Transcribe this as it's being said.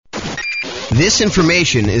This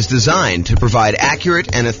information is designed to provide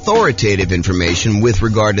accurate and authoritative information with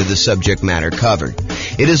regard to the subject matter covered.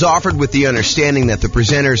 It is offered with the understanding that the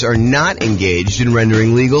presenters are not engaged in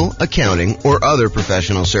rendering legal, accounting, or other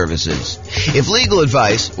professional services. If legal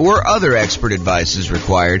advice or other expert advice is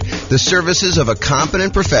required, the services of a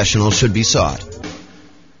competent professional should be sought.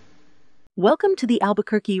 Welcome to the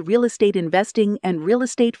Albuquerque Real Estate Investing and Real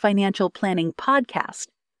Estate Financial Planning podcast.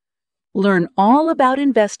 Learn all about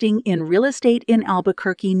investing in real estate in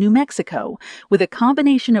Albuquerque, New Mexico, with a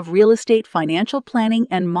combination of real estate financial planning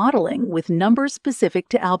and modeling with numbers specific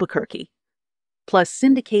to Albuquerque, plus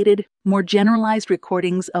syndicated, more generalized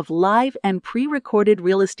recordings of live and pre-recorded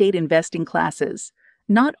real estate investing classes,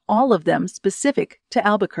 not all of them specific to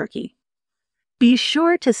Albuquerque. Be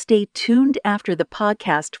sure to stay tuned after the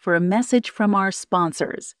podcast for a message from our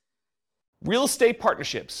sponsors. Real estate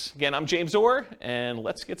partnerships. Again, I'm James Orr, and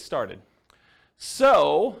let's get started.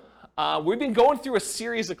 So, we've been going through a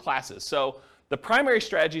series of classes. So, the primary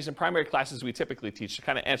strategies and primary classes we typically teach, to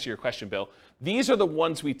kind of answer your question, Bill, these are the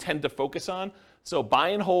ones we tend to focus on. So, buy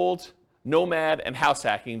and hold, nomad, and house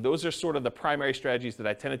hacking, those are sort of the primary strategies that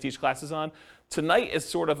I tend to teach classes on. Tonight is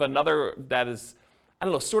sort of another that is,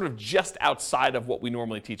 sort of just outside of what we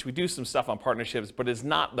normally teach. We do some stuff on partnerships, but it's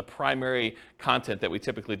not the primary content that we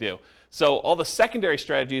typically do. So all the secondary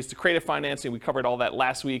strategies to creative financing, we covered all that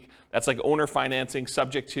last week. That's like owner financing,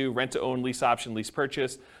 subject to, rent to own, lease option, lease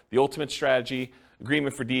purchase, the ultimate strategy,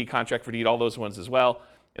 agreement for deed, contract for deed, all those ones as well.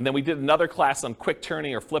 And then we did another class on quick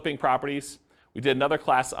turning or flipping properties. We did another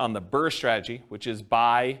class on the BRRRR strategy, which is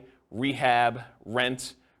buy, rehab,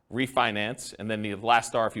 rent, refinance, and then the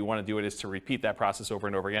last R, if you want to do it, is to repeat that process over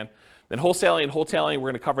and over again. Then wholesaling and wholetailing,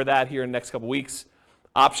 we're going to cover that here in the next couple weeks.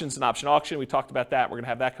 Options and option auction, we talked about that. We're going to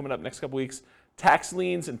have that coming up next couple weeks. Tax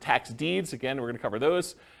liens and tax deeds, again, we're going to cover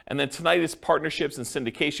those. And then tonight is partnerships and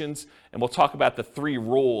syndications, and we'll talk about the three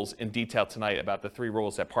roles in detail tonight, about the three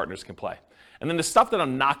roles that partners can play. And then the stuff that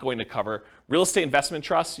I'm not going to cover, real estate investment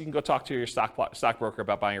trusts, you can go talk to your stockbroker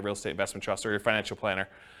about buying a real estate investment trust or your financial planner.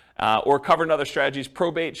 Or covering other strategies,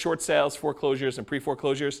 probate, short sales, foreclosures, and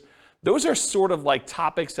pre-foreclosures. Those are sort of like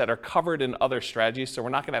topics that are covered in other strategies, so we're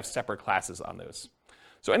not going to have separate classes on those.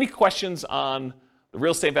 So any questions on the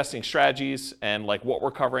real estate investing strategies and like what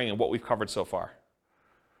we're covering and what we've covered so far?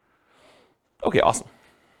 Okay, awesome.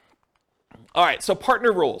 All right, so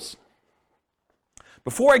partner rules.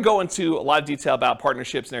 Before I go into a lot of detail about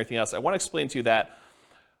partnerships and everything else, I want to explain to you that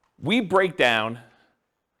we break down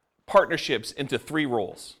partnerships into three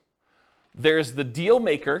roles. There's the deal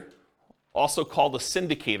maker, also called a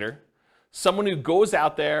syndicator, someone who goes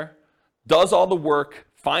out there, does all the work,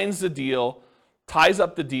 finds the deal, ties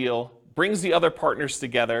up the deal, brings the other partners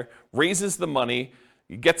together, raises the money,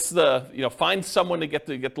 gets the, finds someone to get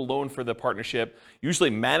the loan for the partnership, usually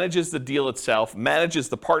manages the deal itself, manages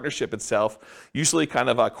the partnership itself, usually kind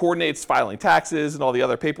of coordinates filing taxes and all the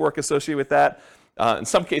other paperwork associated with that. In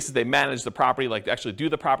some cases, they manage the property, like actually do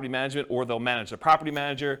the property management, or they'll manage the property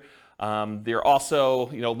manager. They're also,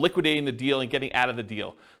 liquidating the deal and getting out of the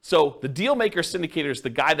deal. So the deal maker syndicator is the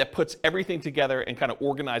guy that puts everything together and kind of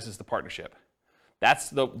organizes the partnership. That's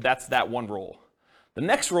that one role. The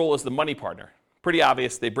next role is the money partner. Pretty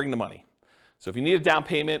obvious, they bring the money. So if you need a down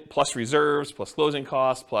payment, plus reserves, plus closing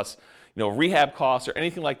costs, plus rehab costs or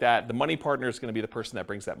anything like that, the money partner is going to be the person that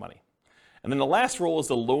brings that money. And then the last role is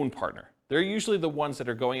the loan partner. They're usually the ones that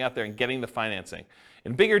are going out there and getting the financing.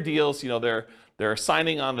 In bigger deals, they're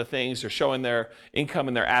signing on the things, they're showing their income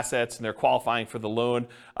and their assets, and they're qualifying for the loan.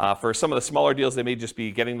 For some of the smaller deals, they may just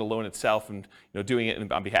be getting the loan itself and doing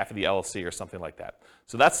it on behalf of the LLC or something like that.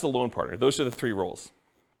 So that's the loan partner. Those are the three roles.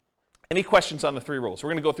 Any questions on the three roles? We're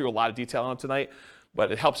going to go through a lot of detail on them tonight,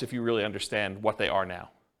 but it helps if you really understand what they are now.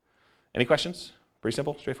 Any questions? Pretty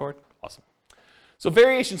simple, straightforward? Awesome. So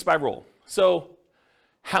variations by role. So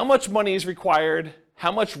how much money is required,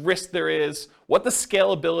 how much risk there is, what the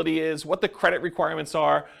scalability is, what the credit requirements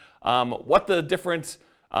are, what the different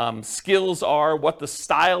skills are, what the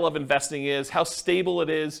style of investing is, how stable it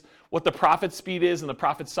is, what the profit speed is and the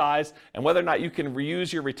profit size, and whether or not you can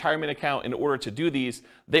reuse your retirement account in order to do these,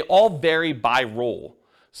 they all vary by role.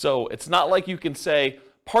 So it's not like you can say,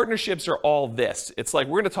 partnerships are all this. It's like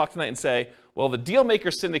we're going to talk tonight and say, well, the deal maker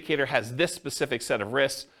syndicator has this specific set of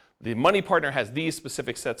risks, the money partner has these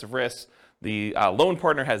specific sets of risks, the loan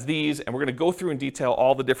partner has these, and we're going to go through in detail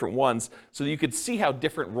all the different ones so that you can see how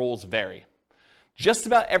different roles vary. Just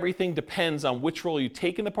about everything depends on which role you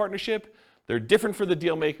take in the partnership. They're different for the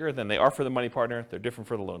deal maker than they are for the money partner. They're different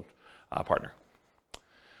for the loan partner.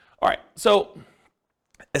 All right, so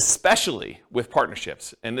especially with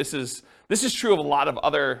partnerships, and this is true of a lot of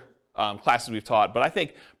other classes we've taught, but I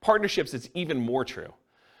think partnerships it's even more true.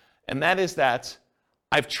 And that is that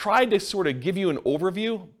I've tried to sort of give you an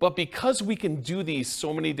overview, but because we can do these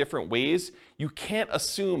so many different ways, you can't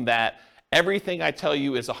assume that everything I tell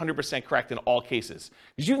you is 100% correct in all cases.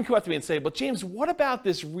 Because you can come up to me and say, but James, what about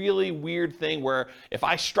this really weird thing where if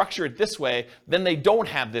I structure it this way, then they don't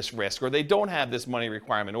have this risk, or they don't have this money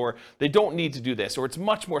requirement, or they don't need to do this, or it's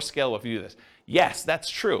much more scalable if you do this. Yes, that's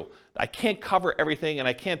true. I can't cover everything, and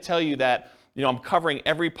I can't tell you that I'm covering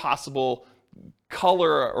every possible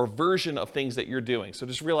color or version of things that you're doing. So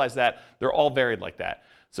just realize that they're all varied like that.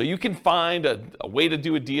 So you can find a way to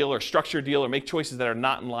do a deal or structure a deal or make choices that are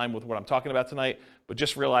not in line with what I'm talking about tonight, but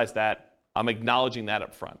just realize that I'm acknowledging that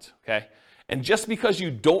up front, okay? And just because you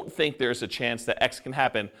don't think there's a chance that X can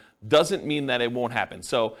happen doesn't mean that it won't happen.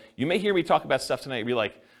 So you may hear me talk about stuff tonight and be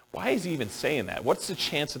like, why is he even saying that? What's the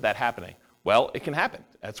chance of that happening? Well, it can happen.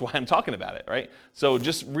 That's why I'm talking about it, right? So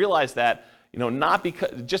just realize that, not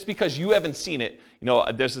because, just because you haven't seen it,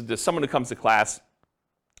 there's someone who comes to class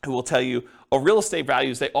who will tell you, real estate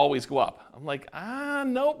values, they always go up. I'm like,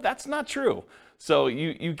 nope, that's not true. So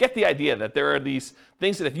you get the idea that there are these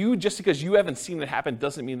things that just because you haven't seen it happen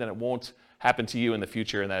doesn't mean that it won't happen to you in the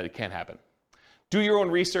future and that it can't happen. Do your own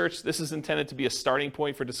research. This is intended to be a starting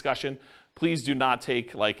point for discussion. Please do not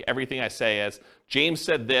take everything I say as James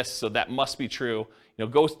said this, so that must be true.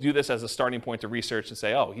 Go do this as a starting point to research and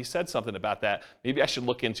say, he said something about that. Maybe I should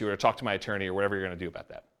look into it or talk to my attorney or whatever you're going to do about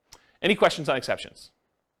that. Any questions on exceptions?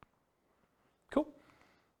 Cool.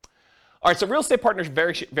 All right, so real estate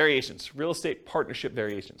partnership variations. Real estate partnership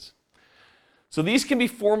variations. So these can be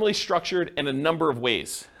formally structured in a number of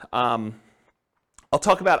ways. I'll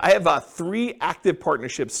talk about, I have 3 active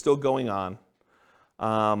partnerships still going on.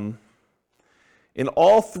 In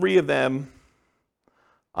all 3 of them,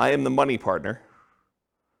 I am the money partner.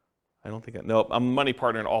 I'm a money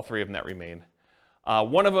partner in all 3 of them that remain.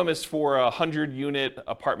 One of them is for a 100-unit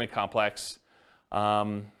apartment complex.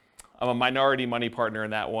 I'm a minority money partner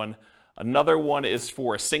in that one. Another one is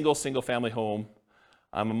for a single-family home.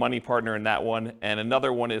 I'm a money partner in that one. And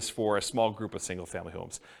another one is for a small group of single-family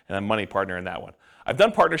homes. And I'm a money partner in that one. I've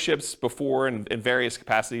done partnerships before in various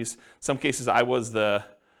capacities. Some cases I was the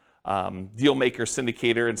deal maker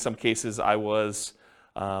syndicator. In some cases I was,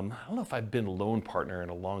 I don't know if I've been loan partner in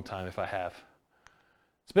a long time, if I have.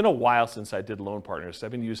 It's been a while since I did loan partners.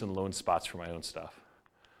 I've been using loan spots for my own stuff.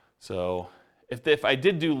 So if I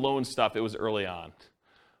did do loan stuff, it was early on.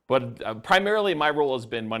 But primarily my role has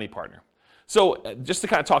been money partner. So just to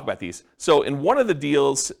kind of talk about these. So in one of the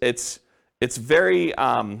deals, it's a very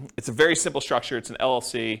simple structure. It's an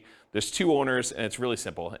LLC. There's 2 owners, and it's really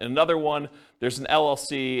simple. In another one, there's an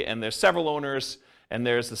LLC, and there's several owners, and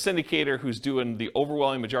there's the syndicator who's doing the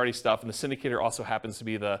overwhelming majority stuff, and the syndicator also happens to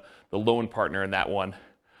be the loan partner in that one.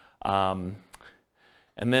 And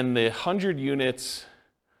then the 100 units,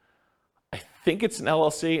 I think it's an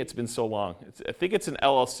LLC. It's been so long. I think it's an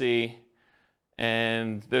LLC,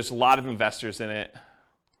 and there's a lot of investors in it.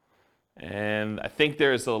 And I think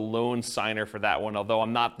there's a loan signer for that one, although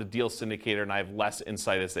I'm not the deal syndicator and I have less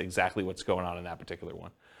insight as to exactly what's going on in that particular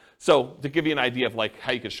one. So to give you an idea of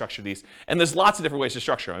how you could structure these, and there's lots of different ways to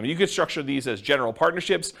structure them. I mean, you could structure these as general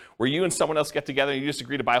partnerships where you and someone else get together and you just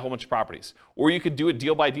agree to buy a whole bunch of properties. Or you could do it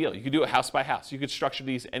deal by deal. You could do it house by house. You could structure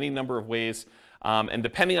these any number of ways. And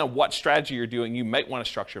depending on what strategy you're doing, you might want to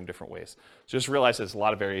structure them different ways. So just realize there's a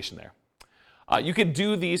lot of variation there. You could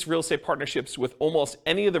do these real estate partnerships with almost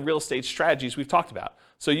any of the real estate strategies we've talked about.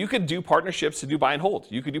 So you could do partnerships to do buy and hold.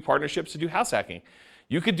 You could do partnerships to do house hacking.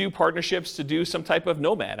 You could do partnerships to do some type of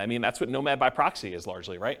nomad. I mean, that's what nomad by proxy is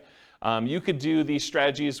largely, right? You could do these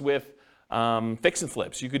strategies with fix and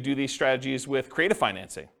flips. You could do these strategies with creative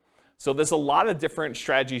financing. So there's a lot of different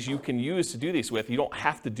strategies you can use to do these with. You don't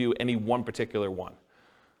have to do any one particular one.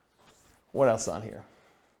 What else on here?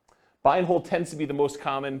 Buy and hold tends to be the most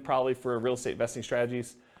common probably for real estate investing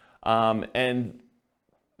strategies. And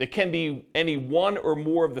it can be any one or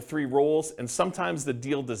more of the 3 roles, and sometimes the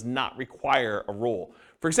deal does not require a role.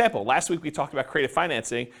 For example, last week we talked about creative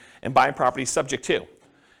financing and buying properties subject to.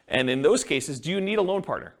 And in those cases, do you need a loan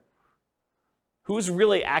partner? Who's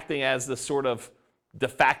really acting as the sort of de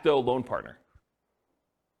facto loan partner?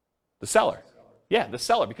 The seller. Yeah, the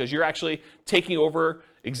seller, because you're actually taking over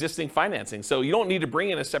existing financing. So you don't need to bring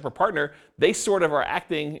in a separate partner. They sort of are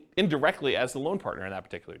acting indirectly as the loan partner in that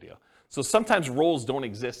particular deal. So sometimes roles don't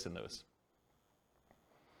exist in those.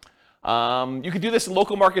 You can do this in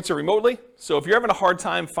local markets or remotely. So if you're having a hard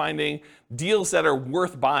time finding deals that are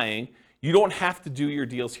worth buying, you don't have to do your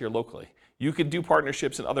deals here locally. You could do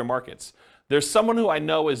partnerships in other markets. There's someone who I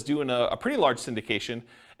know is doing a pretty large syndication,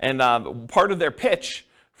 and part of their pitch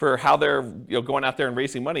for how they're going out there and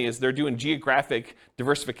raising money is they're doing geographic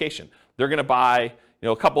diversification. They're going to buy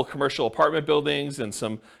a couple of commercial apartment buildings and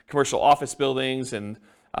some commercial office buildings, and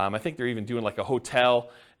I think they're even doing like a hotel,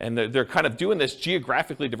 and they're kind of doing this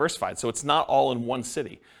geographically diversified, so it's not all in one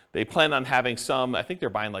city. They plan on having some, I think they're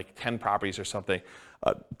buying like 10 properties or something,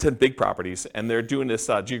 10 big properties, and they're doing this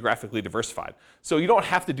geographically diversified. So you don't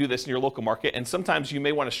have to do this in your local market, and sometimes you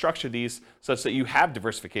may want to structure these such that you have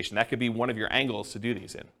diversification. That could be one of your angles to do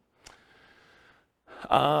these in.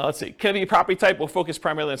 Let's see, can it be a property type? We'll focus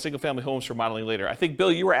primarily on single-family homes for modeling later. I think,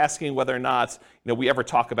 Bill, you were asking whether or not we ever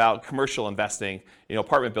talk about commercial investing,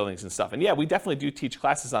 apartment buildings and stuff. And yeah, we definitely do teach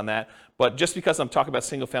classes on that. But just because I'm talking about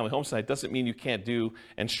single-family homes tonight doesn't mean you can't do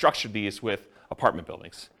and structure these with apartment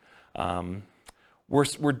buildings.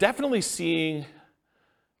 We're definitely seeing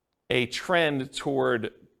a trend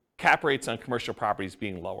toward cap rates on commercial properties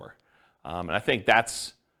being lower. And I think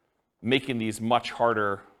that's making these much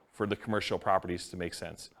harder for the commercial properties to make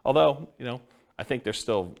sense. Although, I think they're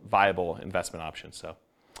still viable investment options. So,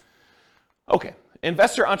 okay,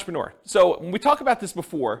 investor entrepreneur. So when we talk about this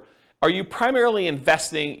before, are you primarily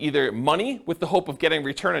investing either money with the hope of getting a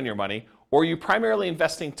return on your money, or are you primarily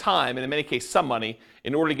investing time, and in many cases some money,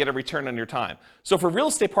 in order to get a return on your time? So for real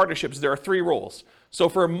estate partnerships, there are 3 roles. So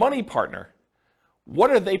for a money partner,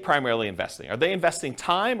 what are they primarily investing? Are they investing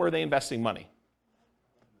time or are they investing money?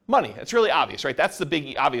 Money. It's really obvious, right? That's the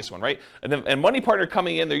big obvious one, right? And money partner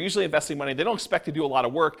coming in, they're usually investing money. They don't expect to do a lot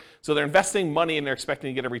of work, so they're investing money and they're expecting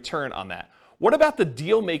to get a return on that. What about the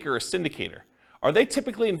deal maker or syndicator? Are they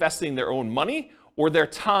typically investing their own money or their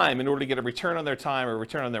time in order to get a return on their time or a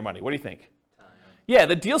return on their money? What do you think? Time. Yeah,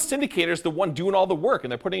 the deal syndicator is the one doing all the work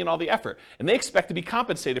and they're putting in all the effort. And they expect to be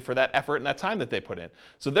compensated for that effort and that time that they put in.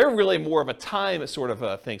 So they're really more of a time sort of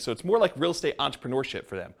a thing. So it's more like real estate entrepreneurship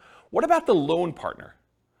for them. What about the loan partner?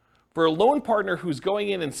 For a loan partner who's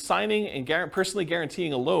going in and signing and personally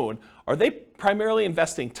guaranteeing a loan, are they primarily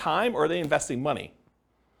investing time or are they investing money?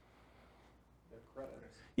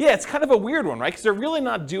 Yeah, it's kind of a weird one, right? Because they're really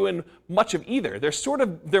not doing much of either.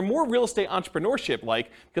 They're more real estate entrepreneurship-like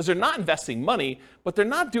because they're not investing money, but they're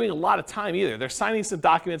not doing a lot of time either. They're signing some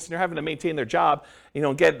documents and they're having to maintain their job,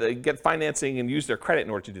 get financing and use their credit in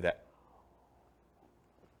order to do that.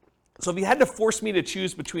 So if you had to force me to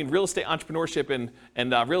choose between real estate entrepreneurship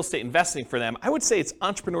and real estate investing for them, I would say it's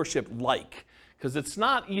entrepreneurship-like, because it's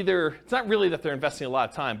not really that they're investing a lot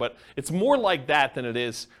of time, but it's more like that than it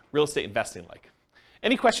is real estate investing-like.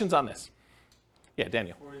 Any questions on this? Yeah,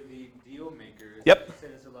 Daniel. For the deal makers, yep. You said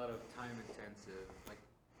it's a lot of time intensive. And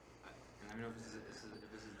I don't know if this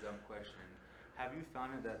is a dumb question. Have you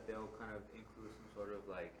found that they'll kind of include some sort of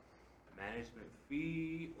like management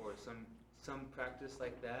fee or some practice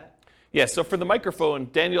like that? Yeah, so for the microphone,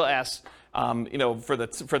 Daniel asks, for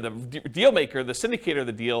the deal maker, the syndicator of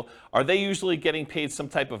the deal, are they usually getting paid some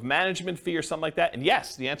type of management fee or something like that? And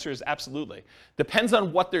yes, the answer is absolutely. Depends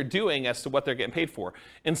on what they're doing as to what they're getting paid for.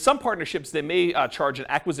 In some partnerships, they may charge an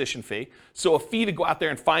acquisition fee, so a fee to go out there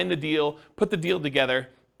and find the deal, put the deal together,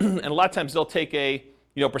 and a lot of times they'll take a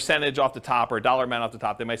percentage off the top or a dollar amount off the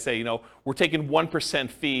top. They might say, we're taking 1%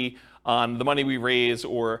 fee on the money we raise,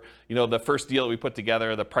 or the first deal that we put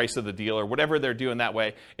together, the price of the deal, or whatever they're doing that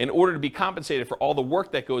way, in order to be compensated for all the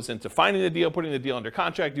work that goes into finding the deal, putting the deal under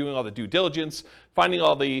contract, doing all the due diligence, finding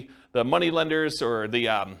all the money lenders or the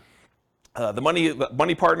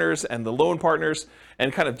money partners and the loan partners,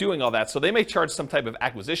 and kind of doing all that. So they may charge some type of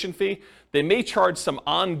acquisition fee. They may charge some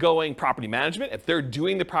ongoing property management. If they're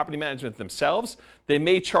doing the property management themselves, they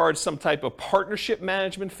may charge some type of partnership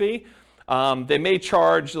management fee. They may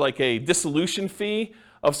charge like a dissolution fee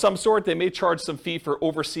of some sort. They may charge some fee for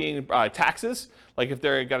overseeing taxes, like if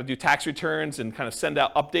they're got to do tax returns and kind of send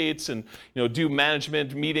out updates and do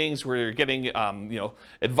management meetings where you're getting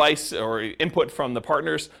advice or input from the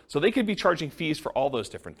partners. So they could be charging fees for all those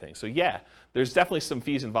different things. So yeah, there's definitely some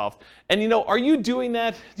fees involved. And are you doing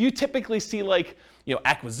that? Do you typically see like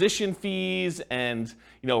acquisition fees and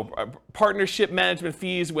partnership management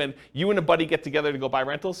fees when you and a buddy get together to go buy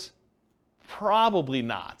rentals? Probably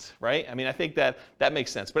not, right? I mean, I think that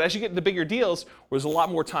makes sense. But as you get into bigger deals, where there's a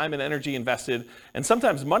lot more time and energy invested, and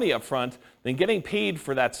sometimes money up front, then getting paid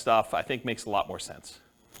for that stuff, I think, makes a lot more sense.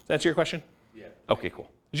 Does that answer your question? Yeah. Okay,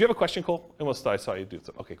 cool. Did you have a question, Cole? Almost I saw you do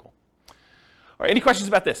so. Okay, cool. All right, any questions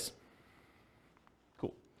about this?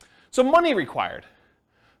 Cool. So money required.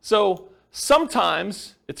 So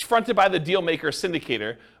sometimes it's fronted by the deal maker or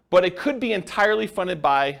syndicator, but it could be entirely funded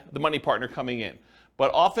by the money partner coming in. But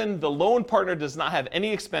often the loan partner does not have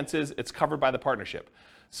any expenses. It's covered by the partnership.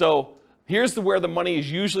 So here's where the money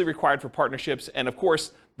is usually required for partnerships. And of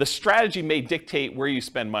course, the strategy may dictate where you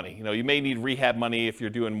spend money. You may need rehab money if you're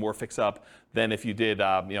doing more fix up than if you did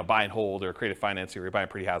buy and hold or creative financing or you're buying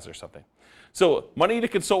pretty houses or something. So money to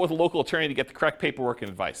consult with a local attorney to get the correct paperwork and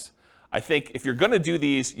advice. I think if you're going to do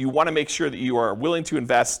these, you want to make sure that you are willing to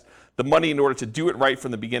invest the money in order to do it right from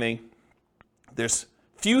the beginning. There's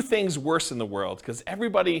few things worse in the world because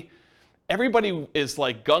everybody is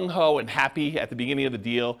like gung-ho and happy at the beginning of the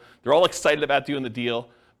deal. They're all excited about doing the deal,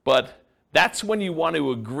 but that's when you want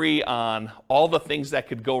to agree on all the things that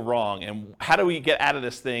could go wrong and how do we get out of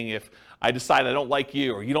this thing if I decide I don't like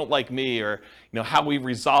you or you don't like me, or how we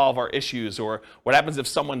resolve our issues, or what happens if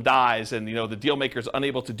someone dies and the deal maker is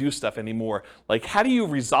unable to do stuff anymore. Like, how do you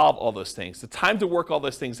resolve all those things? The time to work all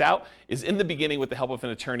those things out is in the beginning with the help of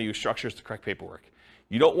an attorney who structures the correct paperwork.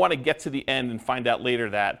 You don't want to get to the end and find out later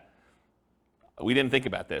that we didn't think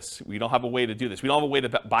about this. We don't have a way to do this. We don't have a way to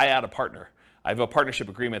buy out a partner. I have a partnership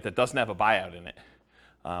agreement that doesn't have a buyout in it,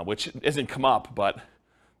 which isn't come up, but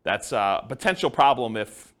that's a potential problem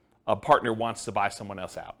if a partner wants to buy someone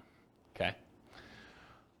else out, okay?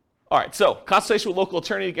 All right, so consultation with a local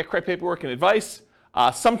attorney to get correct paperwork and advice.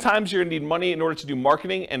 Sometimes you're gonna need money in order to do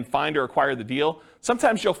marketing and find or acquire the deal.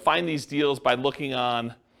 Sometimes you'll find these deals by looking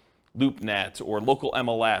on LoopNet or local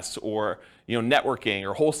MLS or networking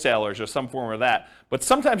or wholesalers or some form of that. But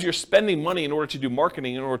sometimes you're spending money in order to do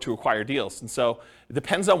marketing in order to acquire deals. And so it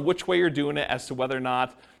depends on which way you're doing it as to whether or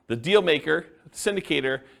not the deal maker, the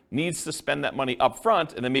syndicator, needs to spend that money up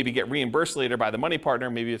front and then maybe get reimbursed later by the money partner.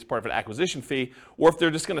 Maybe it's part of an acquisition fee, or if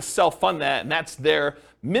they're just going to self-fund that and that's their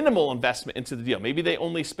minimal investment into the deal. Maybe they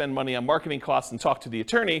only spend money on marketing costs and talk to the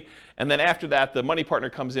attorney, and then after that, the money partner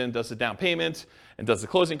comes in, does the down payment, and does the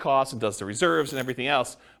closing costs, and does the reserves and everything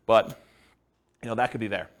else. But that could be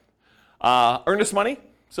there. Earnest money.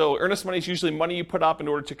 So earnest money is usually money you put up in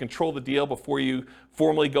order to control the deal before you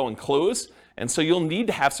formally go and close. And so you'll need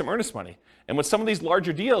to have some earnest money. And with some of these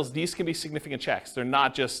larger deals, these can be significant checks. They're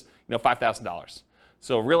not just $5,000.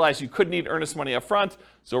 So realize you could need earnest money up front.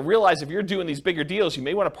 So realize if you're doing these bigger deals, you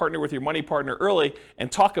may want to partner with your money partner early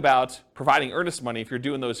and talk about providing earnest money if you're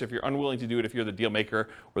doing those, if you're unwilling to do it, if you're the deal maker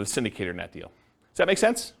or the syndicator in that deal. Does that make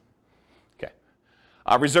sense? Okay.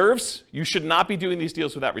 Reserves. You should not be doing these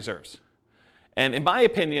deals without reserves. And in my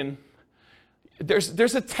opinion,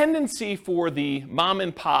 there's a tendency for the mom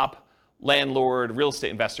and pop landlord real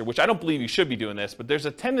estate investor, which I don't believe you should be doing this, but there's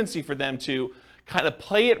a tendency for them to kind of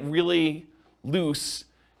play it really loose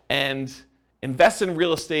and invest in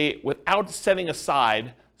real estate without setting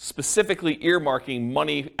aside, specifically earmarking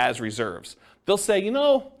money as reserves. They'll say,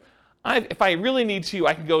 if I really need to,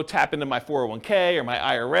 I can go tap into my 401k or my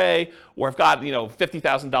IRA, or I've got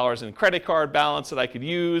 $50,000 in credit card balance that I could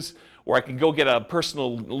use, or I can go get a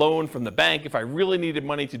personal loan from the bank if I really needed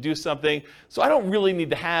money to do something. So I don't really need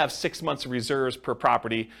to have 6 months of reserves per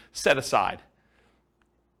property set aside.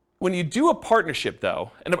 When you do a partnership, though,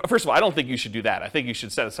 and first of all, I don't think you should do that. I think you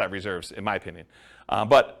should set aside reserves, in my opinion.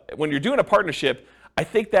 But when you're doing a partnership, I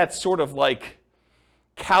think that's sort of like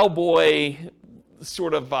cowboy,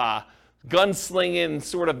 sort of gunslinging,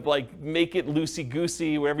 sort of like make it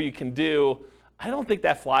loosey-goosey, whatever you can do. I don't think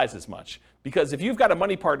that flies as much. Because if you've got a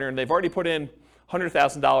money partner and they've already put in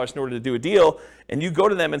 $100,000 in order to do a deal, and you go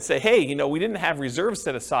to them and say, hey, we didn't have reserves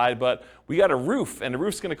set aside, but we got a roof, and the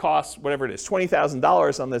roof's going to cost whatever it is,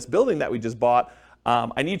 $20,000 on this building that we just bought.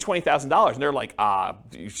 I need $20,000. And they're like, I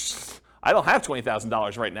don't have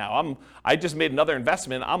 $20,000 right now. I just made another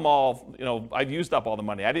investment. I've used up all the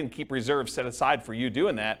money. I didn't keep reserves set aside for you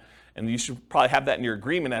doing that. And you should probably have that in your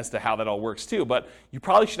agreement as to how that all works too. But you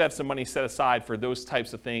probably should have some money set aside for those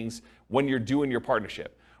types of things when you're doing your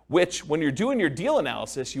partnership. Which, when you're doing your deal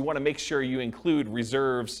analysis, you want to make sure you include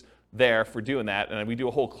reserves there for doing that. And we do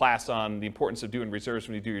a whole class on the importance of doing reserves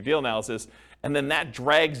when you do your deal analysis. And then that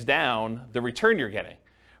drags down the return you're getting,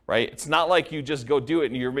 right? It's not like you just go do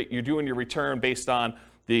it and you're doing your return based on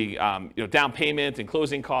the down payment and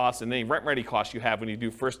closing costs and any rent ready costs you have when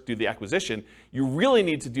you first do the acquisition. You really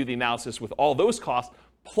need to do the analysis with all those costs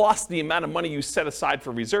plus the amount of money you set aside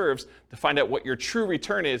for reserves to find out what your true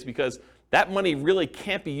return is, because that money really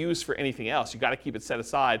can't be used for anything else. You got to keep it set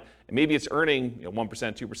aside, and maybe it's earning 1%,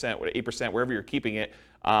 2%, 8%, wherever you're keeping it,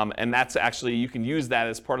 and that's actually, you can use that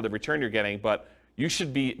as part of the return you're getting, but you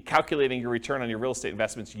should be calculating your return on your real estate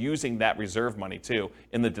investments using that reserve money too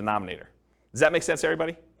in the denominator. Does that make sense to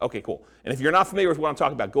everybody? Okay, cool. And if you're not familiar with what I'm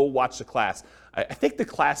talking about, go watch the class. I think the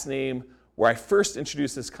class name where I first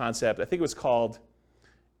introduced this concept, I think it was called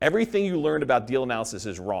Everything You Learned About Deal Analysis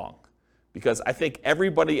is Wrong. Because I think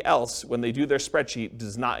everybody else, when they do their spreadsheet,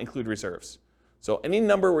 does not include reserves. So any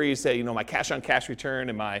number where you say, my cash on cash return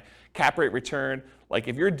and my cap rate return, like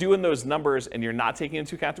if you're doing those numbers and you're not taking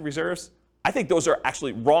into account the reserves, I think those are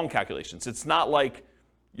actually wrong calculations. It's not like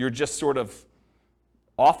you're just sort of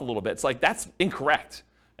off a little bit. It's like that's incorrect.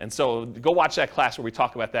 And so go watch that class where we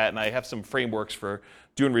talk about that, and I have some frameworks for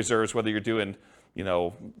doing reserves, whether you're doing,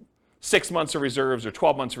 6 months of reserves or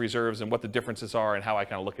 12 months of reserves, and what the differences are and how I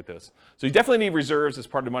kind of look at those. So you definitely need reserves as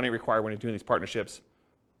part of the money required when you're doing these partnerships.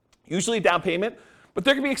 Usually down payment, but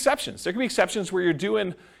there can be exceptions. There can be exceptions where you're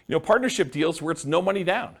doing partnership deals where it's no money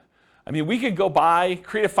down. I mean, we could go buy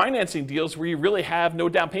creative financing deals where you really have no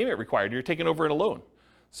down payment required. You're taking over in a loan.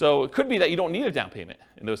 So it could be that you don't need a down payment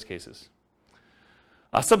in those cases.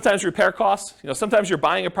 Sometimes repair costs. Sometimes you're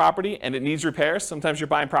buying a property and it needs repairs. Sometimes you're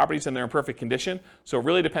buying properties and they're in perfect condition. So it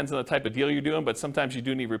really depends on the type of deal you're doing, but sometimes you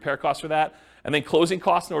do need repair costs for that. And then closing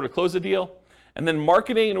costs in order to close the deal. And then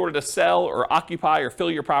marketing in order to sell or occupy or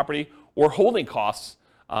fill your property, or holding costs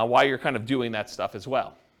while you're kind of doing that stuff as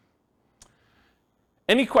well.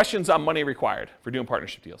 Any questions on money required for doing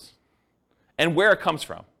partnership deals? And where it comes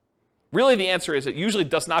from? Really the answer is it usually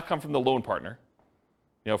does not come from the loan partner.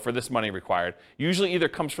 For this money required. Usually either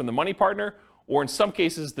comes from the money partner, or in some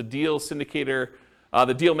cases the deal syndicator,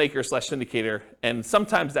 the deal maker / syndicator, and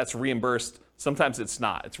sometimes that's reimbursed, sometimes it's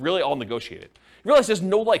not. It's really all negotiated. You realize there's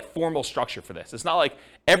no formal structure for this. It's not like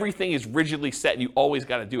everything is rigidly set and you always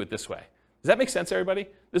got to do it this way. Does that make sense, everybody?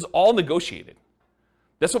 This is all negotiated.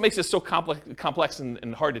 That's what makes it so complex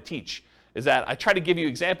and hard to teach, is that I try to give you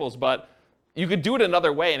examples, but you could do it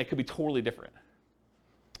another way and it could be totally different.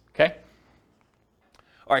 Okay?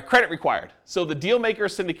 All right, credit required. So the deal maker or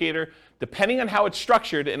syndicator, depending on how it's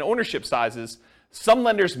structured and ownership sizes, some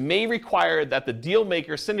lenders may require that the deal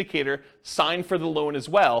maker syndicator sign for the loan as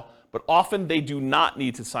well, but often they do not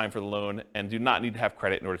need to sign for the loan and do not need to have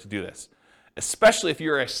credit in order to do this, especially if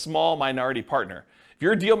you're a small minority partner. If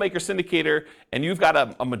you're a deal maker syndicator and you've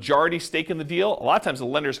got a majority stake in the deal, a lot of times the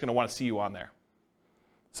lender is going to want to see you on there,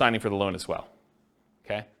 signing for the loan as well.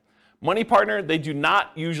 Okay? Money partner, they do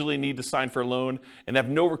not usually need to sign for a loan and have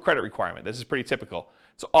no credit requirement. This is pretty typical.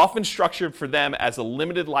 It's often structured for them as a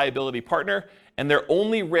limited liability partner, and their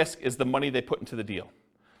only risk is the money they put into the deal.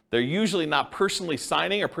 They're usually not personally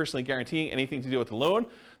signing or personally guaranteeing anything to do with the loan.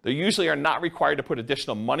 They usually are not required to put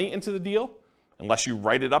additional money into the deal unless you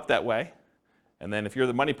write it up that way. And then if you're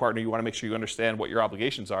the money partner, you want to make sure you understand what your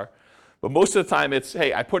obligations are. But most of the time it's,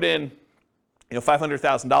 hey, I put in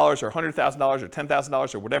 $500,000 or $100,000 or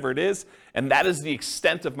 $10,000 or whatever it is, and that is the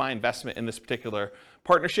extent of my investment in this particular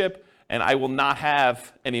partnership, and I will not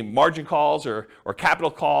have any margin calls or capital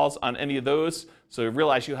calls on any of those. So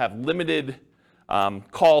realize you have limited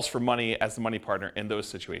calls for money as the money partner in those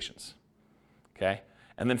situations. Okay?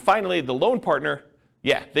 And then finally, the loan partner,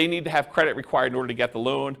 yeah, they need to have credit required in order to get the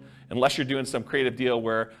loan, unless you're doing some creative deal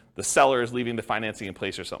where the seller is leaving the financing in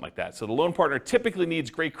place or something like that. So the loan partner typically needs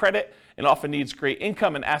great credit and often needs great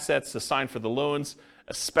income and assets to sign for the loans,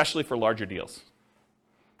 especially for larger deals.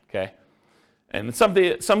 Okay? And in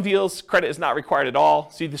some deals, credit is not required at all.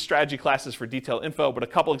 See the strategy classes for detailed info, but a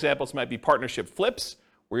couple examples might be partnership flips,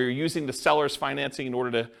 where you're using the seller's financing in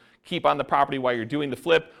order to keep on the property while you're doing the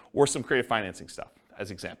flip, or some creative financing stuff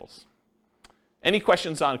as examples. Any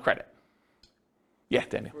questions on credit? Yeah,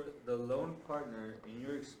 Daniel. For the loan partner, in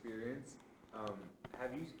your experience,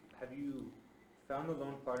 have you found the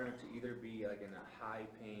loan partner to either be like in a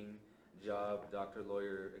high-paying job, doctor,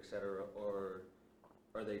 lawyer, etc., or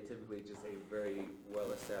are they typically just a very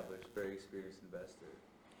well-established, very experienced investor?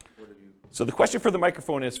 What have you? So the question for the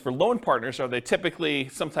microphone is, for loan partners, are they typically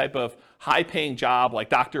some type of high-paying job, like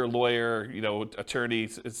doctor, lawyer, attorney,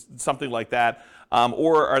 something like that,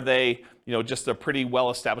 or are they, just a pretty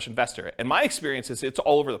well-established investor? And my experience is it's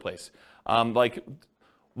all over the place. Like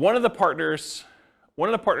one of the partners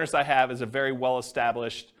I have is a very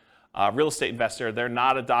well-established real estate investor. They're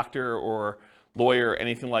not a doctor or lawyer or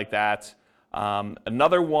anything like that.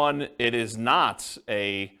 Another one, it is not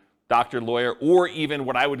a doctor, lawyer, or even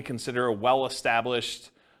what I would consider a well-established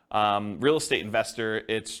real estate investor.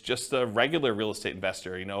 It's just a regular real estate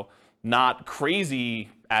investor, not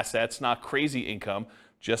crazy assets, not crazy income,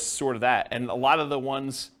 just sort of that. And a lot of the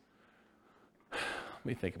ones, let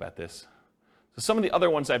me think about this. So some of the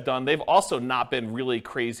other ones I've done, they've also not been really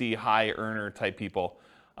crazy high earner type people.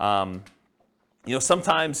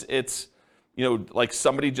 Sometimes it's, like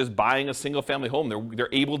somebody just buying a single family home. They're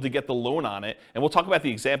able to get the loan on it. And we'll talk about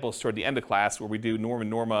the examples toward the end of class where we do Norm and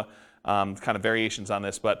Norma kind of variations on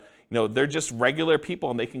this. But, they're just regular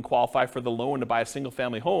people and they can qualify for the loan to buy a single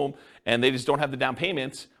family home, and they just don't have the down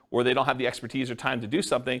payments, or they don't have the expertise or time to do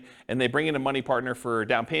something, and they bring in a money partner for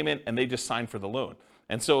down payment and they just sign for the loan.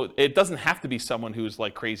 And so it doesn't have to be someone who's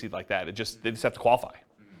like crazy like that. They just have to qualify.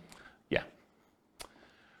 Yeah.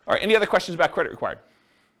 All right, any other questions about credit required?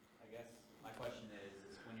 I guess my question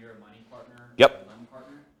is when you're a money partner Yep. or a loan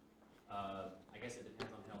partner, I guess it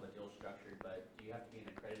depends on how the deal's structured, but do you have to be an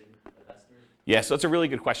accredited investor? Yeah, so that's a really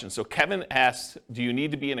good question. So Kevin asked, do you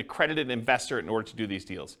need to be an accredited investor in order to do these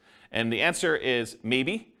deals? And the answer is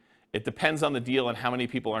maybe. It depends on the deal and how many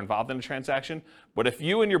people are involved in the transaction. But if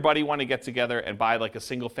you and your buddy want to get together and buy like a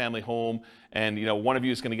single family home and one of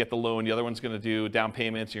you is going to get the loan, the other one's going to do down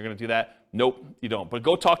payments, you're going to do that, nope, you don't. But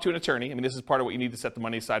go talk to an attorney. I mean, this is part of what you need to set the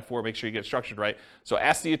money aside for, make sure you get it structured right. So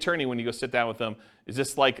ask the attorney when you go sit down with them, is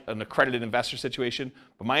this like an accredited investor situation?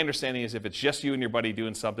 But my understanding is if it's just you and your buddy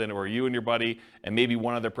doing something, or you and your buddy and maybe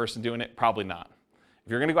one other person doing it, probably not. If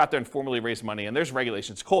you're going to go out there and formally raise money, and there's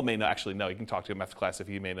regulations, Cole may actually know, you can talk to him after class if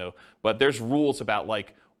you may know, but there's rules about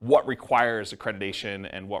like what requires accreditation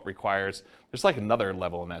and what requires, there's like another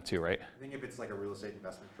level in that too, right? I think if it's like a real estate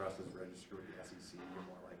investment trust that's registered with the SEC, you're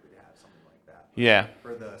more likely to have something like that. Yeah.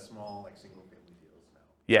 For the small, like single family deals, no.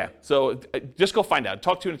 Yeah, so just go find out.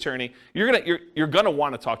 Talk to an attorney. You're gonna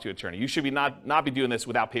want to talk to an attorney. You should be not be doing this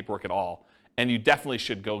without paperwork at all. And you definitely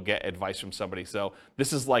should go get advice from somebody. So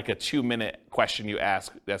this is like a 2-minute question you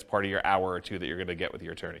ask that's part of your hour or two that you're going to get with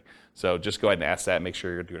your attorney. So just go ahead and ask that and make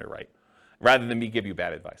sure you're doing it right, rather than me give you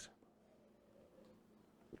bad advice.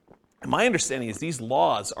 My understanding is these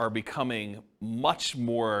laws are becoming much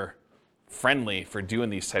more friendly for doing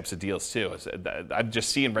these types of deals too. I'm just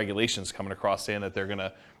seeing regulations coming across saying that they're going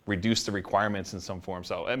to reduce the requirements in some form.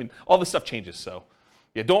 So, I mean, all this stuff changes. So,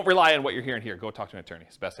 yeah, don't rely on what you're hearing here. Go talk to an attorney.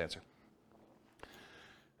 It's the best answer.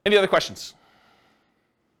 Any other questions?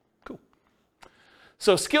 Cool.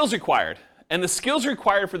 So skills required. And the skills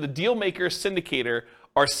required for the deal maker syndicator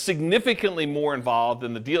are significantly more involved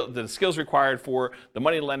than the skills required for the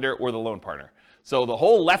money lender or the loan partner. So the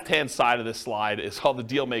whole left-hand side of this slide is all the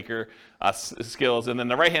deal maker skills, and then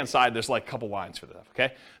the right-hand side, there's like a couple lines for that,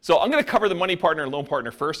 okay? So I'm gonna cover the money partner and loan partner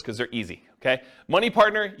first because they're easy, okay? Money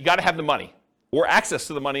partner, you gotta have the money or access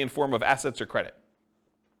to the money in form of assets or credit.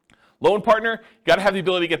 Loan partner, you got to have the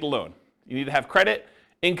ability to get the loan. You need to have credit,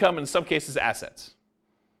 income, and in some cases, assets.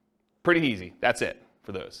 Pretty easy. That's it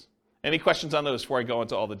for those. Any questions on those before I go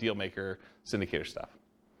into all the deal maker syndicator stuff?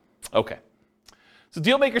 Okay. So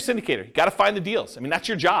deal maker syndicator, you got to find the deals. I mean, that's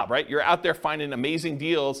your job, right? You're out there finding amazing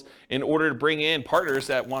deals in order to bring in partners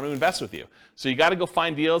that want to invest with you. So you got to go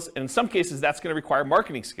find deals, and in some cases, that's going to require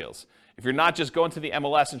marketing skills. If you're not just going to the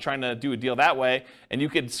MLS and trying to do a deal that way, and you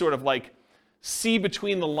could sort of like see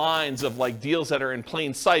between the lines of like deals that are in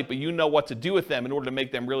plain sight, but you know what to do with them in order to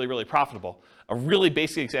make them really, really profitable. A really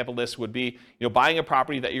basic example of this would be, buying a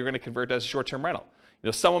property that you're going to convert as a short-term rental.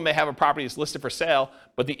 Someone may have a property that's listed for sale,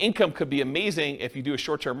 but the income could be amazing if you do a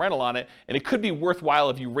short-term rental on it, and it could be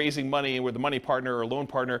worthwhile if you're raising money with a money partner or a loan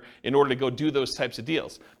partner in order to go do those types of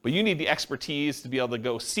deals. But you need the expertise to be able to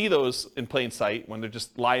go see those in plain sight when they're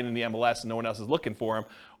just lying in the MLS and no one else is looking for them,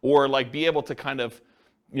 or like be able to kind of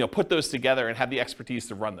put those together and have the expertise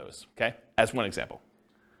to run those, okay? As one example.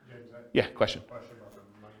 James, Yeah, question. Question about the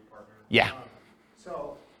money partner. Yeah.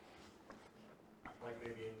 So, like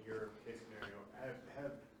maybe in your case scenario,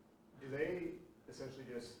 do they essentially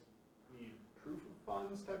just need proof of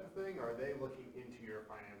funds type of thing, or are they looking into your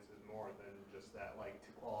finances more than just that, like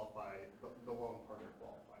to qualify, the loan partner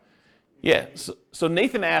qualify? Yeah, so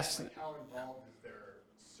Nathan asked, Like how involved is their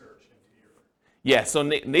search into your... yeah, so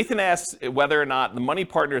Nathan asked whether or not the money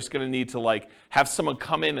partner is going to need to like have someone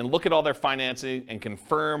come in and look at all their financing and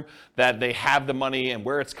confirm that they have the money and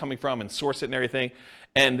where it's coming from and source it and everything.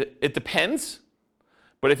 And it depends.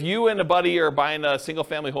 But if you and a buddy are buying a single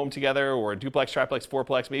family home together or a duplex, triplex,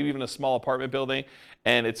 fourplex, maybe even a small apartment building,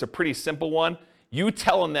 and it's a pretty simple one, you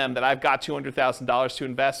telling them that I've got $200,000 to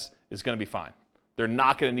invest is going to be fine. They're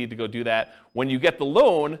not going to need to go do that. When you get the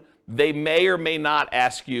loan, they may or may not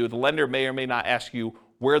ask you, the lender may or may not ask you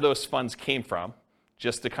where those funds came from,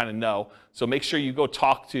 just to kind of know. So make sure you go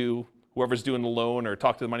talk to whoever's doing the loan or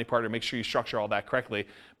talk to the money partner, make sure you structure all that correctly.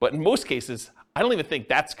 But in most cases, I don't even think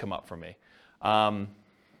that's come up for me.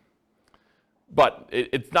 But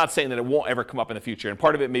it's not saying that it won't ever come up in the future. And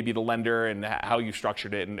part of it may be the lender and how you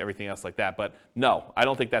structured it and everything else like that. But no, I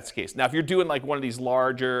don't think that's the case. Now, if you're doing like one of these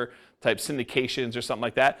larger type syndications or something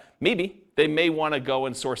like that, maybe they may want to go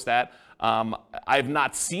and source that. I've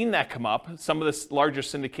not seen that come up. Some of the larger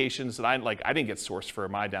syndications that I didn't get sourced for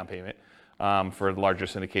my down payment for the larger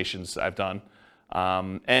syndications I've done.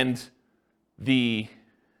 And the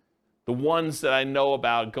ones that I know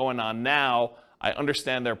about going on now, I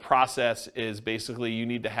understand their process is basically you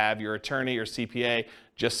need to have your attorney or CPA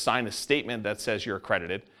just sign a statement that says you're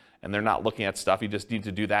accredited, and they're not looking at stuff. You just need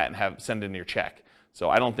to do that and send in your check. So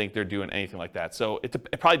I don't think they're doing anything like that. So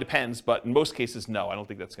it probably depends, but in most cases, no, I don't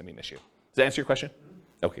think that's going to be an issue. Does that answer your question?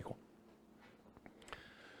 Okay, cool.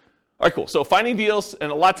 All right, cool. So finding deals,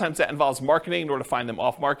 and a lot of times that involves marketing in order to find them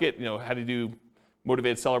off market, how to do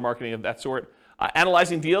motivated seller marketing of that sort.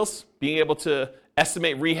 Analyzing deals, being able to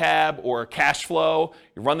estimate rehab or cash flow,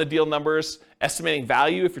 you run the deal numbers, estimating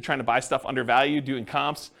value if you're trying to buy stuff undervalued, doing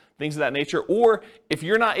comps, things of that nature. Or if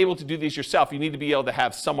you're not able to do these yourself, you need to be able to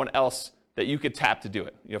have someone else that you could tap to do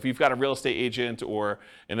it. If you've got a real estate agent or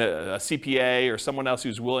a CPA or someone else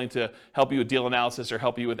who's willing to help you with deal analysis or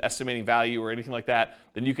help you with estimating value or anything like that,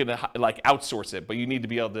 then you can outsource it. But you need to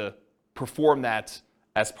be able to perform that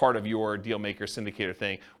as part of your deal maker syndicator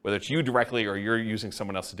thing, whether it's you directly or you're using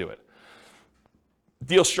someone else to do it.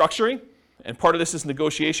 Deal structuring, and part of this is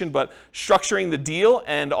negotiation, but structuring the deal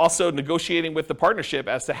and also negotiating with the partnership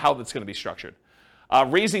as to how that's going to be structured.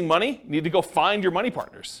 Raising money, you need to go find your money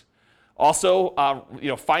partners. Also,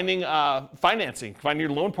 finding financing, finding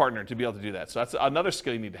your loan partner to be able to do that. So that's another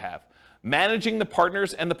skill you need to have. Managing the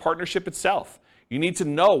partners and the partnership itself. You need to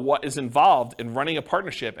know what is involved in running a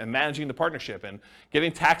partnership and managing the partnership and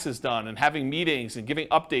getting taxes done and having meetings and giving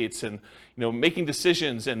updates and making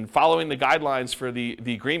decisions and following the guidelines for the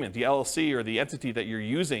agreement, the LLC or the entity that you're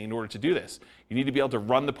using in order to do this. You need to be able to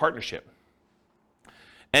run the partnership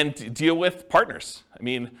and deal with partners. I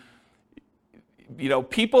mean,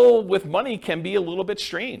 people with money can be a little bit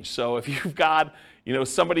strange. So if you've got,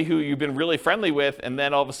 somebody who you've been really friendly with, and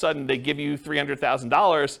then all of a sudden they give you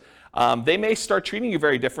 $300,000, they may start treating you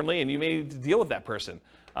very differently, and you may need to deal with that person.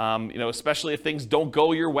 Especially if things don't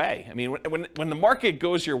go your way. I mean, when the market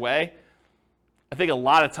goes your way, I think a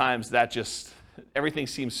lot of times that just everything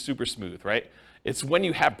seems super smooth, right? It's when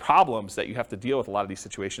you have problems that you have to deal with a lot of these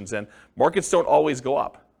situations, and markets don't always go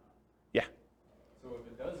up. Yeah. So if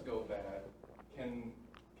it does go bad,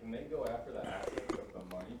 can they go after the assets of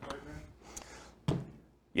the money partner?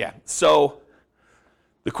 Yeah. So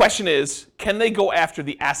the question is, can they go after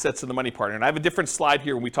the assets of the money partner? And I have a different slide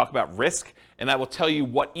here when we talk about risk, and I will tell you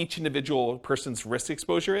what each individual person's risk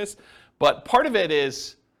exposure is. But part of it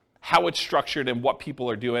is how it's structured and what people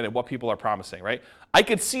are doing and what people are promising, right? I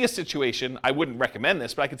could see a situation, I wouldn't recommend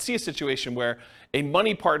this, but I could see a situation where a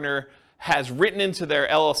money partner has written into their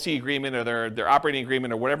LLC agreement or their operating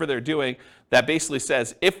agreement or whatever they're doing that basically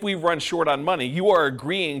says, if we run short on money, you are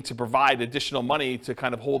agreeing to provide additional money to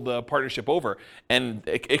kind of hold the partnership over. And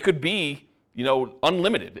it could be,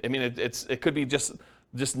 unlimited. I mean, it could be just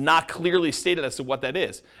not clearly stated as to what that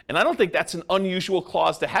is. And I don't think that's an unusual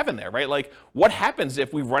clause to have in there, right? Like, what happens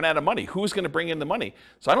if we run out of money? Who's going to bring in the money?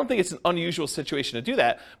 So I don't think it's an unusual situation to do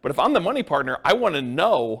that. But if I'm the money partner, I want to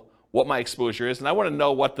know what my exposure is, and I want to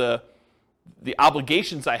know what the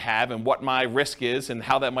obligations I have and what my risk is and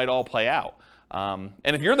how that might all play out. And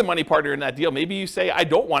if you're the money partner in that deal, maybe you say, I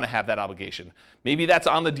don't want to have that obligation. Maybe that's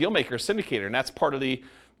on the deal maker syndicator, and that's part of the,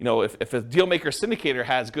 if a deal maker syndicator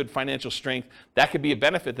has good financial strength, that could be a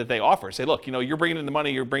benefit that they offer. Say, look, you're bringing in the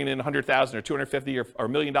money, you're bringing in $100,000 or $250,000 or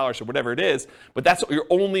 $1 million or whatever it is, but that's your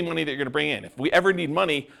only money that you're going to bring in. If we ever need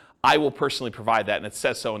money, I will personally provide that, and it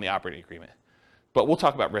says so in the operating agreement. But we'll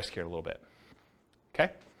talk about risk here in a little bit.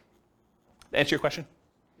 Okay? Answer your question?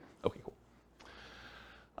 Okay, cool.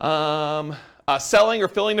 Selling or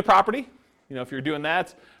filling the property, if you're doing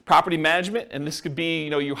that. Property management, and this could be,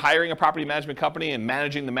 you hiring a property management company and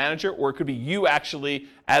managing the manager, or it could be you actually,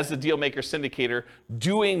 as the deal maker syndicator,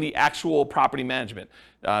 doing the actual property management.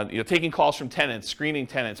 Taking calls from tenants, screening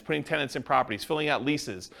tenants, putting tenants in properties, filling out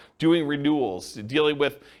leases, doing renewals, dealing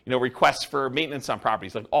with, requests for maintenance on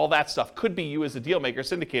properties. Like all that stuff could be you as a deal maker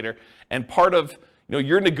syndicator, and part of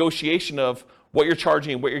your negotiation of what you're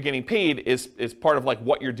charging and what you're getting paid is part of like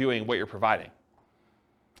what you're doing, what you're providing.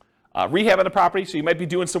 Rehab of the property, so you might be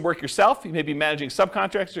doing some work yourself, you may be managing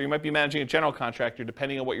subcontractors, or you might be managing a general contractor,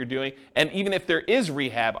 depending on what you're doing, and even if there is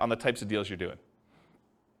rehab on the types of deals you're doing.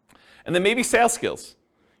 And then maybe sales skills.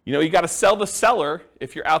 You got to sell the seller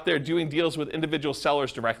if you're out there doing deals with individual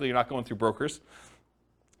sellers directly, you're not going through brokers.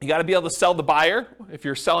 You got to be able to sell the buyer if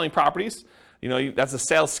you're selling properties. That's a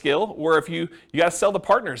sales skill. Or if you got to sell the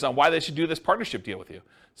partners on why they should do this partnership deal with you.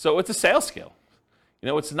 So it's a sales skill.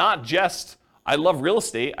 It's not just, I love real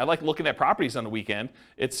estate, I like looking at properties on the weekend.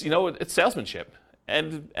 It's, it's salesmanship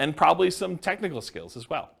and probably some technical skills as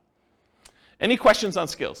well. Any questions on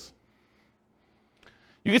skills?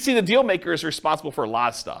 You can see the deal maker is responsible for a lot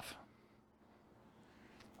of stuff.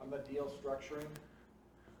 On the deal structuring,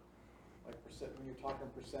 when you're talking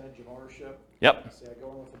percentage of ownership. Yep. Say I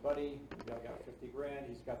go in with a buddy, I got $50,000,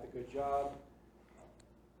 he's got the good job.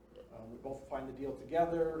 We both find the deal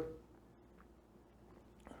together.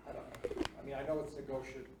 I don't know. I mean, I know it's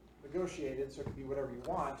negotiated, so it could be whatever you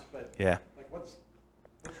want, but Yeah. like what's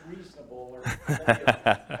reasonable, or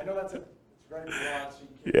I know it's very broad, so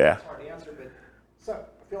you can't, it's hard to answer, but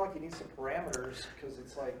I feel like you need some parameters, because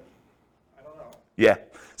it's like, I don't know. Yeah.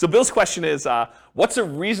 So Bill's question is, what's a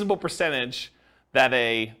reasonable percentage that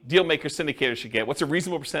a deal maker syndicator should get? What's a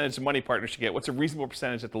reasonable percentage the money partner should get? What's a reasonable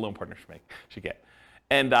percentage that the loan partner should get?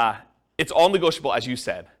 And it's all negotiable, as you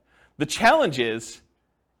said. The challenge is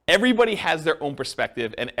everybody has their own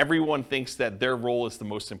perspective, and everyone thinks that their role is the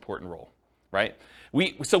most important role, right?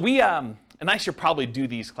 And I should probably do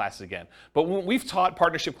these classes again, but when we've taught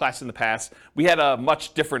partnership classes in the past, we had a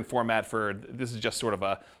much different format for, this is just sort of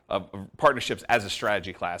a partnerships as a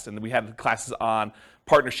strategy class, and we had classes on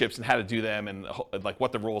partnerships and how to do them and like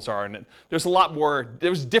what the roles are, and there's a lot more, there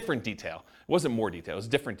was different detail. It wasn't more detail, it was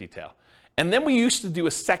different detail. And then we used to do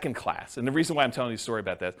a second class, and the reason why I'm telling you a story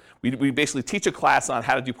about this, we basically teach a class on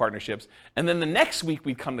how to do partnerships, and then the next week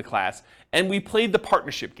we'd come to class, and we played the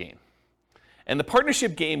partnership game. And the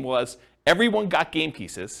partnership game was, everyone got game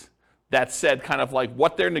pieces that said kind of like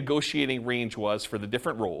what their negotiating range was for the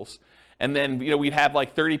different roles. And then we'd have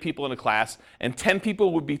like 30 people in a class, and 10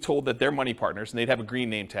 people would be told that they're money partners, and they'd have a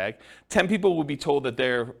green name tag. 10 people would be told that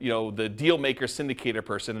they're the deal maker syndicator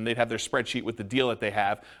person, and they'd have their spreadsheet with the deal that they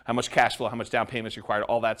have, how much cash flow, how much down payments required,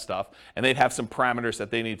 all that stuff. And they'd have some parameters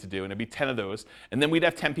that they need to do, and it'd be 10 of those. And then we'd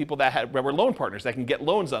have 10 people that were loan partners that can get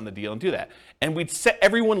loans on the deal and do that. And we'd set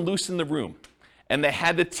everyone loose in the room. And they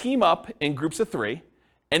had to team up in groups of 3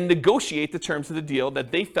 and negotiate the terms of the deal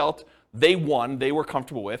that they felt they won, they were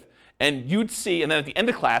comfortable with. And you'd see, and then at the end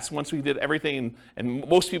of class, once we did everything and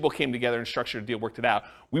most people came together and structured a deal, worked it out,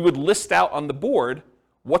 we would list out on the board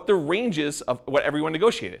what the ranges of what everyone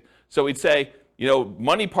negotiated. So we'd say,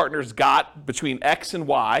 money partners got between X and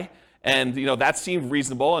Y, and that seemed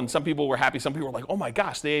reasonable, and some people were happy, some people were like, oh my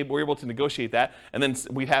gosh, they were able to negotiate that. And then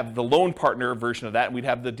we'd have the loan partner version of that, and we'd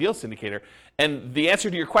have the deal syndicator. And the answer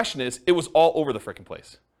to your question is, it was all over the frickin'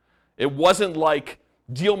 place. It wasn't like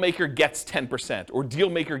deal maker gets 10%, or deal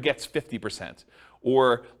maker gets 50%,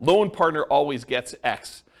 or loan partner always gets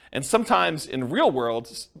X. And sometimes in real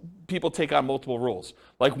world, people take on multiple roles.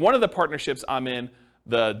 Like one of the partnerships I'm in,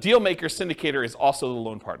 the deal maker syndicator is also the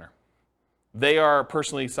loan partner. They are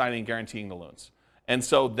personally signing and guaranteeing the loans. And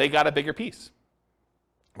so they got a bigger piece,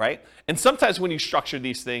 right? And sometimes when you structure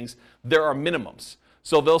these things, there are minimums.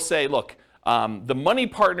 So they'll say, look, the money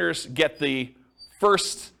partners get the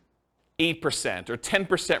first 8% or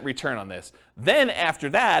 10% return on this. Then after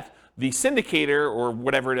that, the syndicator or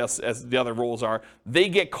whatever else as the other roles are, they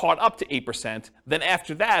get caught up to 8%. Then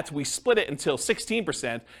after that, we split it until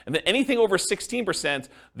 16%. And then anything over 16%,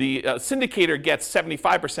 the syndicator gets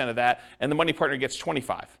 75% of that, and the money partner gets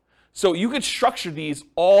 25%. So you could structure these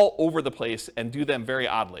all over the place and do them very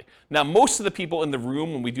oddly. Now, most of the people in the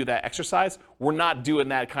room, when we do that exercise, we're not doing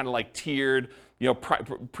that kind of like tiered,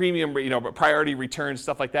 premium, priority returns,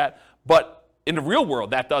 stuff like that. But in the real world,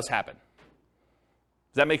 that does happen.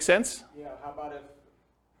 Does that make sense? Yeah, how about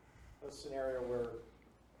if a scenario where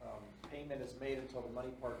payment is made until the money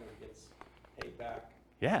partner gets paid back?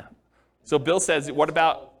 Yeah. So Bill says, what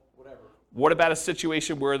about a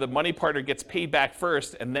situation where the money partner gets paid back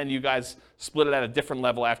first and then you guys split it at a different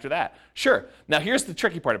level after that? Sure. Now here's the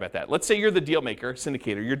tricky part about that. Let's say you're the deal maker,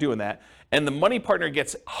 syndicator, you're doing that, and the money partner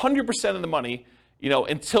gets 100% of the money,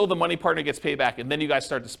 until the money partner gets paid back, and then you guys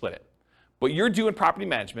start to split it. But you're doing property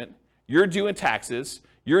management, you're doing taxes,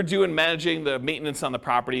 you're doing managing the maintenance on the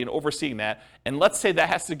property and overseeing that, and let's say that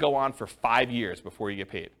has to go on for 5 years before you get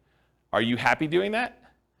paid. Are you happy doing that?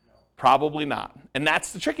 No. Probably not. And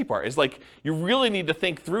that's the tricky part, is like, you really need to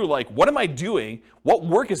think through, like, what am I doing? What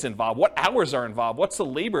work is involved? What hours are involved? What's the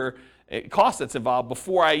labor cost that's involved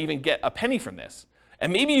before I even get a penny from this?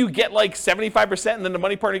 And maybe you get like 75% and then the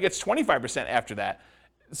money partner gets 25% after that.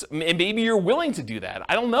 And maybe you're willing to do that.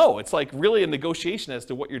 I don't know. It's like really a negotiation as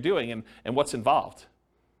to what you're doing and what's involved.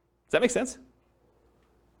 Does that make sense?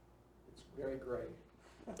 It's very gray.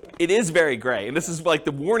 It is very gray. And this is like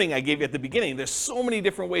the warning I gave you at the beginning. There's so many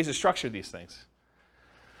different ways to structure these things.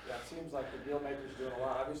 Yeah, it seems like the deal maker's doing a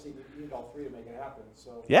lot. Obviously, you need all 3 to make it happen.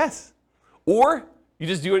 So yes. Or you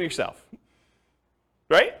just do it yourself.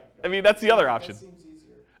 Right? I mean, that's the other option. That seems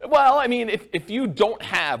easier. Well, I mean, if you don't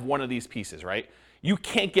have one of these pieces, right? You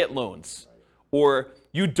can't get loans, or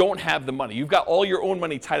you don't have the money. You've got all your own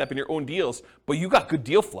money tied up in your own deals, but you got good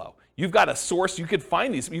deal flow. You've got a source, you could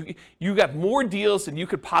find these. You got more deals than you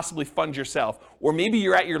could possibly fund yourself. Or maybe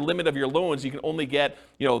you're at your limit of your loans. You can only get,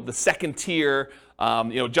 the second tier,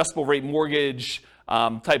 adjustable rate mortgage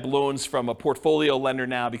type loans from a portfolio lender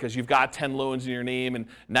now because you've got 10 loans in your name, and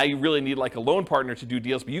now you really need like a loan partner to do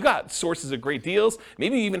deals. But you got sources of great deals.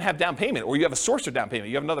 Maybe you even have down payment, or you have a source of down payment.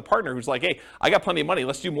 You have another partner who's like, hey, I got plenty of money.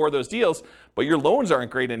 Let's do more of those deals. But your loans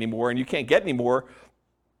aren't great anymore, and you can't get any more.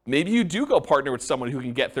 Maybe you do go partner with someone who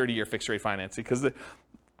can get 30-year fixed rate financing because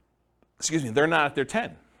they're not at their 10.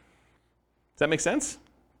 Does that make sense?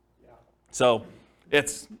 Yeah. So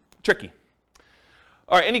it's tricky.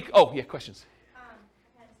 All right, questions?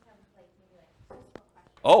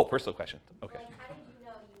 Personal question. Okay. Like, how did you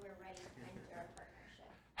know you were ready to enter a partnership?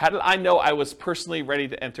 How did I know I was personally ready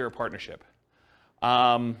to enter a partnership?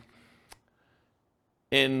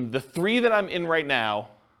 In the 3 that I'm in right now,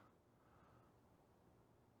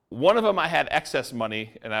 one of them I had excess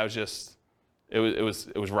money, and I was just, it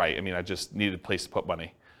was right. I mean, I just needed a place to put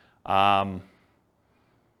money. Another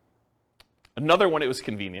one, it was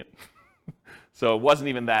convenient. So it wasn't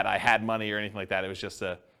even that I had money or anything like that. It was just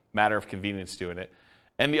a matter of convenience doing it.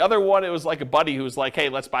 And the other one, it was like a buddy who was like, hey,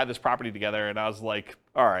 let's buy this property together. And I was like,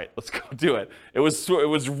 all right, let's go do it. It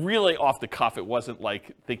was really off the cuff. It wasn't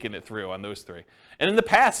like thinking it through on those 3. And in the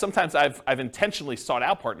past, sometimes I've intentionally sought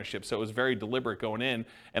out partnerships. So it was very deliberate going in,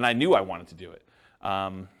 and I knew I wanted to do it.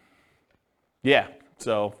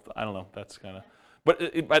 So I don't know. That's kind of,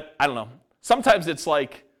 but I don't know. Sometimes it's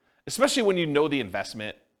like, especially when you know the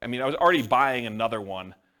investment. I mean, I was already buying another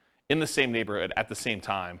one in the same neighborhood at the same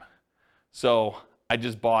time. So I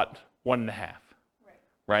just bought 1.5,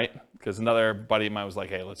 right? Because another buddy of mine was like,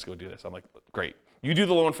 hey, let's go do this. I'm like, great. You do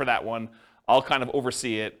the loan for that one. I'll kind of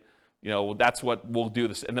oversee it. That's what we'll do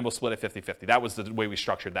this. And then we'll split it 50-50. That was the way we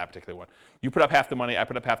structured that particular one. You put up half the money. I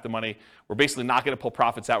put up half the money. We're basically not going to pull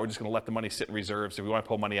profits out. We're just going to let the money sit in reserves. If we want to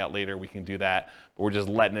pull money out later, we can do that. But we're just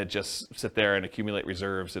letting it just sit there and accumulate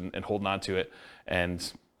reserves and holding on to it.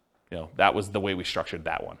 And, that was the way we structured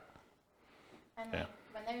that one. And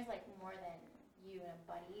when there's like more than you and a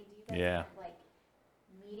buddy, do you guys have like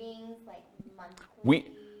meetings like monthly?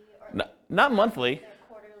 Not monthly. Or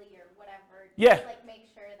quarterly or whatever. Yeah. To like make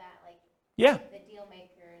sure that like the deal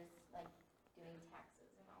makers like doing taxes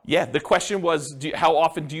and all. Yeah, the question was, how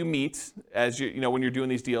often do you meet as when you're doing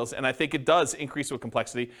these deals? And I think it does increase with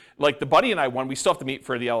complexity. Like the buddy and I we still have to meet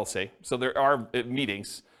for the LLC. So there are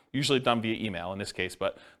meetings, usually done via email in this case,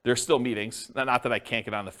 but there's still meetings. Not that I can't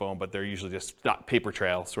get on the phone, but they're usually just not paper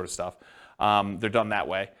trail sort of stuff. They're done that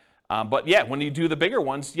way. But yeah, when you do the bigger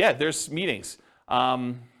ones, there's meetings.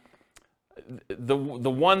 The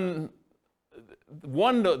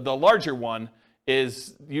larger one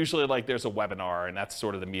is usually like there's a webinar, and that's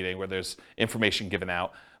sort of the meeting where there's information given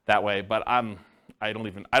out that way. But I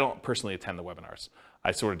don't personally attend the webinars. I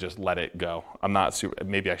sort of just let it go. I'm not super,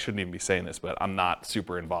 maybe I shouldn't even be saying this, but I'm not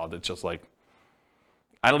super involved. It's just like,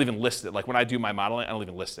 I don't even list it. Like when I do my modeling, I don't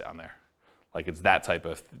even list it on there. Like it's that type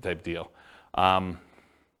deal. And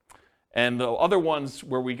the other ones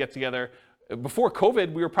where we get together, before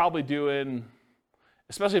COVID, we were probably doing,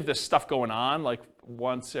 especially if there's stuff going on, like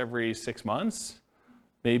once every 6 months,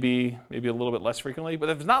 maybe a little bit less frequently. But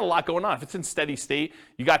if there's not a lot going on, if it's in steady state,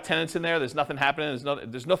 you got tenants in there, there's nothing happening,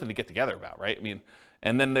 there's nothing to get together about, right? I mean,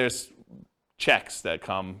 and then there's checks that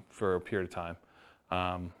come for a period of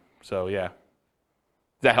time. So yeah. Does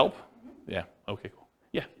that help? Yeah. Okay, cool.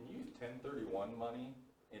 Yeah. Can you use 1031 money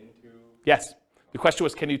into? Yes. The question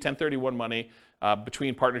was, can you 1031 money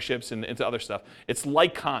between partnerships and into other stuff? It's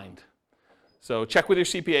like kind. So check with your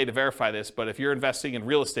CPA to verify this, but if you're investing in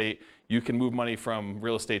real estate, you can move money from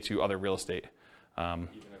real estate to other real estate. Even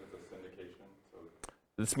if it's a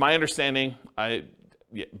syndication? It's my understanding,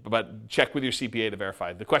 but check with your CPA to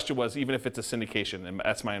verify. The question was, even if it's a syndication, and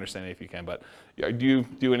that's my understanding if you can, but do you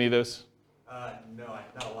do any of those? No,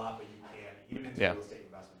 not a lot, but you can, even into Yeah. real estate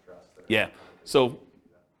investment trusts. Yeah. So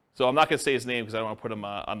I'm not going to say his name because I don't want to put him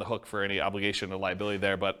on the hook for any obligation or liability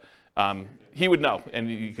there, but he would know,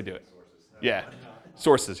 and you could do it. Yeah.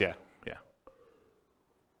 Sources, yeah. Does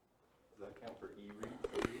that count for e-REITs,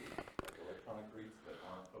 like electronic REITs that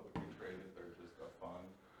aren't publicly traded, they're just a fund,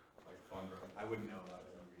 like fund? I wouldn't know about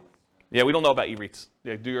e-REITs. Yeah, we don't know about e-REITs.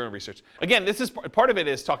 Yeah, do your own research. Again, this is part of it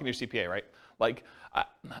is talking to your CPA, right? Like, I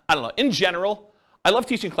don't know. In general, I love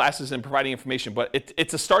teaching classes and providing information, but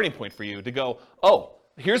it's a starting point for you to go, oh,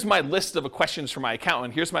 here's my list of questions for my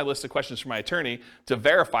accountant. Here's my list of questions for my attorney to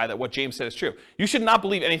verify that what James said is true. You should not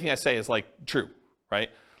believe anything I say is like true,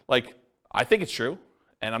 right? Like, I think it's true,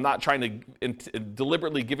 and I'm not trying to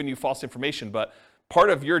deliberately giving you false information, but part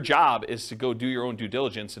of your job is to go do your own due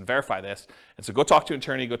diligence and verify this. And so go talk to an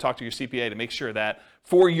attorney, go talk to your CPA to make sure that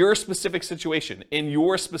for your specific situation, in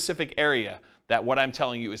your specific area, that what I'm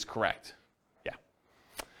telling you is correct. Yeah.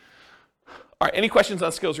 All right, any questions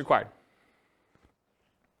on skills required?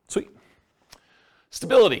 Sweet.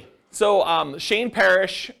 Stability. So Shane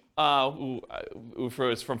Parrish, who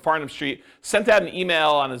was from Farnham Street, sent out an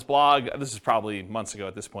email on his blog. This is probably months ago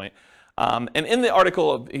at this point. And in the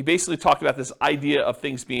article, he basically talked about this idea of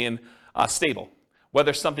things being stable,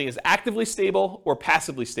 whether something is actively stable or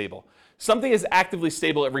passively stable. Something is actively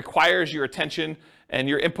stable, it requires your attention and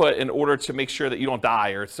your input in order to make sure that you don't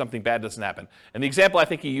die or something bad doesn't happen. And the example I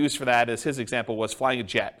think he used for that is his example was flying a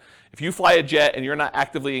jet. If you fly a jet and you're not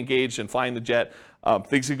actively engaged in flying the jet,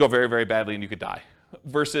 things could go very, very badly and you could die.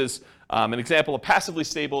 Versus an example of passively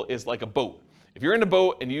stable is like a boat. If you're in a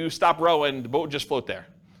boat and you stop rowing, the boat will just float there.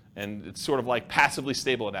 And it's sort of like passively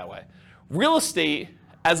stable in that way. Real estate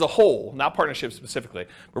as a whole, not partnerships specifically,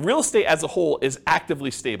 but real estate as a whole is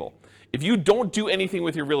actively stable. If you don't do anything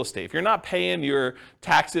with your real estate, if you're not paying your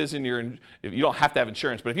taxes and if you don't have to have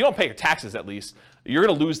insurance, but if you don't pay your taxes at least, you're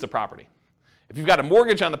going to lose the property. If you've got a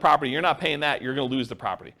mortgage on the property, you're not paying that, you're going to lose the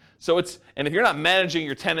property. And if you're not managing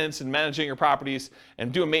your tenants and managing your properties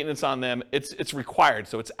and doing maintenance on them, it's required.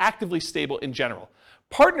 So it's actively stable in general.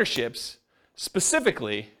 Partnerships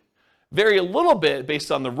specifically vary a little bit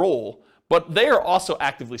based on the role, but they are also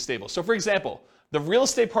actively stable. So for example, the real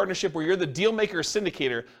estate partnership where you're the deal maker or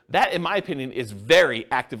syndicator, that in my opinion is very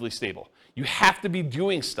actively stable. You have to be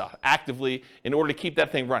doing stuff actively in order to keep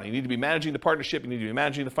that thing running. You need to be managing the partnership, you need to be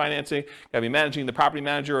managing the financing, you got to be managing the property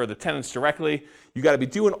manager or the tenants directly. You got to be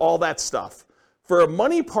doing all that stuff. For a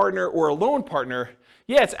money partner or a loan partner,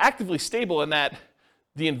 yeah, it's actively stable in that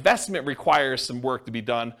the investment requires some work to be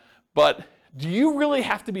done, but do you really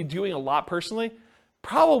have to be doing a lot personally?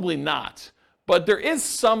 Probably not. But there is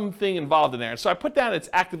something involved in there. And so I put down it's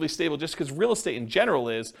actively stable just because real estate in general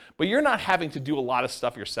is, but you're not having to do a lot of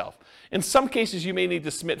stuff yourself. In some cases, you may need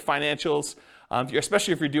to submit financials,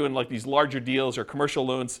 especially if you're doing like these larger deals or commercial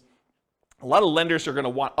loans. A lot of lenders are going to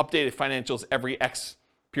want updated financials every X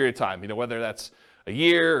period of time, whether that's a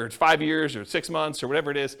year or 5 years or 6 months or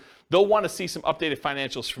whatever it is. They'll want to see some updated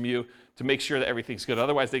financials from you to make sure that everything's good.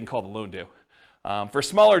 Otherwise, they can call the loan due. For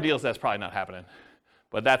smaller deals, that's probably not happening.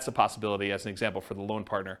 But that's a possibility as an example for the loan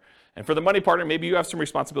partner. And for the money partner, maybe you have some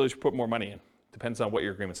responsibilities to put more money in. Depends on what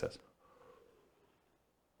your agreement says.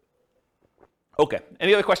 Okay,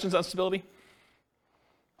 any other questions on stability?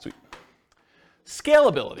 Sweet.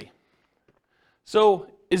 Scalability. So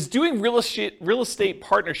is doing real estate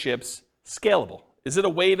partnerships scalable? Is it a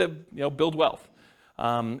way to build wealth?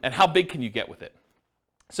 And how big can you get with it?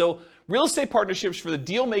 So real estate partnerships for the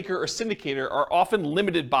deal maker or syndicator are often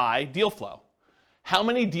limited by deal flow. How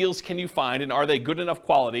many deals can you find, and are they good enough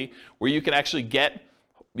quality where you can actually get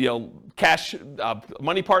cash,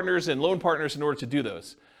 money partners and loan partners in order to do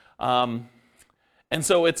those? And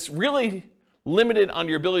so it's really limited on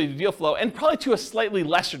your ability to deal flow, and probably to a slightly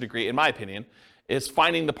lesser degree, in my opinion, is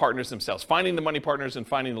finding the partners themselves, finding the money partners and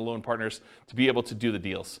finding the loan partners to be able to do the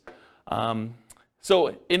deals.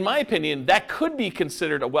 So in my opinion, that could be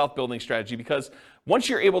considered a wealth building strategy because once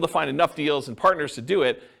you're able to find enough deals and partners to do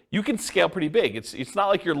it, you can scale pretty big. It's not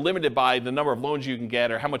like you're limited by the number of loans you can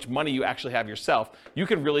get or how much money you actually have yourself. You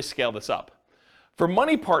can really scale this up. For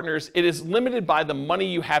money partners, it is limited by the money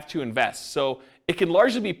you have to invest. So it can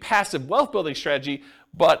largely be passive wealth building strategy,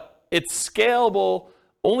 but it's scalable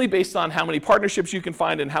only based on how many partnerships you can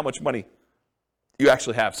find and how much money you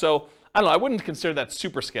actually have. So I don't know, I wouldn't consider that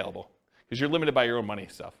super scalable because you're limited by your own money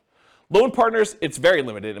stuff. Loan partners, it's very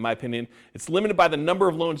limited in my opinion. It's limited by the number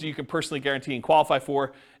of loans that you can personally guarantee and qualify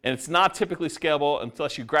for, and it's not typically scalable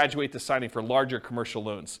unless you graduate to signing for larger commercial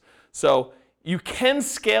loans. So you can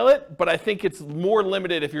scale it, but I think it's more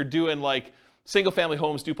limited if you're doing like single family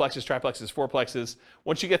homes, duplexes, triplexes, fourplexes.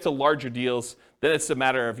 Once you get to larger deals, then it's a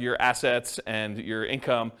matter of your assets and your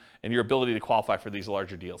income and your ability to qualify for these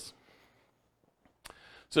larger deals.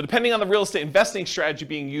 So depending on the real estate investing strategy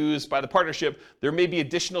being used by the partnership, there may be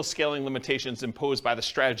additional scaling limitations imposed by the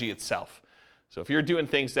strategy itself. So if you're doing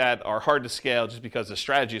things that are hard to scale just because the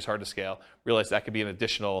strategy is hard to scale, realize that could be an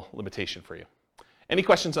additional limitation for you. Any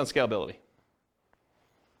questions on scalability?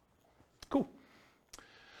 Cool.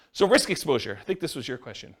 So risk exposure. I think this was your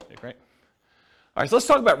question, Nick, right? All right, so let's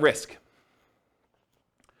talk about risk.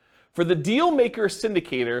 For the deal maker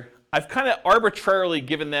syndicator, I've kind of arbitrarily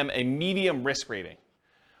given them a medium risk rating.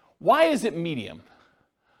 Why is it medium?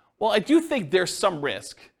 Well, I do think there's some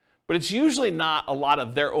risk, but it's usually not a lot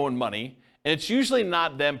of their own money, And it's usually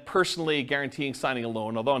not them personally guaranteeing signing a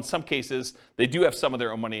loan, although in some cases they do have some of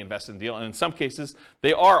their own money invested in the deal, and in some cases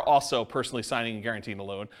they are also personally signing and guaranteeing a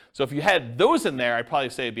loan. So if you had those in there, I'd probably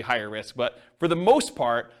say it'd be higher risk. But for the most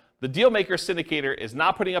part, the deal maker syndicator is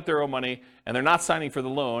not putting up their own money and they're not signing for the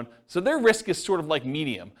loan, so their risk is sort of like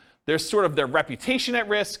medium. There's sort of their reputation at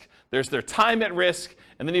risk, there's their time at risk,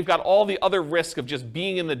 and then you've got all the other risk of just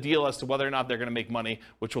being in the deal as to whether or not they're going to make money,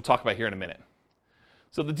 which we'll talk about here in a minute.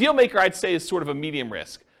 So the deal maker, I'd say, is sort of a medium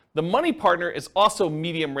risk. The money partner is also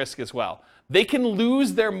medium risk as well. They can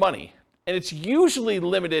lose their money, and it's usually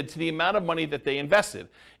limited to the amount of money that they invested.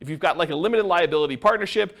 If you've got like a limited liability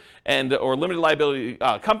partnership or limited liability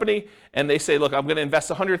company, and they say, look, I'm going to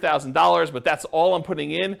invest $100,000, but that's all I'm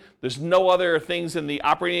putting in. There's no other things in the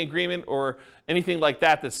operating agreement or anything like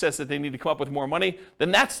that that says that they need to come up with more money,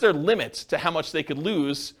 then that's their limit to how much they could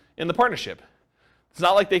lose in the partnership. It's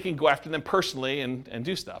not like they can go after them personally and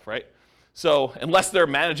do stuff, right? So unless they're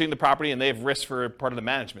managing the property and they have risk for part of the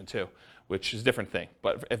management too, which is a different thing.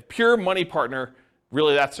 But a pure money partner,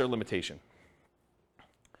 really that's their limitation.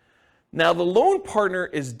 Now the loan partner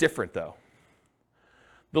is different though.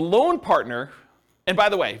 The loan partner, and by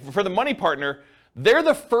the way, for the money partner, they're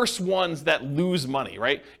the first ones that lose money,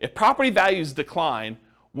 right? If property values decline,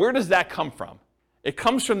 where does that come from? It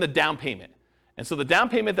comes from the down payment. And so the down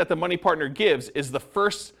payment that the money partner gives is the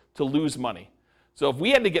first to lose money. So if we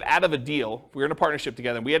had to get out of a deal, if we were in a partnership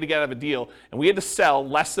together and we had to get out of a deal and we had to sell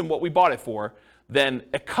less than what we bought it for, then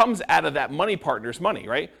it comes out of that money partner's money,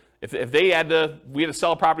 right? If we had to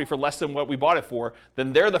sell a property for less than what we bought it for,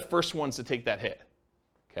 then they're the first ones to take that hit,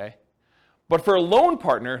 okay? But for a loan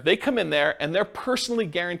partner, they come in there and they're personally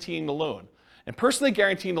guaranteeing the loan. And personally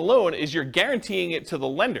guaranteeing the loan is you're guaranteeing it to the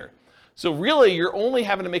lender. So really, you're only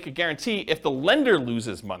having to make a guarantee if the lender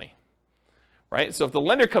loses money, right? So if the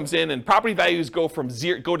lender comes in and property values go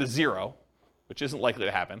to zero, which isn't likely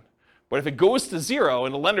to happen, but if it goes to zero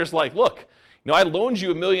and the lender's like, look, I loaned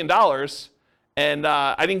you $1 million and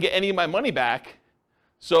I didn't get any of my money back,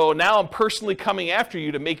 so now I'm personally coming after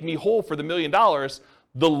you to make me whole for the $1 million,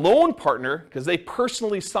 the loan partner, because they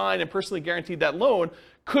personally signed and personally guaranteed that loan,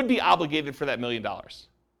 could be obligated for that $1 million.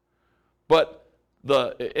 But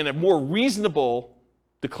in a more reasonable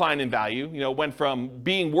decline in value, went from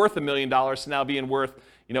being worth $1 million to now being worth,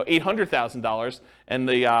 $800,000, and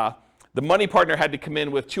the money partner had to come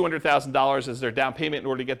in with $200,000 as their down payment in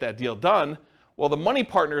order to get that deal done. Well, the money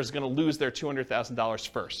partner is going to lose their $200,000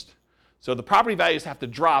 first. So the property values have to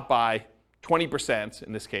drop by 20%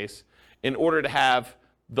 in this case in order to have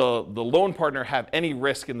the loan partner have any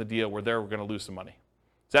risk in the deal where they're going to lose some money.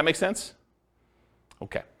 Does that make sense?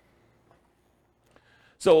 Okay.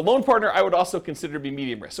 So a loan partner I would also consider to be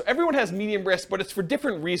medium risk. So everyone has medium risk, but it's for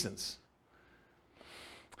different reasons.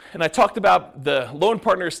 And I talked about the loan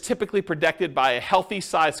partner is typically protected by a healthy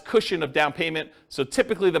sized cushion of down payment. So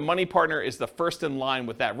typically the money partner is the first in line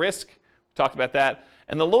with that risk. We talked about that.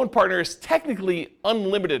 And the loan partner is technically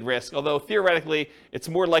unlimited risk, although theoretically it's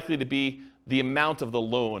more likely to be the amount of the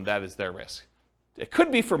loan that is their risk. It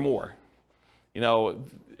could be for more.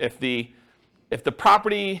 If the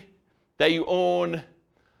property that you own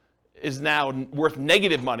is now worth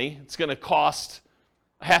negative money, it's going to cost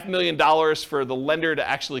 $500,000 for the lender to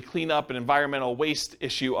actually clean up an environmental waste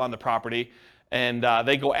issue on the property, and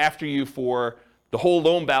they go after you for the whole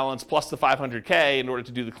loan balance plus the $500K in order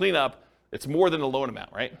to do the cleanup. It's more than the loan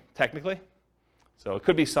amount, right? Technically. So it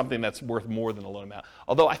could be something that's worth more than the loan amount.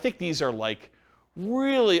 Although I think these are like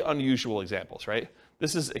really unusual examples, right?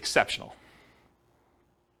 This is exceptional.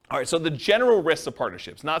 All right, so the general risks of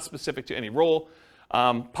partnerships, not specific to any role.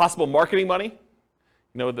 Possible marketing money,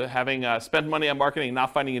 having spent money on marketing,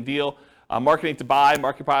 not finding a deal, marketing to buy,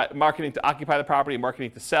 marketing to occupy the property,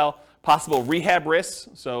 marketing to sell. Possible rehab risks,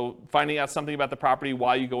 so finding out something about the property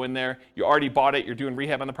while you go in there. You already bought it, you're doing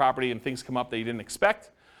rehab on the property, and things come up that you didn't expect.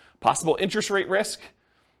 Possible interest rate risk.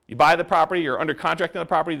 You buy the property, you're under contract on the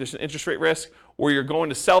property, there's an interest rate risk, or you're going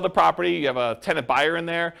to sell the property, you have a tenant buyer in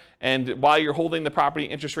there, and while you're holding the property,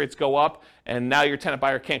 interest rates go up, and now your tenant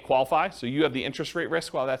buyer can't qualify, so you have the interest rate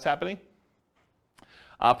risk while that's happening.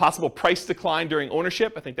 Possible price decline during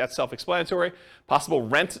ownership, I think that's self-explanatory. Possible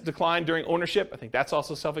rent decline during ownership, I think that's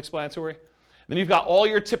also self-explanatory. Then you've got all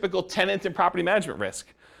your typical tenant and property management risk.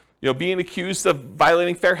 Being accused of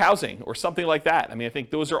violating fair housing or something like that. I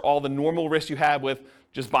think those are all the normal risks you have with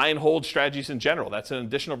just buy and hold strategies in general. That's an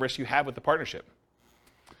additional risk you have with the partnership.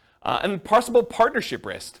 And possible partnership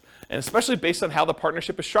risk, and especially based on how the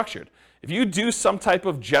partnership is structured. If you do some type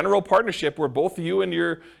of general partnership where both you and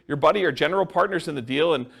your buddy are general partners in the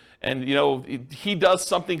deal, and he does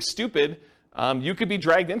something stupid, you could be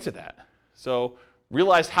dragged into that. So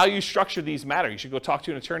realize how you structure these matter. You should go talk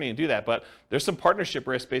to an attorney and do that, but there's some partnership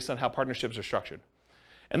risk based on how partnerships are structured.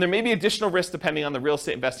 And there may be additional risk depending on the real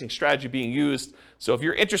estate investing strategy being used. So if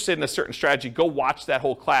you're interested in a certain strategy, go watch that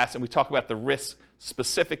whole class and we talk about the risks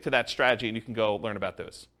specific to that strategy and you can go learn about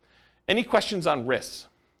those. Any questions on risks?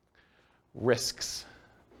 Risks.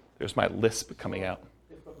 There's my lisp coming out.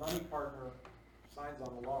 If the money partner signs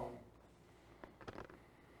on the loan,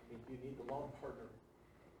 do you need the loan partner?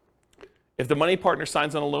 If the money partner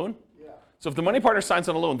signs on a loan? Yeah. So if the money partner signs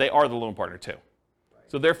on a loan, they are the loan partner too. Right.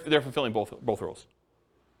 So they're fulfilling both roles.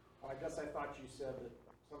 Well, I guess I thought you said that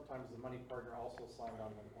sometimes the money partner also signed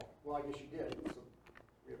on the loan. Well, I guess you did. So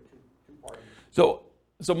we have two parties.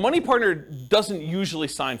 So money partner doesn't usually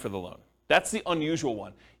sign for the loan. That's the unusual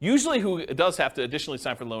one. Usually who does have to additionally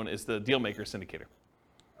sign for the loan is the deal maker syndicator.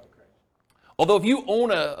 Okay. Although if you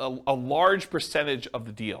own a large percentage of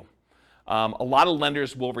the deal, a lot of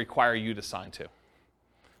lenders will require you to sign too,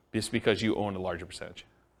 just because you own a larger percentage.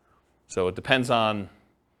 So it depends on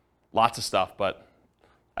lots of stuff, but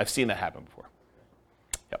I've seen that happen before.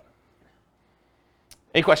 Yep.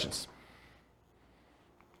 Any questions?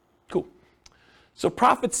 Cool. So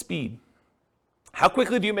profit speed. How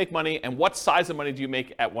quickly do you make money and what size of money do you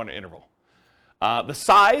make at one interval? The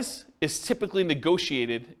size is typically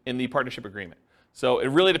negotiated in the partnership agreement. So it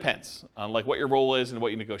really depends on like what your role is and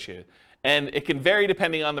what you negotiated. And it can vary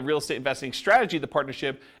depending on the real estate investing strategy of the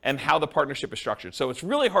partnership and how the partnership is structured. So it's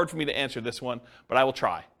really hard for me to answer this one, but I will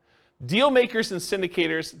try. Deal makers and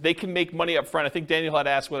syndicators, they can make money up front. I think Daniel had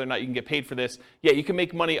asked whether or not you can get paid for this. Yeah, you can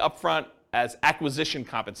make money up front as acquisition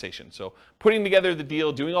compensation. So putting together the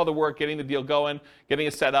deal, doing all the work, getting the deal going, getting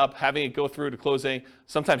it set up, having it go through to closing.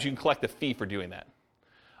 Sometimes you can collect a fee for doing that.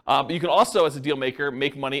 But you can also, as a deal maker,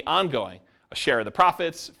 make money ongoing. A share of the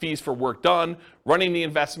profits, fees for work done, running the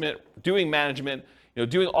investment, doing management,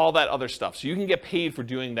 doing all that other stuff. So you can get paid for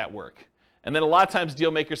doing that work. And then a lot of times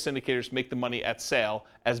deal makers, syndicators make the money at sale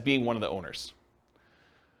as being one of the owners.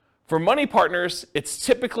 For money partners, it's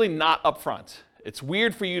typically not upfront. It's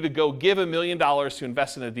weird for you to go give $1 million to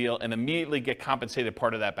invest in a deal and immediately get compensated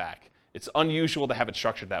part of that back. It's unusual to have it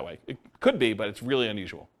structured that way. It could be, but it's really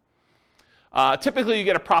unusual. Typically, you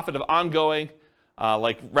get a profit of ongoing,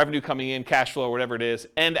 like revenue coming in, cash flow, whatever it is,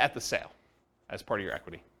 and at the sale as part of your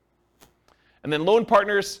equity. And then loan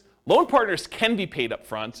partners can be paid up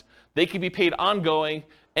front. They can be paid ongoing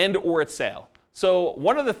and or at sale. So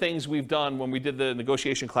one of the things we've done when we did the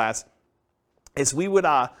negotiation class is we would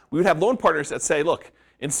have loan partners that say, look,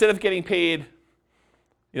 instead of getting paid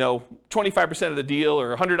 25% of the deal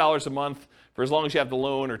or $100 a month for as long as you have the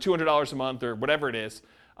loan or $200 a month or whatever it is,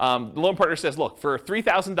 the loan partner says, look, for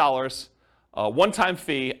 $3,000, one-time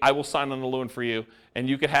fee, I will sign on the loan for you, and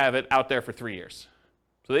you could have it out there for 3 years.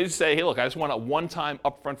 So they just say, hey, look, I just want a one-time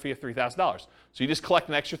upfront fee of $3,000. So you just collect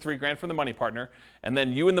an extra $3,000 from the money partner, and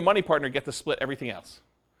then you and the money partner get to split everything else.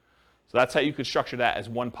 So that's how you could structure that as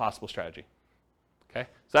one possible strategy. Okay?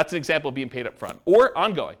 So that's an example of being paid up front. Or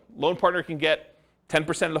ongoing. Loan partner can get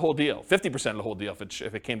 10% of the whole deal, 50% of the whole deal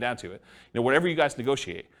if it came down to it. Whatever you guys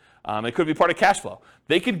negotiate. It could be part of cash flow.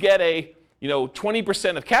 They could get a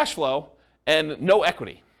 20% of cash flow and no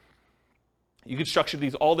equity. You could structure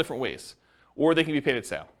these all different ways. Or they can be paid at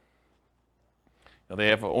sale. They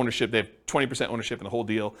have ownership, they have 20% ownership in the whole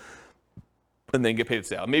deal, and then get paid at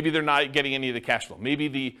sale. Maybe they're not getting any of the cash flow.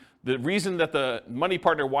 Maybe the reason that the money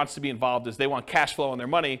partner wants to be involved is they want cash flow on their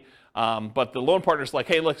money, but the loan partner's like,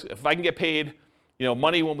 hey, look, if I can get paid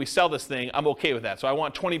money when we sell this thing, I'm okay with that. So I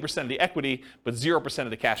want 20% of the equity, but 0% of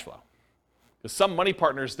the cash flow. Because some money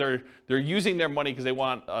partners, they're using their money because they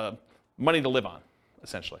want money to live on,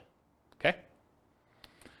 essentially. Okay?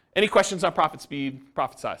 Any questions on profit speed,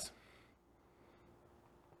 profit size?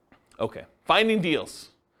 Okay, finding deals.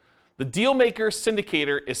 The deal maker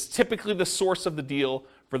syndicator is typically the source of the deal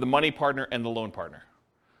for the money partner and the loan partner.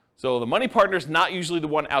 So the money partner is not usually the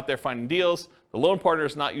one out there finding deals. The loan partner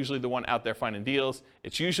is not usually the one out there finding deals.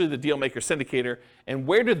 It's usually the deal maker syndicator. And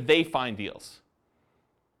where do they find deals?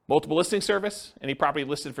 Multiple listing service, any property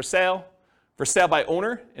listed for sale by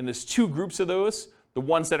owner, and there's two groups of those. The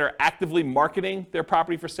ones that are actively marketing their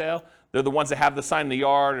property for sale, they're the ones that have the sign in the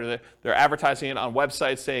yard, or they're advertising it on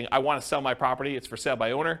websites saying, I want to sell my property, it's for sale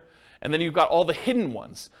by owner. And then you've got all the hidden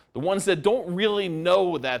ones, the ones that don't really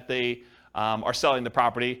know that they are selling the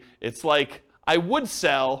property. It's like, I would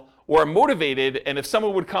sell, or I'm motivated, and if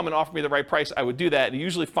someone would come and offer me the right price, I would do that. And you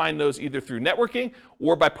usually find those either through networking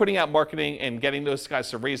or by putting out marketing and getting those guys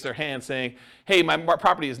to raise their hand saying, hey, my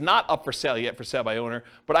property is not up for sale yet, for sale by owner,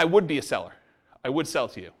 but I would be a seller. I would sell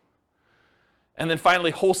to you. And then finally,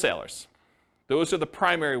 wholesalers. Those are the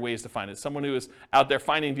primary ways to find it. Someone who is out there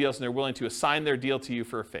finding deals and they're willing to assign their deal to you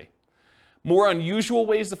for a fee. More unusual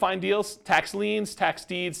ways to find deals: tax liens, tax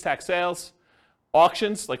deeds, tax sales,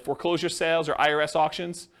 auctions like foreclosure sales or IRS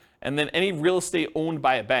auctions, and then any real estate owned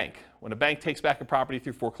by a bank. When a bank takes back a property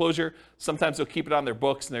through foreclosure, sometimes they'll keep it on their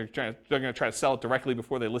books and they're going to try to sell it directly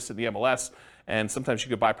before they list it in the MLS, and sometimes you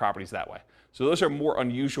could buy properties that way. So those are more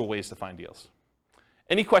unusual ways to find deals.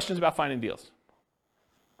 Any questions about finding deals?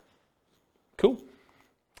 Cool.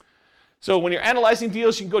 So when you're analyzing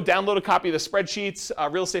deals, you can go download a copy of the spreadsheets,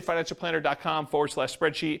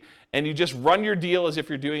 realestatefinancialplanner.com/spreadsheet, and you just run your deal as if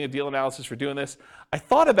you're doing a deal analysis for doing this. I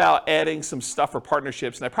thought about adding some stuff for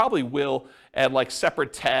partnerships, and I probably will add like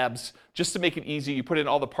separate tabs just to make it easy. You put in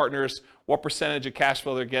all the partners, what percentage of cash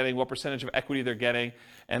flow they're getting, what percentage of equity they're getting,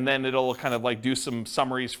 and then it'll kind of like do some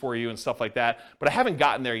summaries for you and stuff like that. But I haven't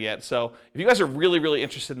gotten there yet, so if you guys are really, really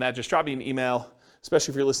interested in that, just drop me an email,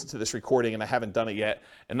 especially if you're listening to this recording and I haven't done it yet,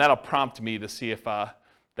 and that'll prompt me to see if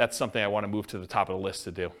that's something I want to move to the top of the list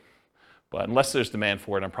to do. But unless there's demand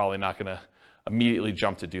for it, I'm probably not going to immediately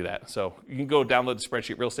jump to do that. So you can go download the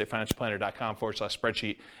spreadsheet,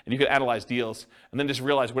 realestatefinancialplanner.com/spreadsheet, and you can analyze deals, and then just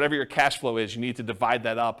realize whatever your cash flow is, you need to divide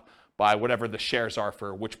that up by whatever the shares are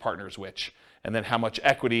for which partner is which, and then how much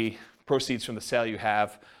equity proceeds from the sale you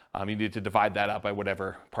have, you need to divide that up by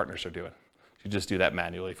whatever partners are doing. You just do that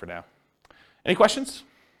manually for now. Any questions?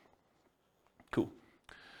 Cool.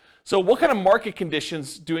 So what kind of market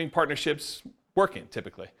conditions doing partnerships work in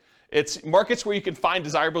typically? It's markets where you can find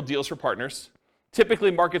desirable deals for partners,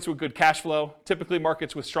 typically markets with good cash flow, typically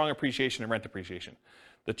markets with strong appreciation and rent appreciation.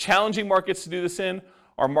 The challenging markets to do this in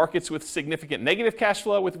are markets with significant negative cash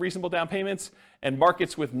flow with reasonable down payments, and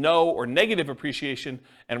markets with no or negative appreciation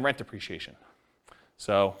and rent appreciation.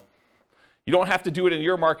 So you don't have to do it in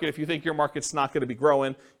your market. If you think your market's not going to be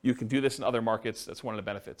growing, you can do this in other markets. That's one of the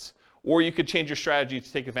benefits. Or you could change your strategy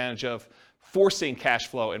to take advantage of forcing cash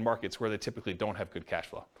flow in markets where they typically don't have good cash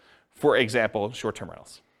flow. For example, short-term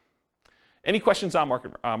rentals. Any questions on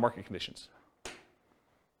market conditions?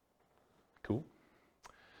 Cool.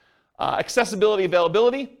 Accessibility,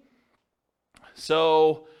 availability.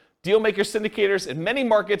 So deal makers, syndicators. In many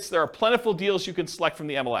markets, there are plentiful deals you can select from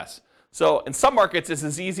the MLS. So in some markets, it's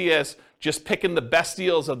as easy as just picking the best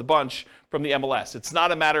deals of the bunch from the MLS. It's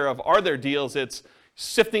not a matter of are there deals, it's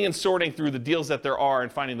sifting and sorting through the deals that there are and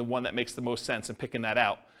finding the one that makes the most sense and picking that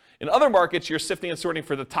out. In other markets, you're sifting and sorting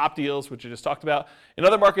for the top deals, which I just talked about. In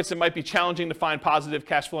other markets, it might be challenging to find positive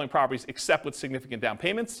cash flowing properties except with significant down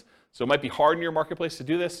payments. So it might be hard in your marketplace to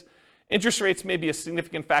do this. Interest rates may be a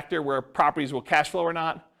significant factor where properties will cash flow or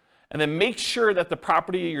not. And then make sure that the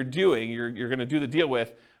property you're going to do the deal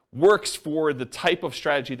with, works for the type of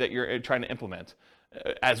strategy that you're trying to implement.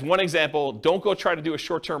 As one example, don't go try to do a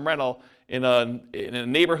short-term rental in a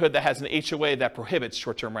neighborhood that has an HOA that prohibits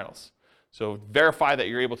short-term rentals. So verify that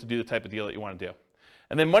you're able to do the type of deal that you want to do.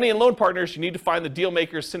 And then money and loan partners, you need to find the deal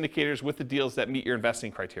makers, syndicators with the deals that meet your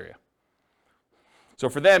investing criteria. So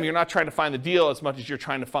for them, you're not trying to find the deal as much as you're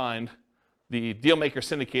trying to find the deal maker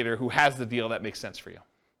syndicator who has the deal that makes sense for you.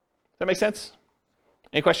 Does that make sense?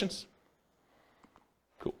 Any questions?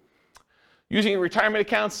 Cool. Using retirement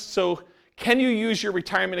accounts. So can you use your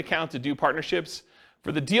retirement account to do partnerships?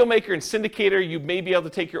 For the deal maker and syndicator, you may be able to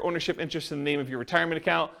take your ownership interest in the name of your retirement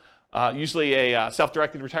account, usually a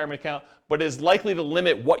self-directed retirement account, but is likely to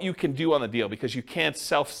limit what you can do on the deal because you can't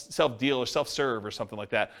self-deal or self-serve or something like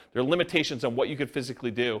that. There are limitations on what you could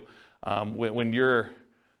physically do when your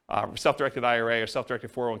self-directed IRA or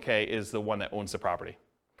self-directed 401k is the one that owns the property.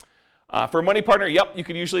 For a money partner, yep, you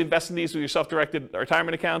could usually invest in these with your self-directed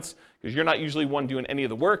retirement accounts because you're not usually one doing any of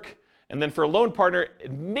the work. And then for a loan partner,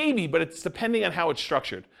 maybe, but it's depending on how it's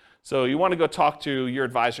structured. So you want to go talk to your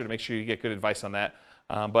advisor to make sure you get good advice on that.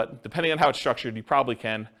 But depending on how it's structured, you probably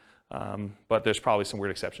can, but there's probably some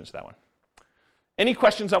weird exceptions to that one. Any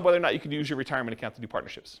questions on whether or not you can use your retirement account to do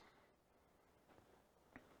partnerships?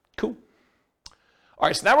 Cool. All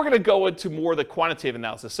right, so now we're going to go into more of the quantitative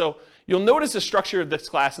analysis. So you'll notice the structure of this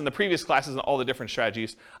class and the previous classes and all the different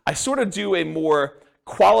strategies. I sort of do a more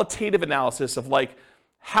qualitative analysis of like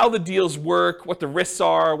how the deals work, what the risks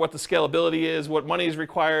are, what the scalability is, what money is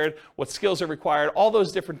required, what skills are required, all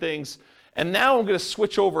those different things. And now I'm going to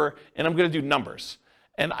switch over and I'm going to do numbers.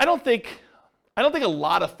 And I don't think a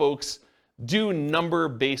lot of folks do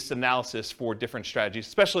number-based analysis for different strategies,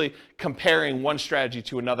 especially comparing one strategy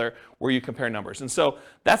to another where you compare numbers. And so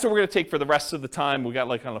that's what we're going to take for the rest of the time. We got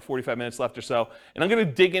like 45 minutes left or so. And I'm going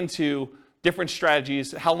to dig into different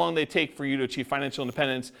strategies, how long they take for you to achieve financial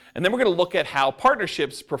independence. And then we're going to look at how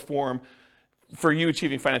partnerships perform for you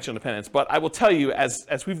achieving financial independence. But I will tell you,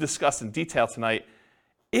 as we've discussed in detail tonight,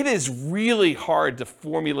 it is really hard to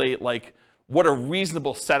formulate like what a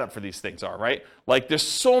reasonable setup for these things are, right? Like there's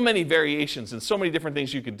so many variations and so many different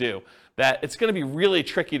things you can do that it's going to be really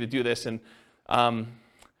tricky to do this. And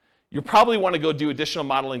you probably want to go do additional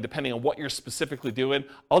modeling depending on what you're specifically doing.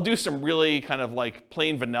 I'll do some really kind of like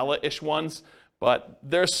plain vanilla-ish ones, but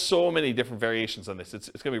there's so many different variations on this. It's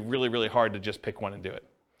going to be really, really hard to just pick one and do it.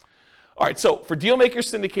 All right, so for deal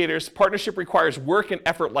makers, syndicators, partnership requires work and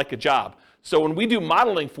effort like a job. So when we do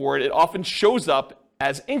modeling for it, it often shows up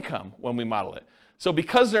as income when we model it. So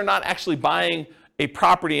because they're not actually buying a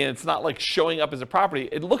property and it's not like showing up as a property,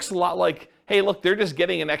 it looks a lot like, hey, look, they're just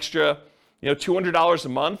getting an extra $200 a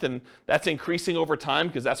month, and that's increasing over time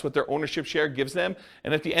because that's what their ownership share gives them.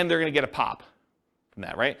 And at the end, they're going to get a pop from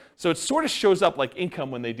that, right? So it sort of shows up like income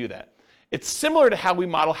when they do that. It's similar to how we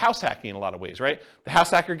model house hacking in a lot of ways, right? The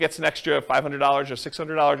house hacker gets an extra $500 or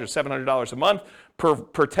 $600 or $700 a month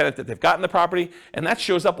per tenant that they've got in the property, and that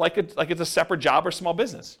shows up like it's a separate job or small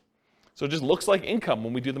business. So it just looks like income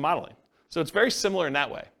when we do the modeling. So it's very similar in that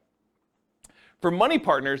way. For money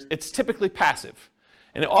partners, it's typically passive.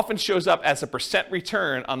 And it often shows up as a %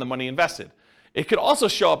 return on the money invested. It could also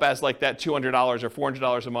show up as like that $200 or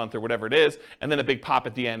 $400 a month or whatever it is, and then a big pop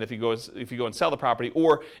at the end if you go and sell the property,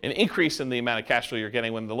 or an increase in the amount of cash flow you're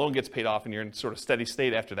getting when the loan gets paid off and you're in sort of steady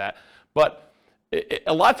state after that. But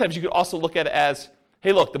a lot of times you could also look at it as,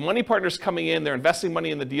 hey, look, the money partner's coming in, they're investing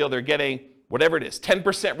money in the deal, they're getting whatever it is,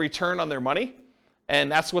 10% return on their money,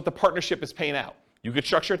 and that's what the partnership is paying out. You could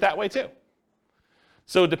structure it that way too.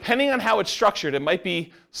 So depending on how it's structured, it might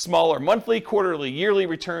be smaller monthly, quarterly, yearly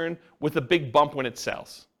return with a big bump when it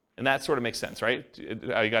sells. And that sort of makes sense, right?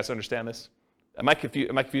 You guys understand this? Am I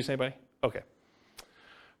confusing anybody? Okay.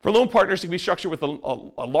 For loan partners, it can be structured with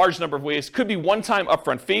a large number of ways. It could be one-time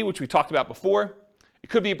upfront fee, which we talked about before. It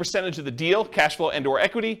could be a percentage of the deal, cash flow and or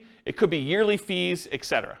equity. It could be yearly fees,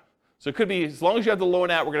 etc. So it could be, as long as you have the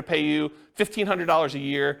loan out, we're going to pay you $1,500 a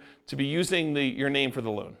year to be using your name for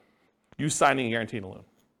the loan. You signing and guaranteeing a loan.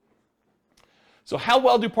 So how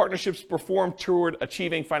well do partnerships perform toward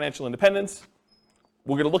achieving financial independence?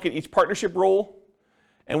 We're going to look at each partnership role,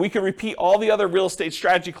 and we can repeat all the other real estate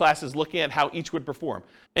strategy classes looking at how each would perform.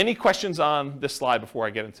 Any questions on this slide before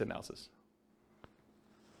I get into analysis?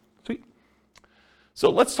 Sweet.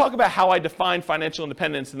 So let's talk about how I define financial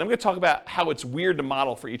independence, and then I'm going to talk about how it's weird to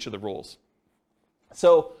model for each of the roles.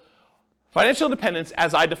 So financial independence,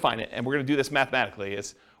 as I define it, and we're going to do this mathematically,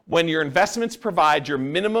 is when your investments provide your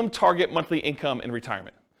minimum target monthly income in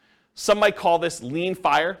retirement. Some might call this lean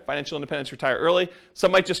FIRE, financial independence, retire early.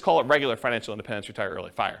 Some might just call it regular financial independence, retire early,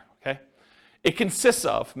 FIRE, okay? It consists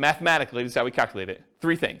of, mathematically, this is how we calculate it,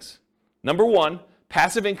 3 things. Number 1,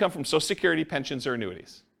 passive income from Social Security, pensions, or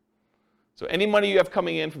annuities. So any money you have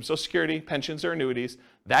coming in from Social Security, pensions, or annuities,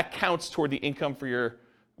 that counts toward the income for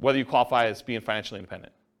whether you qualify as being financially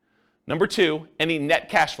independent. Number 2, any net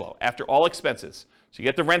cash flow after all expenses. So you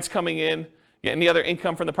get the rents coming in, you get any other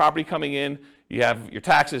income from the property coming in, you have your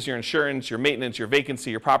taxes, your insurance, your maintenance, your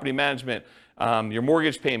vacancy, your property management, your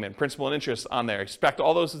mortgage payment, principal and interest on there. Expect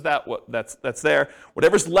all those is that's there.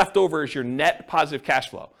 Whatever's left over is your net positive cash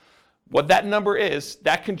flow. What that number is,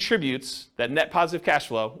 that contributes, that net positive cash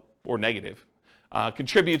flow, or negative,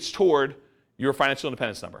 contributes toward your financial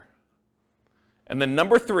independence number. And then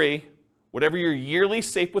number 3, whatever your yearly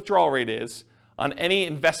safe withdrawal rate is on any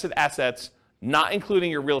invested assets, not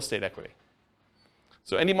including your real estate equity.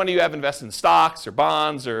 So any money you have invested in stocks or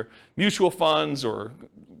bonds or mutual funds or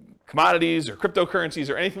commodities or cryptocurrencies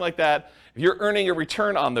or anything like that, if you're earning a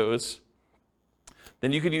return on those,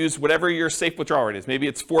 then you could use whatever your safe withdrawal rate is. Maybe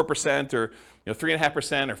it's 4% or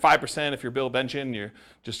 3.5% or 5% if you're Bill Benjamin, you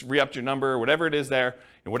just re-upped your number, whatever it is there.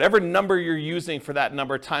 And whatever number you're using for that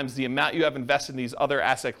number times the amount you have invested in these other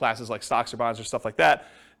asset classes like stocks or bonds or stuff like that,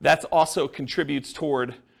 that also contributes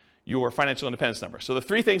toward your financial independence number. So the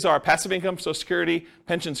 3 things are passive income, Social Security,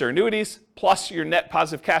 pensions or annuities, plus your net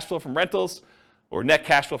positive cash flow from rentals, or net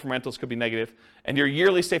cash flow from rentals could be negative, and your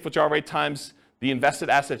yearly safe withdrawal rate times the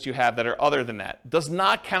invested assets you have that are other than that. Does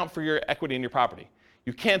not count for your equity in your property.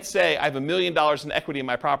 You can't say I have $1 million in equity in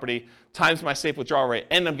my property times my safe withdrawal rate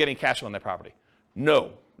and I'm getting cash flow on that property.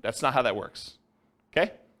 No, that's not how that works.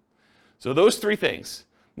 Okay? So those 3 things.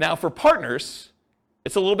 Now for partners,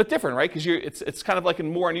 it's a little bit different, right? Because it's kind of like a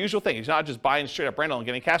more unusual thing. You're not just buying straight up rental and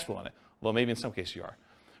getting cash flow on it, although maybe in some cases you are.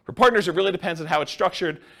 For partners, it really depends on how it's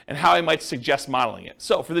structured and how I might suggest modeling it.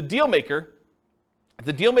 So for the deal maker, if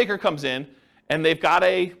the deal maker comes in and they've got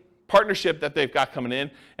a partnership that they've got coming in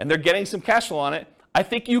and they're getting some cash flow on it, I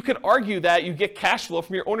think you could argue that you get cash flow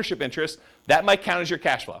from your ownership interest. That might count as your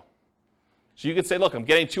cash flow. So you could say, look, I'm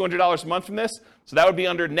getting $200 a month from this, so that would be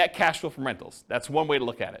under net cash flow from rentals. That's one way to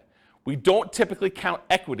look at it. We don't typically count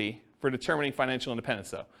equity for determining financial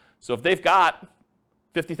independence, though. So if they've got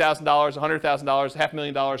 $50,000, $100,000,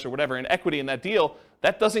 $500,000, or whatever in equity in that deal,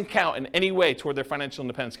 that doesn't count in any way toward their financial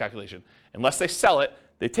independence calculation. Unless they sell it,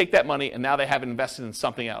 they take that money, and now they have it invested in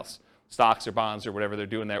something else, stocks or bonds or whatever they're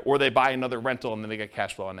doing there, or they buy another rental, and then they get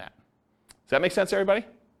cash flow on that. Does that make sense, everybody?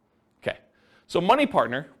 Okay. So money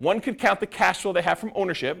partner, one could count the cash flow they have from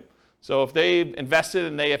ownership. So if they invested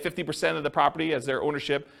and they have 50% of the property as their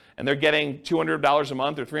ownership, and they're getting $200 a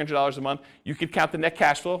month or $300 a month, you could count the net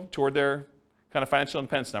cash flow toward their kind of financial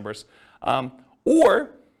independence numbers.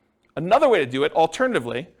 Or another way to do it,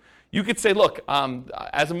 alternatively, you could say, look,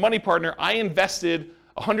 as a money partner, I invested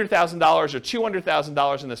 $100,000 or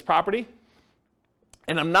 $200,000 in this property,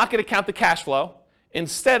 and I'm not going to count the cash flow.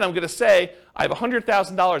 Instead, I'm going to say I have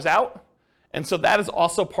 $100,000 out, and so that is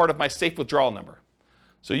also part of my safe withdrawal number.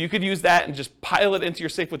 So you could use that and just pile it into your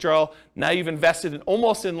safe withdrawal. Now you've invested in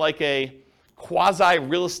almost in like a quasi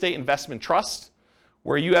real estate investment trust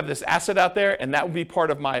where you have this asset out there, and that would be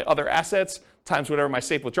part of my other assets times whatever my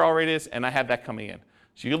safe withdrawal rate is, and I have that coming in.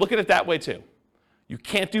 So you look at it that way too. You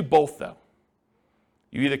can't do both though.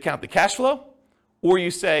 You either count the cash flow, or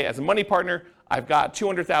you say, as a money partner, I've got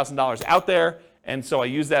 $200,000 out there, and so I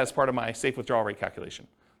use that as part of my safe withdrawal rate calculation.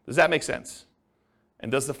 Does that make sense?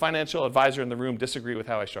 And does the financial advisor in the room disagree with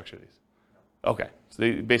how I structure these? Okay, so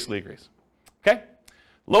he basically agrees. Okay?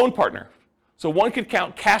 Loan partner. So one could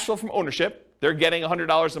count cash flow from ownership. They're getting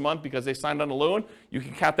 $100 a month because they signed on a loan. You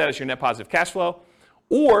can count that as your net positive cash flow.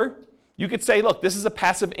 Or you could say, look, this is a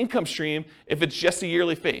passive income stream if it's just a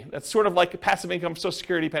yearly fee. That's sort of like a passive income, Social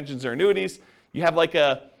Security, pensions, or annuities. You have like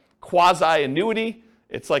a quasi annuity.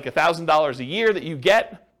 It's like $1,000 a year that you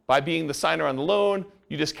get by being the signer on the loan.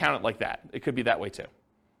 You just count it like that. It could be that way too.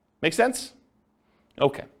 Make sense?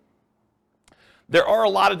 Okay. There are a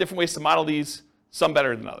lot of different ways to model these, some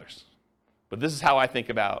better than others. But this is how I think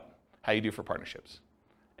about how you do for partnerships.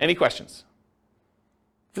 Any questions?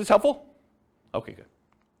 Is this helpful? Okay, good.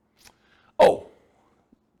 Oh,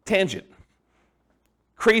 tangent.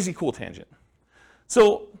 Crazy cool tangent.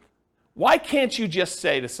 So why can't you just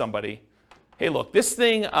say to somebody, hey, look, this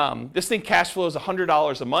thing cash flow is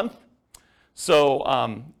 $100 a month.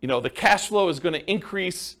 So, the cash flow is going to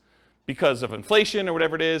increase because of inflation or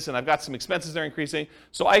whatever it is, and I've got some expenses that are increasing.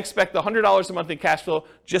 So I expect the $100 a month in cash flow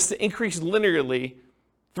just to increase linearly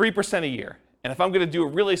 3% a year. And if I'm going to do a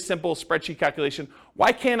really simple spreadsheet calculation,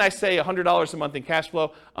 why can't I say $100 a month in cash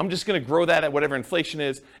flow? I'm just going to grow that at whatever inflation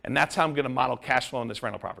is, and that's how I'm going to model cash flow in this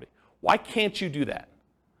rental property. Why can't you do that?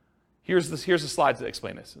 Here's the slides that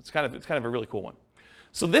explain this. It's kind of a really cool one.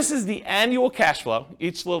 So this is the annual cash flow,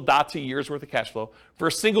 each little dot's a year's worth of cash flow, for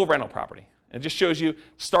a single rental property. And it just shows you,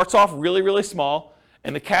 starts off really, really small,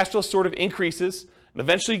 and the cash flow sort of increases, and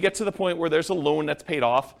eventually you get to the point where there's a loan that's paid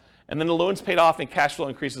off, and then the loan's paid off and cash flow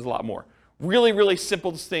increases a lot more. Really, really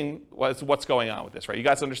simple thing was what's going on with this, right? You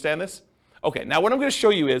guys understand this? Okay, now what I'm going to show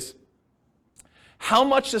you is how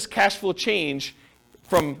much does cash flow change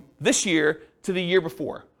from this year to the year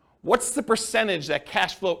before? What's the percentage that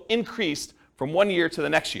cash flow increased from one year to the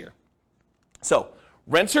next year? So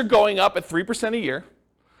rents are going up at 3% a year.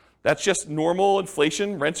 That's just normal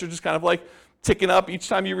inflation. Rents are just kind of like ticking up. Each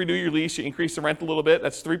time you renew your lease, you increase the rent a little bit.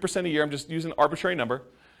 That's 3% a year. I'm just using an arbitrary number.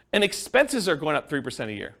 And expenses are going up 3%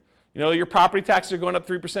 a year. Your property taxes are going up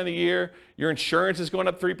 3% a year. Your insurance is going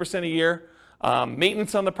up 3% a year.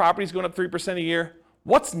 Maintenance on the property is going up 3% a year.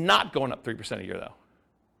 What's not going up 3% a year, though?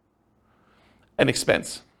 An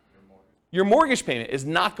expense. Your mortgage payment is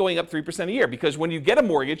not going up 3% a year because when you get a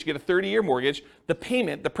mortgage, you get a 30-year mortgage, the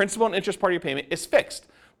payment, the principal and interest part of your payment is fixed.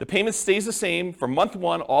 The payment stays the same from month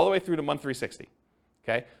 1 all the way through to month 360.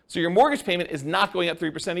 Okay? So your mortgage payment is not going up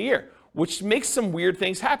 3% a year, which makes some weird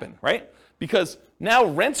things happen, right? Because now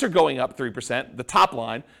rents are going up 3%, the top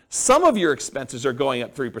line. Some of your expenses are going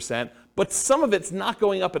up 3%, but some of it's not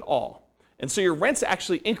going up at all. And so your rent's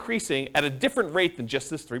actually increasing at a different rate than just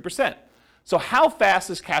this 3%. So how fast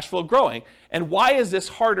is cash flow growing? And why is this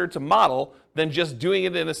harder to model than just doing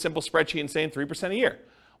it in a simple spreadsheet and saying 3% a year?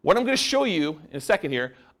 What I'm going to show you in a second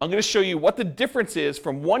here, I'm going to show you what the difference is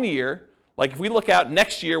from one year, like if we look out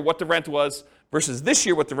next year what the rent was versus this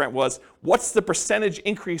year what the rent was, what's the percentage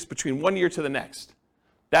increase between one year to the next?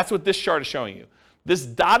 That's what this chart is showing you. This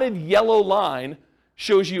dotted yellow line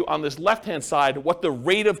shows you on this left-hand side what the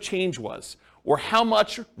rate of change was, or how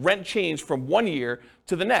much rent changed from one year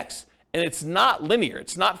to the next. And it's not linear.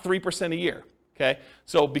 It's not 3% a year. Okay?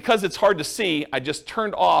 So because it's hard to see, I just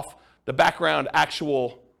turned off the background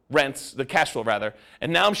actual rents, the cash flow rather,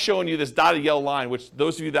 and now I'm showing you this dotted yellow line, which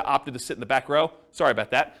those of you that opted to sit in the back row, sorry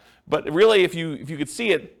about that. But really, if you could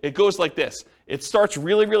see it, it goes like this. It starts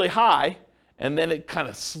really, really high, and then it kind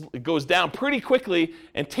of it goes down pretty quickly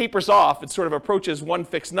and tapers off. It sort of approaches one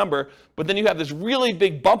fixed number, but then you have this really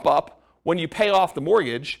big bump up when you pay off the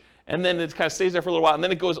mortgage, and then it kind of stays there for a little while, and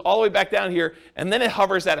then it goes all the way back down here, and then it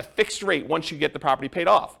hovers at a fixed rate once you get the property paid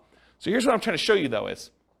off. So here's what I'm trying to show you, though,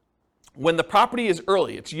 is when the property is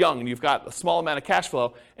early, it's young, and you've got a small amount of cash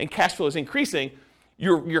flow, and cash flow is increasing,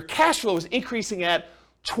 your cash flow is increasing at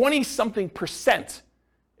 20-something%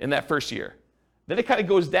 in that first year. Then it kind of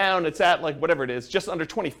goes down, it's at like whatever it is, just under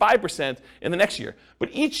 25% in the next year. But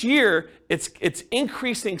each year, it's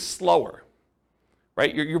increasing slower,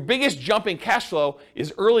 right? Your biggest jump in cash flow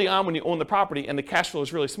is early on when you own the property, and the cash flow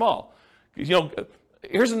is really small.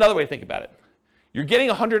 Here's another way to think about it. You're getting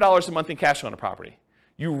 $100 a month in cash flow on a property.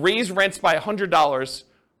 You raise rents by $100,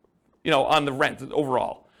 on the rent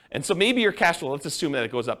overall. And so maybe your cash flow, let's assume that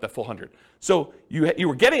it goes up that full 100. So you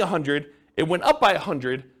were getting 100, it went up by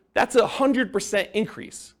 100, that's a 100%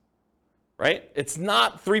 increase, right? It's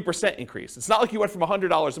not 3% increase. It's not like you went from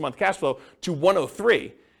 $100 a month cash flow to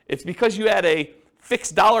 103. It's because you had a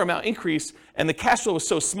fixed dollar amount increase and the cash flow was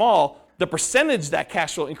so small, the percentage that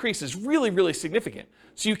cash flow increase is really, really significant.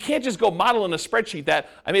 So you can't just go model in a spreadsheet that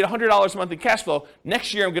I made $100 a month in cash flow,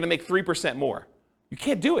 next year I'm going to make 3% more. You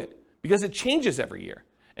can't do it because it changes every year.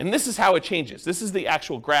 And this is how it changes. This is the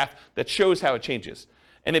actual graph that shows how it changes.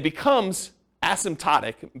 And it becomes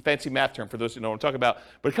asymptotic, fancy math term for those who know what I'm talking about,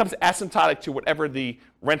 but it becomes asymptotic to whatever the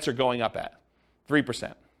rents are going up at,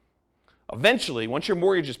 3%. Eventually, once your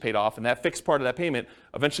mortgage is paid off and that fixed part of that payment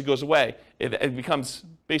eventually goes away, it becomes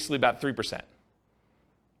basically about 3%.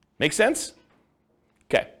 Make sense?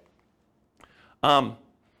 Okay.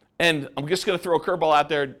 And I'm just going to throw a curveball out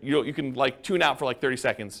there. You can tune out for 30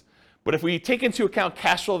 seconds. But if we take into account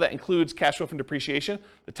cash flow that includes cash flow from depreciation,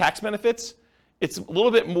 the tax benefits, it's a little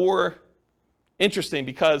bit more interesting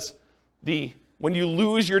because when you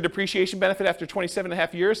lose your depreciation benefit after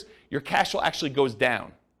 27.5 years, your cash flow actually goes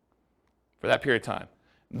down for that period of time.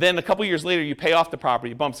 Then a couple years later, you pay off the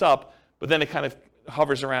property, it bumps up, but then it kind of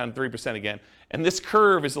hovers around 3% again. And this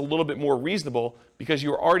curve is a little bit more reasonable because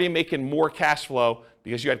you're already making more cash flow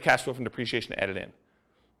because you had cash flow from depreciation added in.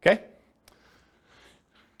 Okay?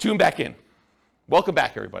 Tune back in. Welcome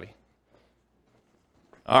back, everybody.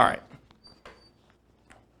 All right.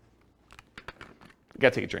 I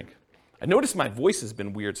gotta take a drink. I noticed my voice has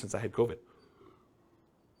been weird since I had COVID.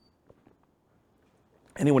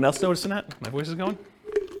 Anyone else noticing that? My voice is going?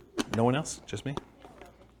 No one else? Just me? A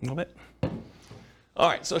little bit? All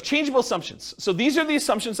right, so changeable assumptions. So these are the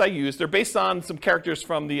assumptions I use. They're based on some characters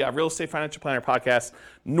from the Real Estate Financial Planner podcast,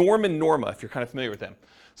 Norm and Norma, if you're kind of familiar with them.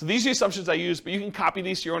 So these are the assumptions I use, but you can copy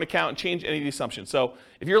these to your own account and change any of the assumptions. So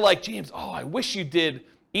if you're like, James, I wish you did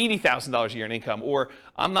 $80,000 a year in income, or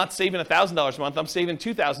I'm not saving $1,000 a month, I'm saving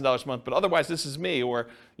 $2,000 a month, but otherwise this is me, or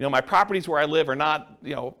my properties where I live are not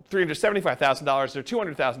 $375,000, they're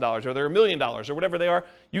 $200,000, or they're $1 million, or whatever they are,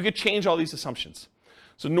 you could change all these assumptions.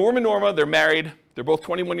 So Norm and Norma, they're married, they're both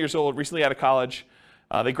 21 years old, recently out of college.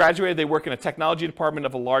 They graduated, they work in a technology department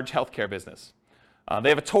of a large healthcare business. They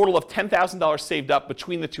have a total of $10,000 saved up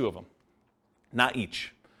between the two of them, not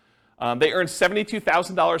each. They earn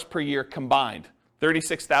 $72,000 per year combined,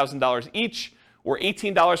 $36,000 each, or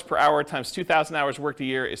 $18 per hour times 2,000 hours worked a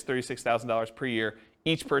year is $36,000 per year.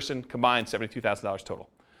 Each person combined $72,000 total.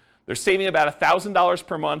 They're saving about $1,000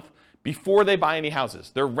 per month before they buy any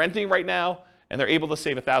houses. They're renting right now, and they're able to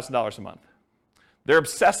save $1,000 a month. They're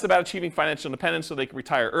obsessed about achieving financial independence so they can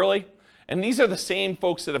retire early. And these are the same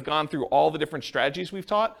folks that have gone through all the different strategies we've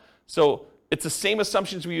taught. So it's the same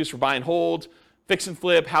assumptions we use for buy and hold, fix and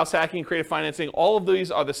flip, house hacking, creative financing. All of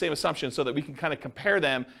these are the same assumptions so that we can kind of compare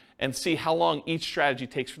them and see how long each strategy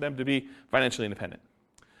takes for them to be financially independent.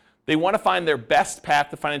 They want to find their best path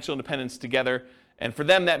to financial independence together. And for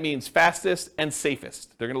them, that means fastest and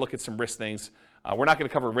safest. They're going to look at some risk things. We're not going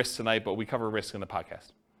to cover risk tonight, but we cover risk in the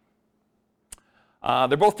podcast.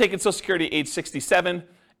 They're both taking Social Security at age 67.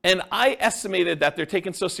 And I estimated that they're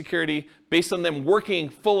taking Social Security based on them working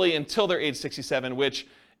fully until they're age 67, which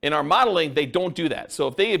in our modeling, they don't do that.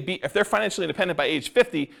 So if they're financially independent by age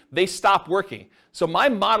 50, they stop working. So my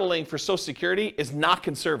modeling for Social Security is not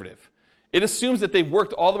conservative. It assumes that they've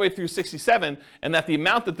worked all the way through 67 and that the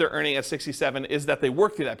amount that they're earning at 67 is that they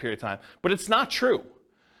worked through that period of time. But it's not true.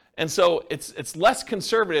 And so it's less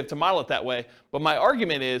conservative to model it that way. But my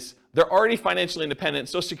argument is they're already financially independent.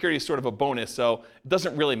 Social Security is sort of a bonus, so it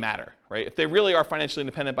doesn't really matter, right? If they really are financially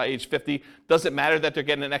independent by age 50, does it matter that they're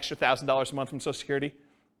getting an extra $1,000 a month from Social Security?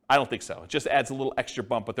 I don't think so. It just adds a little extra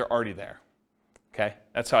bump, but they're already there. Okay?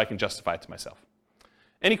 That's how I can justify it to myself.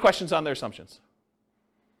 Any questions on their assumptions?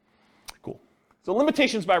 Cool. So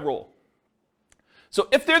limitations by role. So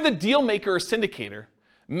if they're the deal maker or syndicator,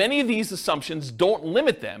 many of these assumptions don't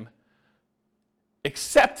limit them,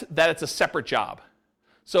 except that it's a separate job.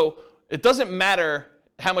 So it doesn't matter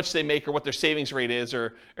how much they make or what their savings rate is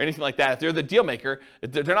or anything like that. If they're the deal maker,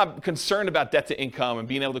 they're not concerned about debt to income and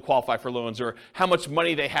being able to qualify for loans or how much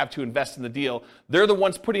money they have to invest in the deal. They're the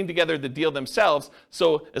ones putting together the deal themselves.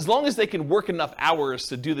 So as long as they can work enough hours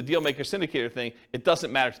to do the deal maker syndicator thing, it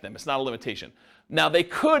doesn't matter to them. It's not a limitation. Now, they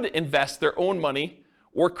could invest their own money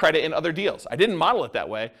or credit in other deals. I didn't model it that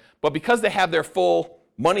way, but because they have their full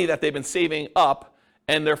money that they've been saving up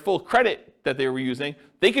and their full credit that they were using,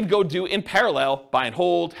 they could go do in parallel buy and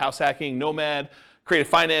hold, house hacking, Nomad, creative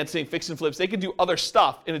financing, fix and flips. They could do other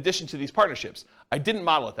stuff in addition to these partnerships. I didn't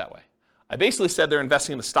model it that way. I basically said they're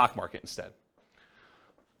investing in the stock market instead.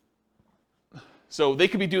 So they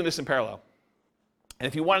could be doing this in parallel. And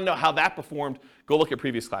if you want to know how that performed, go look at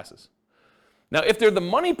previous classes. Now, if they're the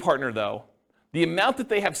money partner, though, the amount that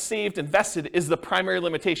they have saved invested is the primary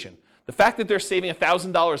limitation. The fact that they're saving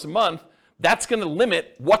 $1,000 a month, that's going to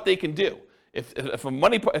limit what they can do. If a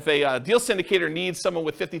deal syndicator needs someone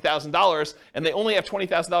with $50,000 and they only have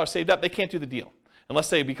 $20,000 saved up, they can't do the deal unless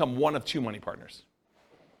they become one of two money partners.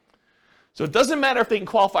 So it doesn't matter if they can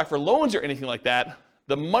qualify for loans or anything like that.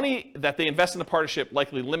 The money that they invest in the partnership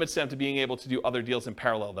likely limits them to being able to do other deals in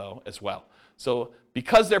parallel, though, as well. So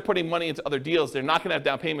because they're putting money into other deals, they're not going to have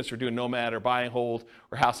down payments for doing Nomad or buy and hold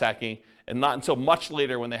or house hacking, and not until much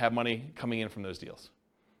later when they have money coming in from those deals.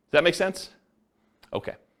 Does that make sense?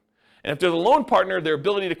 Okay. And if they're the loan partner, their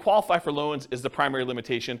ability to qualify for loans is the primary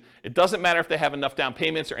limitation. It doesn't matter if they have enough down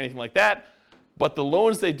payments or anything like that, but the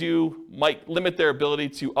loans they do might limit their ability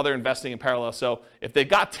to other investing in parallel. So if they've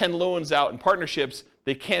got 10 loans out in partnerships,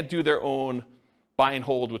 they can't do their own buy and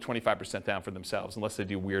hold with 25% down for themselves unless they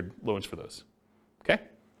do weird loans for those. Okay?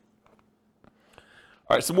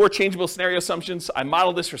 All right, some more changeable scenario assumptions. I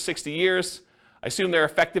modeled this for 60 years. I assume their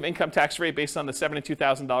effective income tax rate based on the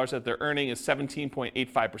 $72,000 that they're earning is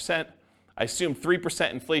 17.85%. I assume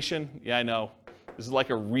 3% inflation. Yeah, I know. This is like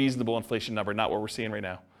a reasonable inflation number, not what we're seeing right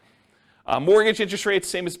now. Mortgage interest rates,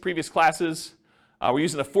 same as previous classes. We're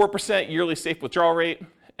using a 4% yearly safe withdrawal rate,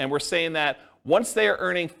 and we're saying that once they are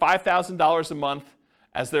earning $5,000 a month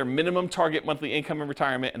as their minimum target monthly income in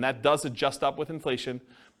retirement, and that does adjust up with inflation,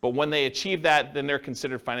 but when they achieve that, then they're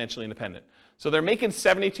considered financially independent. So they're making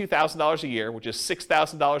 $72,000 a year, which is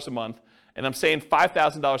 $6,000 a month, and I'm saying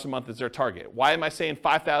 $5,000 a month is their target. Why am I saying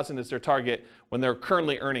 $5,000 is their target when they're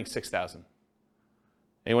currently earning $6,000?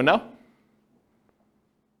 Anyone know?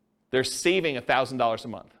 They're saving $1,000 a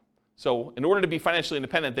month. So in order to be financially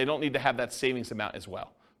independent, they don't need to have that savings amount as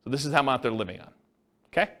well. So this is how much they're living on.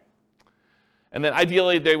 Okay? And then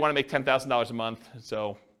ideally, they want to make $10,000 a month.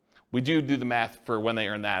 So we do the math for when they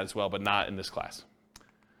earn that as well, but not in this class.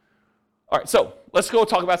 All right, so let's go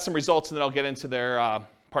talk about some results, and then I'll get into their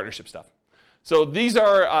partnership stuff. So these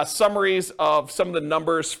are summaries of some of the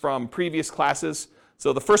numbers from previous classes.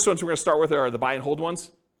 So the first ones we're going to start with are the buy and hold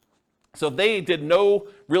ones. So they did no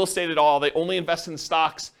real estate at all. They only invested in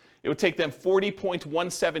stocks. It would take them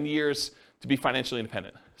 40.17 years to be financially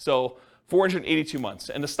independent. So 482 months.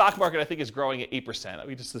 And the stock market, I think, is growing at 8%.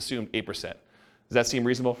 We just assumed 8%. Does that seem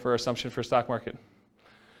reasonable for assumption for stock market?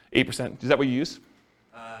 8%. Is that what you use?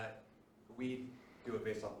 We do it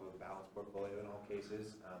based off of a balanced portfolio in all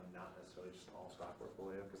cases, not necessarily just an all-stock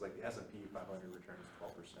portfolio, because like the S&P 500 returns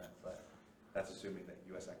 12%, but that's assuming that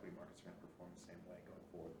U.S. equity markets are going to perform the same way going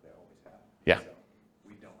forward that they always have. Yeah. So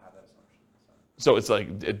we don't have that assumption. So it's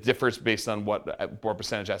like it differs based on what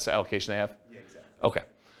percentage asset allocation they have? Yeah, exactly. Okay.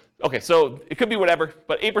 Okay, so it could be whatever,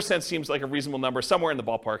 but 8% seems like a reasonable number, somewhere in the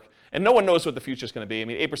ballpark. And no one knows what the future is going to be. I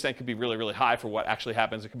mean, 8% could be really, really high for what actually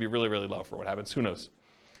happens. It could be really, really low for what happens. Who knows?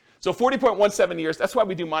 So 40.17 years, that's why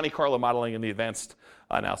we do Monte Carlo modeling in the advanced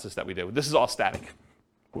analysis that we do. This is all static.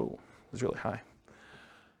 Whoa, this is really high.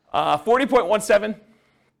 40.17.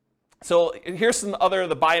 So here's some other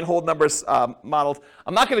the buy and hold numbers modeled.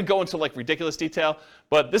 I'm not going to go into like ridiculous detail,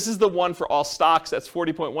 but this is the one for all stocks. That's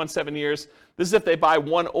 40.17 years. This is if they buy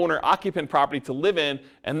one owner-occupant property to live in,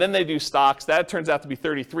 and then they do stocks. That turns out to be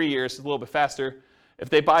 33 years, a little bit faster. If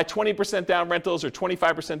they buy 20% down rentals or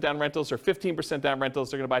 25% down rentals or 15% down rentals,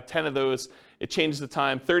 they're going to buy 10 of those. It changes the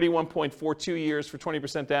time. 31.42 years for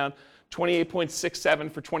 20% down,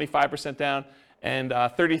 28.67 for 25% down, and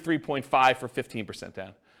 33.5 for 15%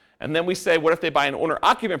 down. And then we say, what if they buy an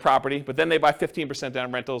owner-occupant property, but then they buy 15%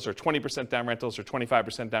 down rentals or 20% down rentals or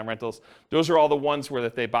 25% down rentals? Those are all the ones where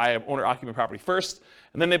that they buy an owner-occupant property first,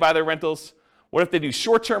 and then they buy their rentals. What if they do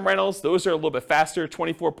short-term rentals? Those are a little bit faster,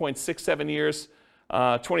 24.67 years,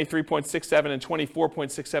 23.67 and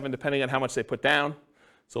 24.67, depending on how much they put down.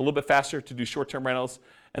 So a little bit faster to do short-term rentals.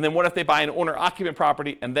 And then what if they buy an owner-occupant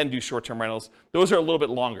property and then do short-term rentals? Those are a little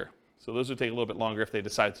bit longer. So those would take a little bit longer if they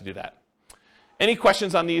decide to do that. Any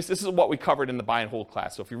questions on these? This is what we covered in the buy and hold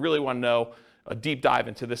class. So if you really want to know a deep dive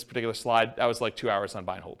into this particular slide, that was like 2 hours on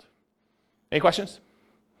buy and hold. Any questions?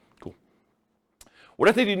 Cool. What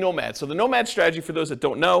if they do nomad? So the nomad strategy, for those that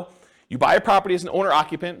don't know, you buy a property as an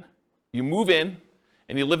owner-occupant, you move in,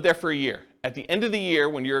 and you live there for a year. At the end of the year,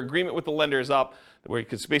 when your agreement with the lender is up,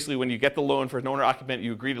 because basically when you get the loan for an owner-occupant,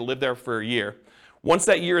 you agree to live there for a year. Once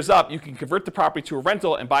that year is up, you can convert the property to a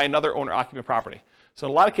rental and buy another owner-occupant property. So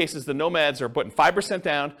in a lot of cases, the nomads are putting 5%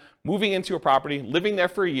 down, moving into a property, living there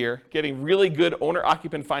for a year, getting really good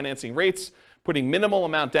owner-occupant financing rates, putting minimal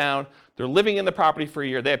amount down. They're living in the property for a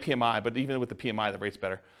year. They have PMI, but even with the PMI, the rate's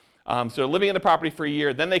better. So they're living in the property for a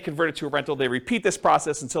year, then they convert it to a rental. They repeat this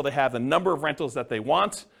process until they have the number of rentals that they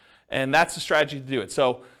want, and that's the strategy to do it.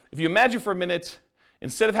 So if you imagine for a minute,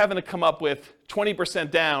 instead of having to come up with 20%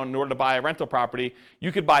 down in order to buy a rental property,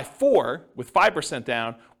 you could buy 4 with 5%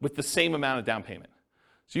 down with the same amount of down payment.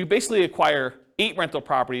 So you basically acquire 8 rental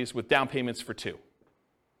properties with down payments for 2.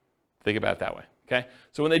 Think about it that way, okay?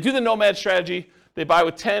 So when they do the nomad strategy, they buy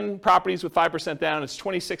with 10 properties with 5% down. It's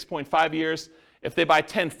 26.5 years. If they buy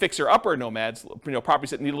 10 fixer-upper nomads,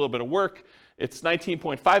 properties that need a little bit of work, it's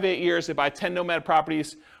 19.58 years. They buy 10 nomad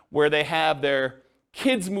properties where they have their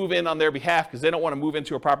kids move in on their behalf because they don't want to move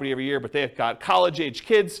into a property every year, but they've got college-age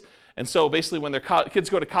kids. And so basically when their kids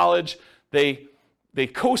go to college, they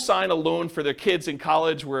co-sign a loan for their kids in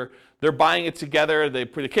college where they're buying it together. The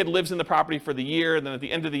kid lives in the property for the year, and then at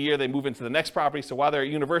the end of the year, they move into the next property. So while they're at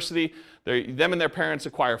university, them and their parents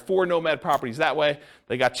acquire 4 nomad properties that way.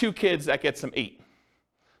 They got 2 kids, that gets them 8.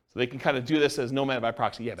 So they can kind of do this as nomad by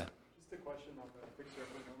proxy. Yeah, Ben? Just a question on the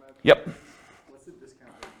fixer-upper nomad. Yep. What's the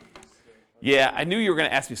discount rate you use? Yeah, I knew you were going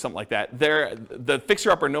to ask me something like that. The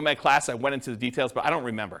fixer-upper nomad class, I went into the details, but I don't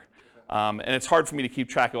remember. And it's hard for me to keep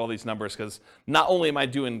track of all these numbers because not only am I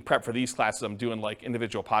doing prep for these classes, I'm doing like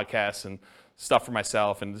individual podcasts and stuff for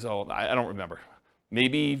myself. And so I don't remember.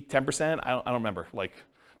 Maybe 10%? I don't remember.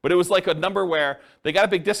 But it was like a number where they got a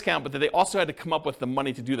big discount, but then they also had to come up with the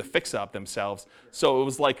money to do the fix-up themselves. So it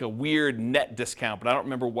was like a weird net discount, but I don't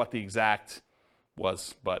remember what the exact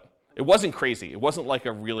was. But it wasn't crazy. It wasn't like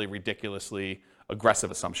a really ridiculously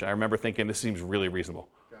aggressive assumption. I remember thinking this seems really reasonable.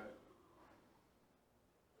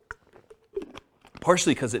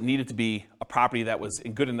 Partially because it needed to be a property that was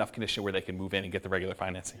in good enough condition where they can move in and get the regular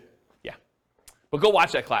financing. Yeah. But go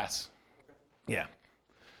watch that class. Yeah.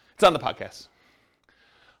 It's on the podcast.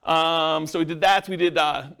 So we did that. We did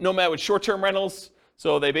nomad with short-term rentals.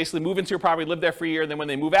 So they basically move into a property, live there for a year, and then when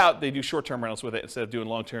they move out, they do short-term rentals with it instead of doing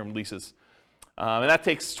long-term leases. And that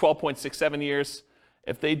takes 12.67 years.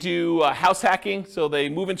 If they do house hacking, so they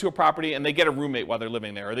move into a property and they get a roommate while they're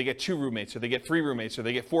living there, or they get 2 roommates, or they get 3 roommates, or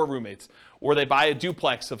they get 4 roommates, or they buy a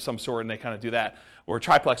duplex of some sort and they kind of do that, or a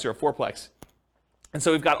triplex or a fourplex. And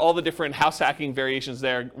so we've got all the different house hacking variations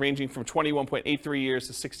there, ranging from 21.83 years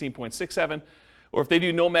to 16.67. Or if they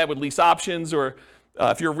do nomad with lease options, or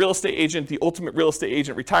if you're a real estate agent, the ultimate real estate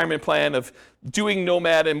agent retirement plan of doing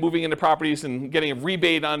nomad and moving into properties and getting a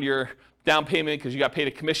rebate on your down payment because you got paid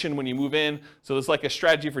a commission when you move in. So there's like a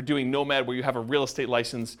strategy for doing nomad where you have a real estate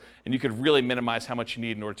license and you could really minimize how much you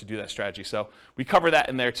need in order to do that strategy. So we cover that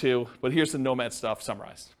in there too, but here's the nomad stuff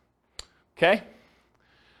summarized. Okay?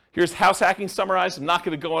 Here's house hacking summarized. I'm not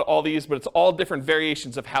going to go on all these, but it's all different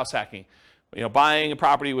variations of house hacking. Buying a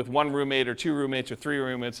property with 1 roommate or 2 roommates or 3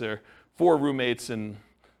 roommates or 4 roommates and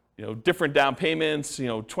different down payments,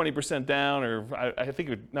 20% down, or I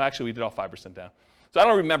think actually we did all 5% down. So I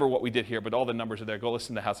don't remember what we did here, but all the numbers are there. Go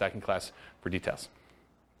listen to house hacking class for details.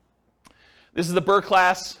 This is the BRRRR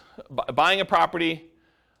class, buying a property,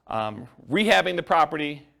 rehabbing the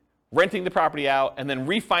property, renting the property out, and then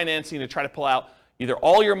refinancing to try to pull out either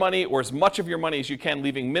all your money or as much of your money as you can,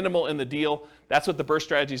 leaving minimal in the deal. That's what the BRRRR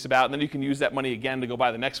strategy is about, and then you can use that money again to go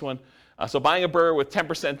buy the next one. So buying a BRRRR with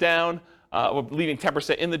 10% down, leaving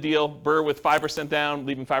 10% in the deal, BRRRR with 5% down,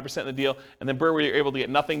 leaving 5% in the deal, and then BRRRR where you're able to get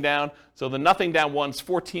nothing down. So the nothing down one's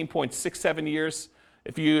 14.67 years.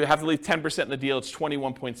 If you have to leave 10% in the deal, it's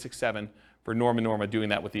 21.67 for Norma doing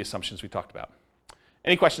that with the assumptions we talked about.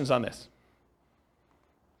 Any questions on this?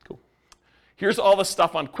 Cool. Here's all the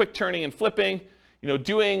stuff on quick turning and flipping.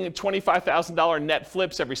 doing $25,000 net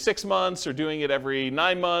flips every 6 months, or doing it every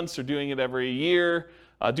 9 months, or doing it every year,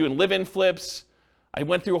 doing live-in flips. I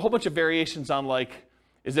went through a whole bunch of variations on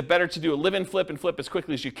is it better to do a live-in flip and flip as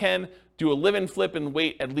quickly as you can, do a live-in flip and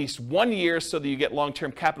wait at least 1 year so that you get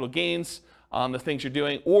long-term capital gains on the things you're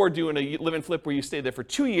doing, or doing a live-in flip where you stay there for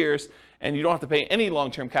 2 years and you don't have to pay any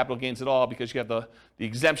long-term capital gains at all because you have the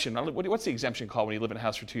exemption. What's the exemption called when you live in a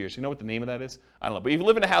house for 2 years? You know what the name of that is? I don't know. But if you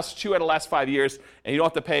live in a house 2 out of the last 5 years and you don't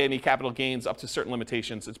have to pay any capital gains up to certain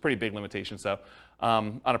limitations, it's pretty big limitations though,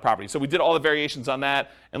 on a property. So we did all the variations on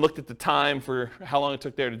that and looked at the time for how long it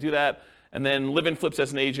took there to do that. And then live-in flips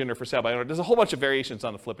as an agent or for sale by owner. There's a whole bunch of variations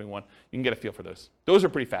on the flipping one. You can get a feel for those. Those are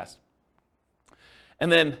pretty fast. And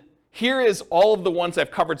then here is all of the ones I've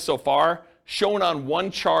covered so far, shown on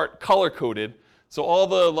one chart, color-coded. So all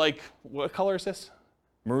the, what color is this?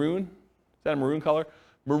 Maroon? Is that a maroon color?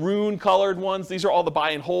 Maroon-colored ones, these are all the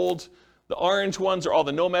buy and hold. The orange ones are all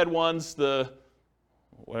the Nomad ones. The,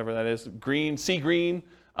 whatever that is, green, sea green.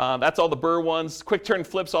 That's all the Burr ones. Quick turn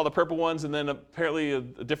flips, all the purple ones, and then apparently a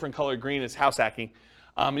different color green is house hacking.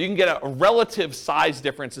 You can get a relative size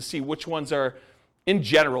difference to see which ones are, in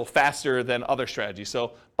general, faster than other strategies.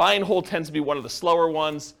 So buy and hold tends to be one of the slower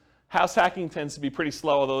ones. House hacking tends to be pretty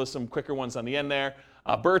slow, although there's some quicker ones on the end there.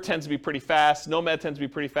 Burr tends to be pretty fast. Nomad tends to be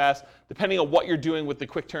pretty fast. Depending on what you're doing with the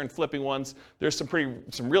quick turn flipping ones, there's some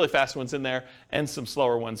really fast ones in there and some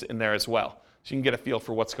slower ones in there as well. So you can get a feel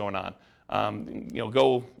for what's going on.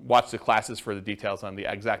 Go watch the classes for the details on the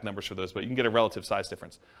exact numbers for those, but you can get a relative size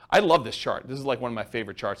difference. I love this chart. This is one of my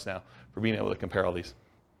favorite charts now for being able to compare all these.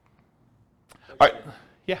 All right,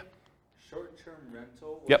 yeah. Short-term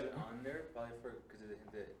rental, was Yep. it on there? Probably because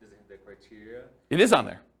it doesn't hit the criteria. It is on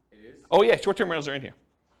there. It is? Oh yeah, short-term rentals are in here.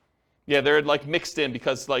 Yeah, they're mixed in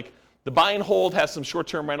because the buy and hold has some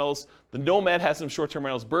short-term rentals, the Nomad has some short-term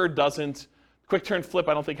rentals, Burr doesn't. Quick turn flip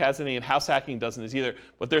I don't think has any, and house hacking doesn't either.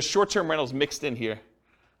 But there's short-term rentals mixed in here.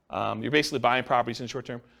 You're basically buying properties in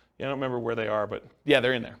short-term. Yeah, I don't remember where they are, but yeah,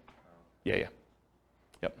 they're in there. Yeah.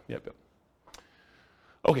 Yep.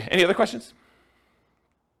 Okay, any other questions?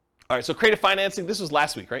 All right, so creative financing, this was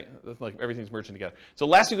last week, right? Everything's merging together. So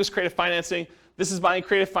last week was creative financing. This is buying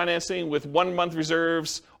creative financing with 1 month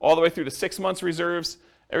reserves all the way through to 6 months reserves.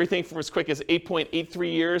 Everything from as quick as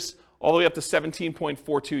 8.83 years all the way up to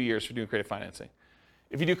 17.42 years for doing creative financing.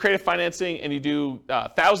 If you do creative financing and you do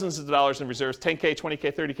thousands of dollars in reserves, 10K,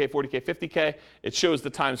 20K, 30K, 40K, 50K, it shows the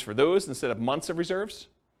times for those instead of months of reserves.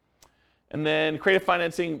 And then creative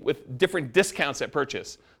financing with different discounts at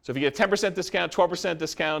purchase. So if you get a 10% discount, 12%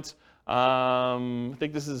 discount, I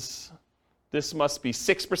think this must be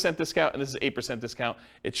 6% discount, and this is 8% discount.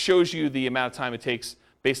 It shows you the amount of time it takes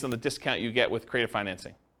based on the discount you get with creative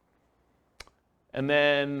financing. And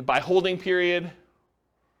then by holding period,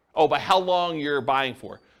 by how long you're buying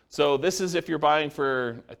for. So this is if you're buying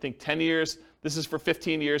for, I think, 10 years. This is for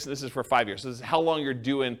 15 years, and this is for 5 years. So this is how long you're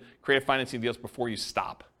doing creative financing deals before you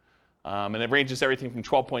stop. And it ranges everything from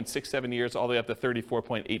 12.67 years all the way up to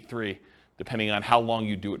 34.83, depending on how long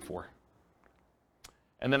you do it for.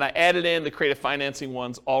 And then I added in the creative financing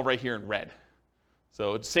ones all right here in red.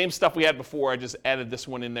 So it's the same stuff we had before, I just added this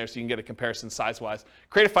one in there so you can get a comparison size-wise.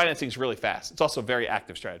 Creative financing is really fast. It's also a very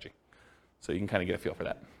active strategy. So you can kind of get a feel for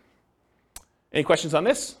that. Any questions on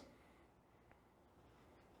this?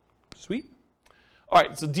 Sweet. All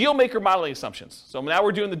right, so deal maker modeling assumptions. So now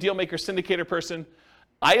we're doing the deal maker syndicator person.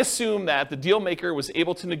 I assume that the deal maker was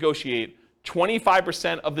able to negotiate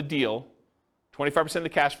 25% of the deal, 25% of the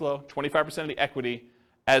cash flow, 25% of the equity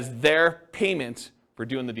as their payment for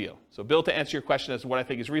doing the deal. So Bill, to answer your question as to what I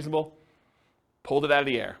think is reasonable, pulled it out of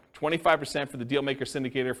the air. 25% for the deal maker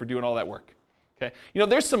syndicator for doing all that work. Okay.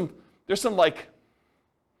 There's some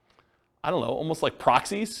I don't know, almost like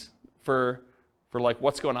proxies for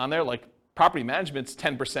what's going on there. Like property management's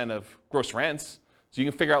 10% of gross rents. So you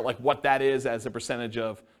can figure out what that is as a percentage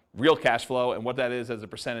of real cash flow and what that is as a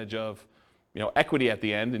percentage of equity at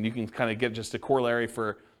the end. And you can kind of get just a corollary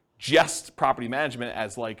for just property management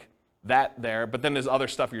as that there. But then there's other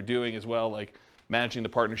stuff you're doing as well, like managing the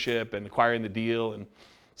partnership and acquiring the deal. And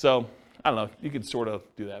so, I don't know, you could sort of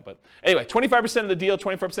do that. But anyway, 25% of the deal,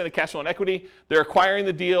 25% of cash flow and equity. They're acquiring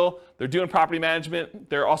the deal. They're doing property management.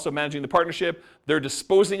 They're also managing the partnership. They're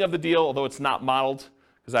disposing of the deal, although it's not modeled,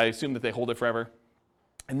 because I assume that they hold it forever.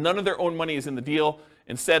 And none of their own money is in the deal.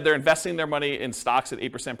 Instead, they're investing their money in stocks at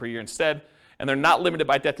 8% per year instead. And they're not limited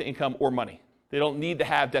by debt to income or money. They don't need to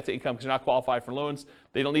have debt to income because they're not qualified for loans.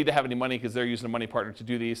 They don't need to have any money because they're using a money partner to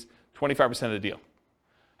do these. 25% of the deal.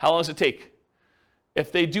 How long does it take?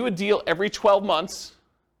 If they do a deal every 12 months,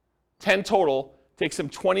 10 total, it takes them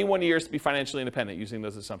 21 years to be financially independent using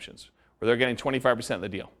those assumptions. where they're getting 25% of the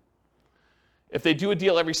deal. If they do a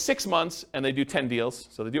deal every 6 months and they do 10 deals,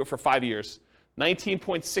 so they do it for 5 years,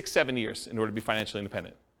 19.67 years in order to be financially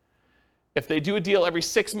independent. If they do a deal every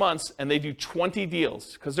 6 months and they do 20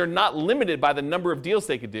 deals, because they're not limited by the number of deals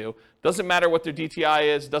they could do, doesn't matter what their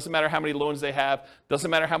DTI is, doesn't matter how many loans they have,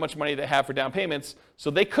 doesn't matter how much money they have for down payments,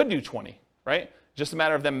 so they could do 20, right? Just a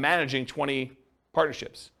matter of them managing 20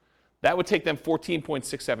 partnerships. That would take them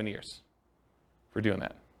 14.67 years for doing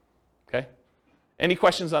that, okay? Any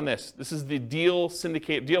questions on this? This is the deal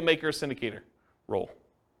maker syndicator role.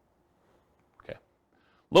 Okay.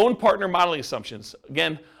 Loan partner modeling assumptions.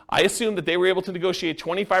 Again, I assume that they were able to negotiate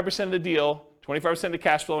 25% of the deal, 25% of the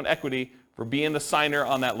cash flow and equity for being the signer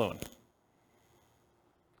on that loan.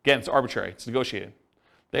 Again, it's arbitrary. It's negotiated.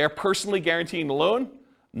 They are personally guaranteeing the loan.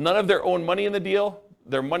 None of their own money in the deal.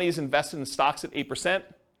 Their money is invested in stocks at 8%.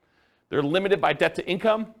 They're limited by debt to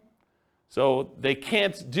income. So they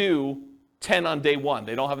can't do 10 on day one.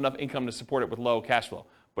 They don't have enough income to support it with low cash flow.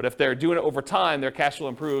 But if they're doing it over time, their cash flow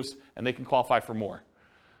improves and they can qualify for more.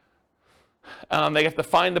 They have to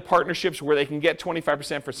find the partnerships where they can get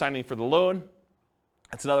 25% for signing for the loan.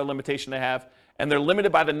 That's another limitation they have. And they're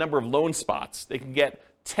limited by the number of loan spots. They can get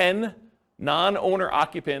 10 non-owner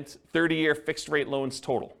occupant 30-year fixed rate loans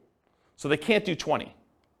total. So they can't do 20.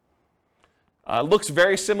 Looks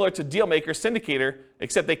very similar to Dealmaker Syndicator,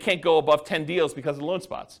 except they can't go above 10 deals because of loan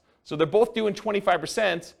spots. So they're both doing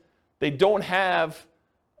 25%. They don't have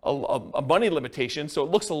a money limitation, so it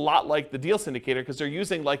looks a lot like the deal syndicator because they're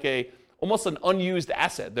using like almost an unused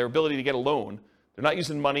asset, their ability to get a loan. They're not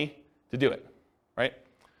using money to do it, right?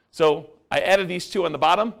 So I added these two on the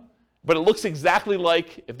bottom, but it looks exactly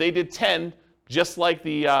like if they did 10, just like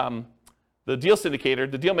the deal syndicator,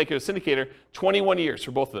 the deal maker syndicator, 21 years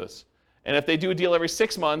for both of those. And if they do a deal every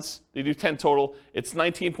 6 months, they do 10 total, it's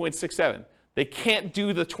 19.67. They can't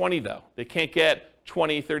do the 20 though. They can't get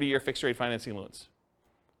 20, 30-year fixed rate financing loans.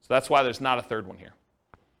 So that's why there's not a third one here.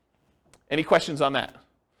 Any questions on that?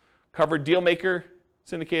 Covered deal maker,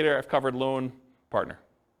 syndicator, I've covered loan partner.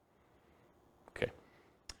 Okay.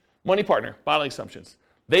 Money partner, modeling assumptions.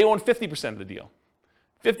 They own 50% of the deal.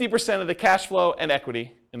 50% of the cash flow and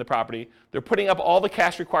equity in the property. They're putting up all the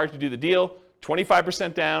cash required to do the deal,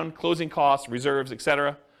 25% down, closing costs, reserves,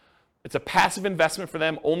 etc. It's a passive investment for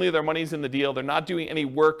them. Only their money's in the deal. They're not doing any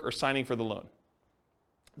work or signing for the loan.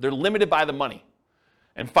 They're limited by the money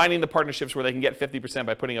and finding the partnerships where they can get 50%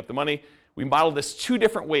 by putting up the money. We modeled this 2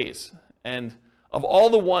 different ways. And of all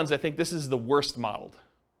the ones, I think this is the worst modeled,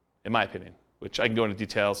 in my opinion, which I can go into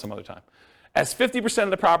detail some other time. As 50%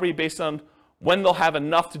 of the property based on when they'll have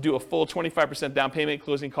enough to do a full 25% down payment,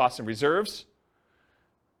 closing costs, and reserves.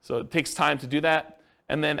 So it takes time to do that.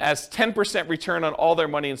 And then as 10% return on all their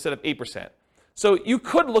money instead of 8%. So you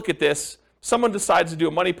could look at this, someone decides to do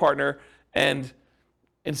a money partner, and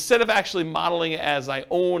instead of actually modeling it as I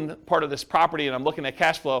own part of this property and I'm looking at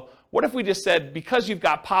cash flow, what if we just said, because you've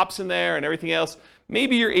got POPs in there and everything else,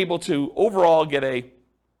 maybe you're able to overall get a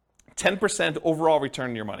 10% overall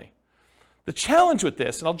return on your money. The challenge with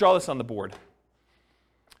this, and I'll draw this on the board,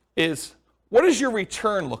 is what does your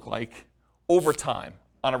return look like over time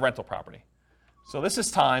on a rental property? So this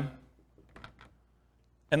is time,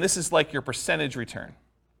 and this is like your percentage return.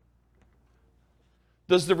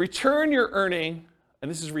 Does the return you're earning,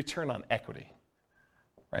 and this is return on equity,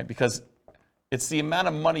 right? Because it's the amount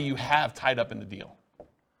of money you have tied up in the deal.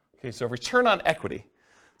 Okay, so return on equity.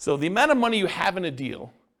 So the amount of money you have in a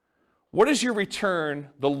deal, what is your return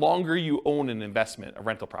the longer you own an investment, a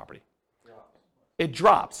rental property? It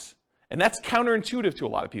drops. And that's counterintuitive to a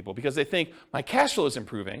lot of people because they think my cash flow is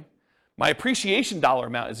improving, my appreciation dollar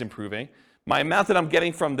amount is improving, my amount that I'm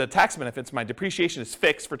getting from the tax benefits, my depreciation is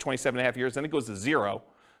fixed for 27 and a half years, then it goes to 0.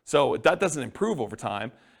 So that doesn't improve over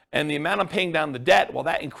time. And the amount I'm paying down the debt, well,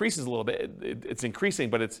 that increases a little bit. It's increasing,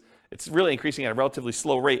 but it's really increasing at a relatively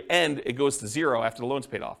slow rate, and it goes to 0 after the loan's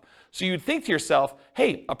paid off. So you'd think to yourself,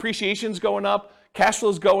 hey, appreciation's going up, cash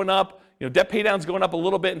flow's going up, debt pay down's going up a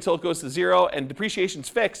little bit until it goes to 0, and depreciation's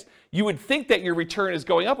fixed. You would think that your return is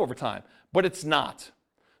going up over time, but it's not.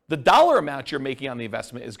 The dollar amount you're making on the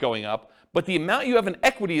investment is going up, but the amount you have in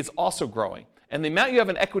equity is also growing. And the amount you have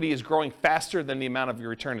in equity is growing faster than the amount of your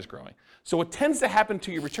return is growing. So what tends to happen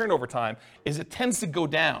to your return over time is it tends to go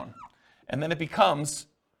down, and then it becomes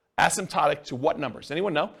asymptotic to what numbers?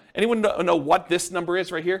 Anyone know? Anyone know what this number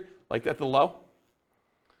is right here, like at the low?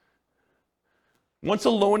 Once a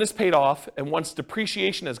loan is paid off and once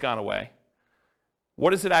depreciation has gone away,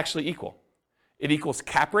 what does it actually equal? It equals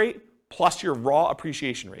cap rate plus your raw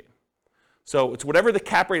appreciation rate. So it's whatever the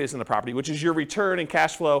cap rate is in the property, which is your return and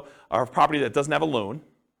cash flow of a property that doesn't have a loan,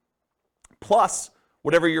 plus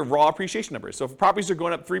whatever your raw appreciation number is. So if properties are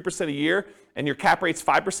going up 3% a year and your cap rate's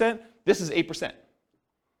 5%, this is 8%.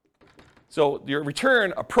 So your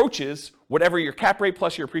return approaches whatever your cap rate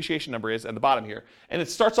plus your appreciation number is at the bottom here, and it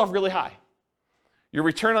starts off really high. Your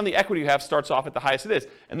return on the equity you have starts off at the highest it is,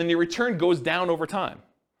 and then your return goes down over time.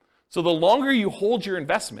 So the longer you hold your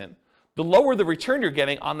investment, the lower the return you're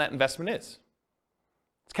getting on that investment is.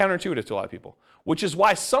 It's counterintuitive to a lot of people, which is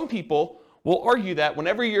why some people will argue that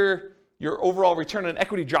whenever your overall return on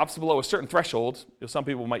equity drops below a certain threshold, some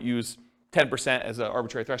people might use 10% as an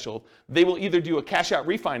arbitrary threshold, they will either do a cash out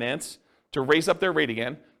refinance to raise up their rate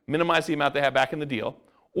again, minimize the amount they have back in the deal,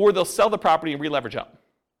 or they'll sell the property and re-leverage up.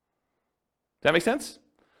 Does that make sense?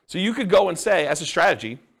 So you could go and say, as a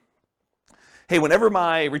strategy, hey, whenever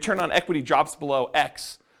my return on equity drops below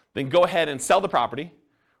X, then go ahead and sell the property,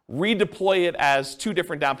 redeploy it as 2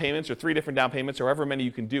 different down payments or 3 different down payments or however many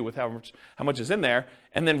you can do with how much is in there,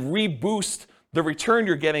 and then reboost the return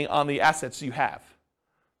you're getting on the assets you have.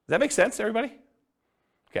 Does that make sense, everybody?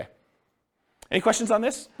 Okay. Any questions on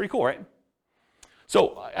this? Pretty cool, right?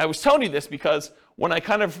 So I was telling you this because when I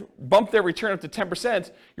kind of bumped their return up to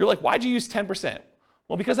 10%, you're like, why'd you use 10%?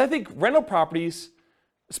 Well, because I think rental properties,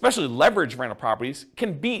 especially leveraged rental properties,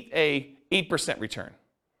 can beat a 8% return,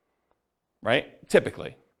 right?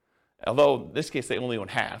 Typically. Although in this case they only own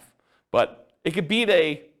half, but it could beat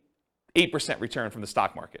a 8% return from the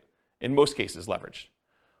stock market, in most cases leveraged.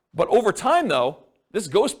 But over time though, this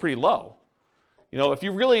goes pretty low. You know, if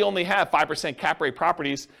you really only have 5% cap rate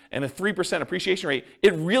properties and a 3% appreciation rate,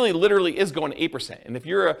 it really literally is going to 8%. And if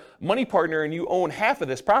you're a money partner and you own half of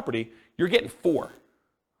this property, you're getting 4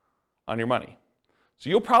 on your money. So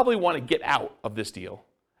you'll probably want to get out of this deal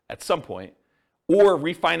at some point or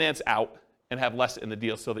refinance out and have less in the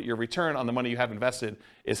deal so that your return on the money you have invested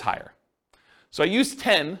is higher. So I used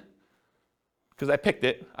 10 because I picked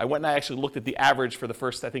it. I went and I actually looked at the average for the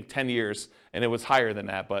first, I think, 10 years, and it was higher than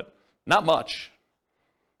that, but not much.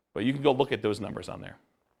 But you can go look at those numbers on there.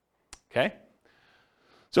 Okay?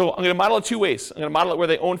 So I'm going to model it 2 ways. I'm going to model it where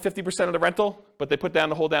they own 50% of the rental, but they put down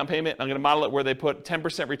the whole down payment. I'm going to model it where they put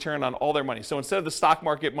 10% return on all their money. So instead of the stock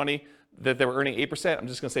market money that they were earning 8%, I'm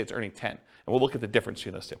just going to say it's earning 10. And we'll look at the difference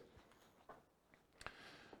between those two.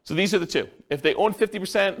 So these are the two. If they own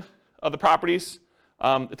 50% of the properties,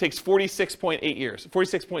 it takes 46.8 years,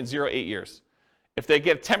 46.08 years. If they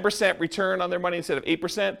get 10% return on their money instead of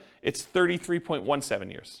 8%, it's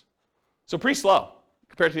 33.17 years. So pretty slow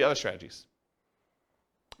compared to the other strategies.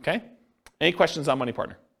 Okay? Any questions on Money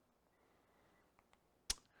Partner?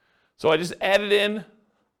 So I just added in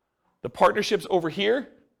the partnerships over here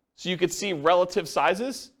so you could see relative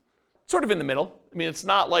sizes, sort of in the middle. I mean, it's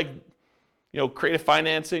not like, you know, creative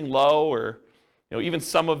financing low or, you know, even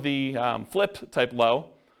some of the flip type low,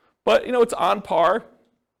 but, you know, it's on par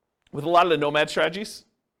with a lot of the nomad strategies.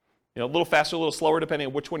 You know, a little faster, a little slower, depending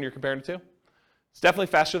on which one you're comparing it to. It's definitely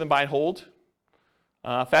faster than buy and hold,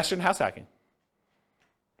 faster than house hacking.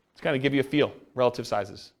 To kind of give you a feel, relative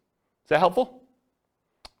sizes. Is that helpful?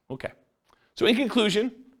 Okay. So in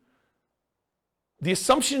conclusion, the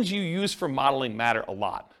assumptions you use for modeling matter a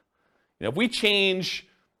lot. You know, if we change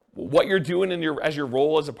what you're doing in as your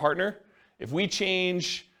role as a partner, if we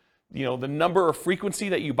change, you know, the number or frequency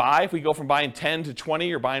that you buy, if we go from buying 10 to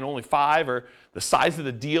 20 or buying only 5, or the size of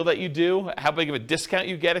the deal that you do, how big of a discount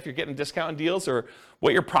you get if you're getting discount on deals, or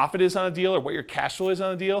what your profit is on a deal, or what your cash flow is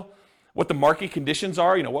on a deal, what the market conditions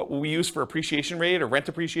are, you know, what we use for appreciation rate or rent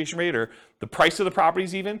appreciation rate, or the price of the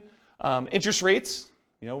properties even, interest rates,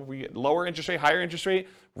 you know, we get lower interest rate, higher interest rate,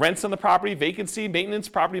 rents on the property, vacancy, maintenance,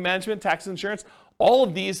 property management, taxes, insurance. All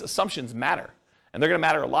of these assumptions matter, and they're going to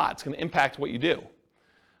matter a lot. It's going to impact what you do.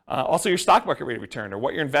 Also your stock market rate of return, or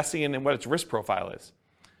what you're investing in and what its risk profile is.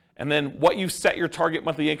 And then what you set your target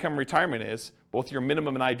monthly income in retirement is, both your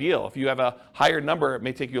minimum and ideal. If you have a higher number, it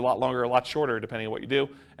may take you a lot longer or a lot shorter, depending on what you do.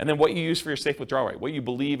 And then what you use for your safe withdrawal rate, what you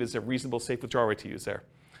believe is a reasonable safe withdrawal rate to use there.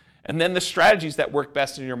 And then the strategies that work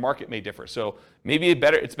best in your market may differ. So maybe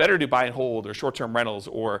it's better to buy and hold, or short-term rentals,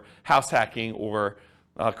 or house hacking, or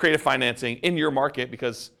creative financing in your market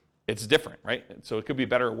because it's different, right? So it could be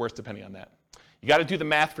better or worse depending on that. You got to do the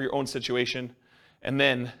math for your own situation. And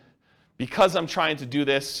then because I'm trying to do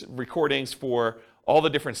this recordings for all the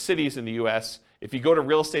different cities in the US, if you go to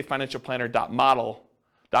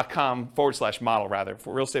realestatefinancialplanner.com/model rather,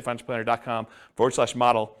 for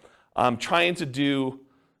realestatefinancialplanner.com/model, I'm trying to do,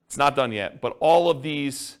 it's not done yet, but all of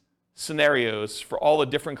these scenarios for all the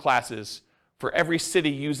different classes for every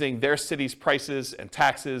city using their city's prices and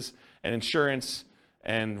taxes and insurance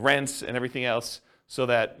and rents and everything else, so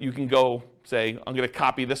that you can go say, I'm going to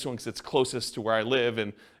copy this one because it's closest to where I live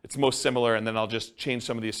and it's most similar, and then I'll just change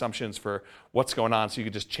some of the assumptions for what's going on, so you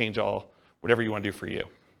can just change whatever you want to do for you.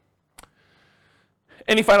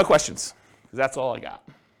 Any final questions? Because that's all I got.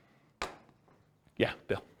 Yeah,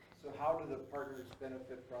 Bill. So how do the partners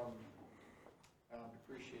benefit from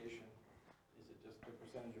depreciation? Is it just the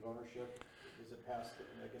percentage of ownership? Is it passed?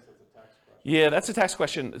 I guess that's a tax question. Yeah, that's a tax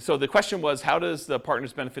question. So the question was, how does the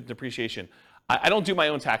partners benefit depreciation? I don't do my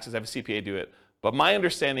own taxes. I have a CPA do it. But my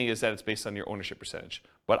understanding is that it's based on your ownership percentage.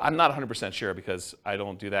 But I'm not 100% sure because I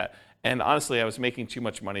don't do that. And honestly, I was making too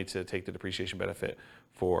much money to take the depreciation benefit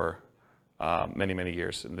for many, many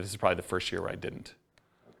years. And this is probably the first year where I didn't.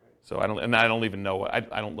 Okay. So I don't even know. I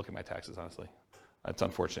don't look at my taxes, honestly. It's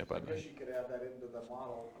unfortunate. But I guess you could add that into the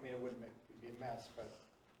model. I mean, it wouldn't be a mess, but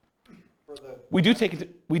for the... We do take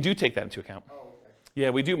that into account. Oh, okay.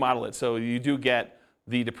 Yeah, we do model it. So you do get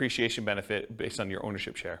the depreciation benefit based on your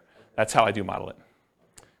ownership share. Okay. That's how I do model it.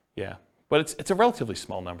 Okay. Yeah, but it's a relatively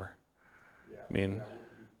small number. Yeah. I mean,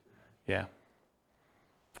 yeah.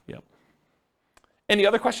 Yep. Any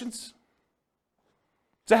other questions?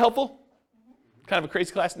 Is that helpful? Kind of a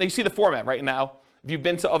crazy class. Now you see the format right now. If you've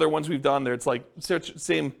been to other ones we've done, it's like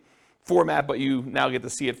same format, but you now get to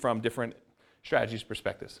see it from different strategies,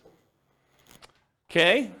 perspectives.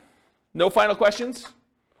 Okay. No final questions?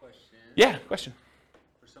 Question. Yeah, question.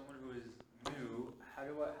 For someone who is new, how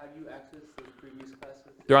do you access those previous classes?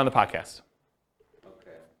 They're on the podcast.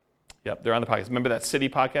 Okay. Yep, they're on the podcast. Remember that city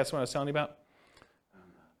podcast one I was telling you about?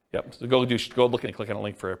 Yep. So go look and click on a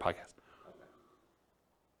link for a podcast.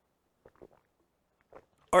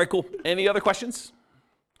 All right, cool. Any other questions?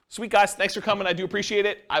 Sweet, guys. Thanks for coming. I do appreciate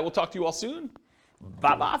it. I will talk to you all soon.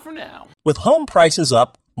 Bye-bye for now. With home prices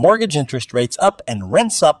up, mortgage interest rates up, and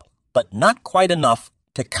rents up, but not quite enough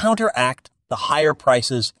to counteract the higher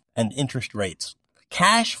prices and interest rates,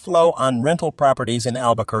 cash flow on rental properties in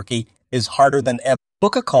Albuquerque is harder than ever.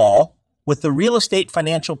 Book a call with the Real Estate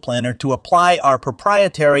Financial Planner to apply our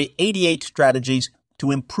proprietary 88 strategies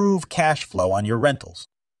to improve cash flow on your rentals.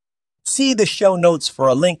 See the show notes for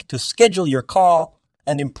a link to schedule your call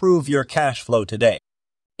and improve your cash flow today.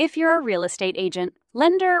 If you're a real estate agent,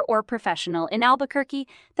 lender, or professional in Albuquerque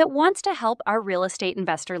that wants to help our real estate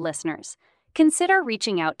investor listeners, consider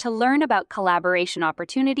reaching out to learn about collaboration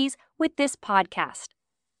opportunities with this podcast.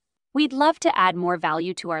 We'd love to add more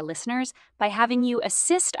value to our listeners by having you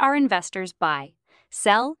assist our investors buy,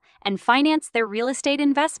 sell, and finance their real estate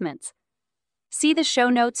investments. See the show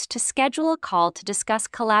notes to schedule a call to discuss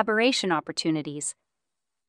collaboration opportunities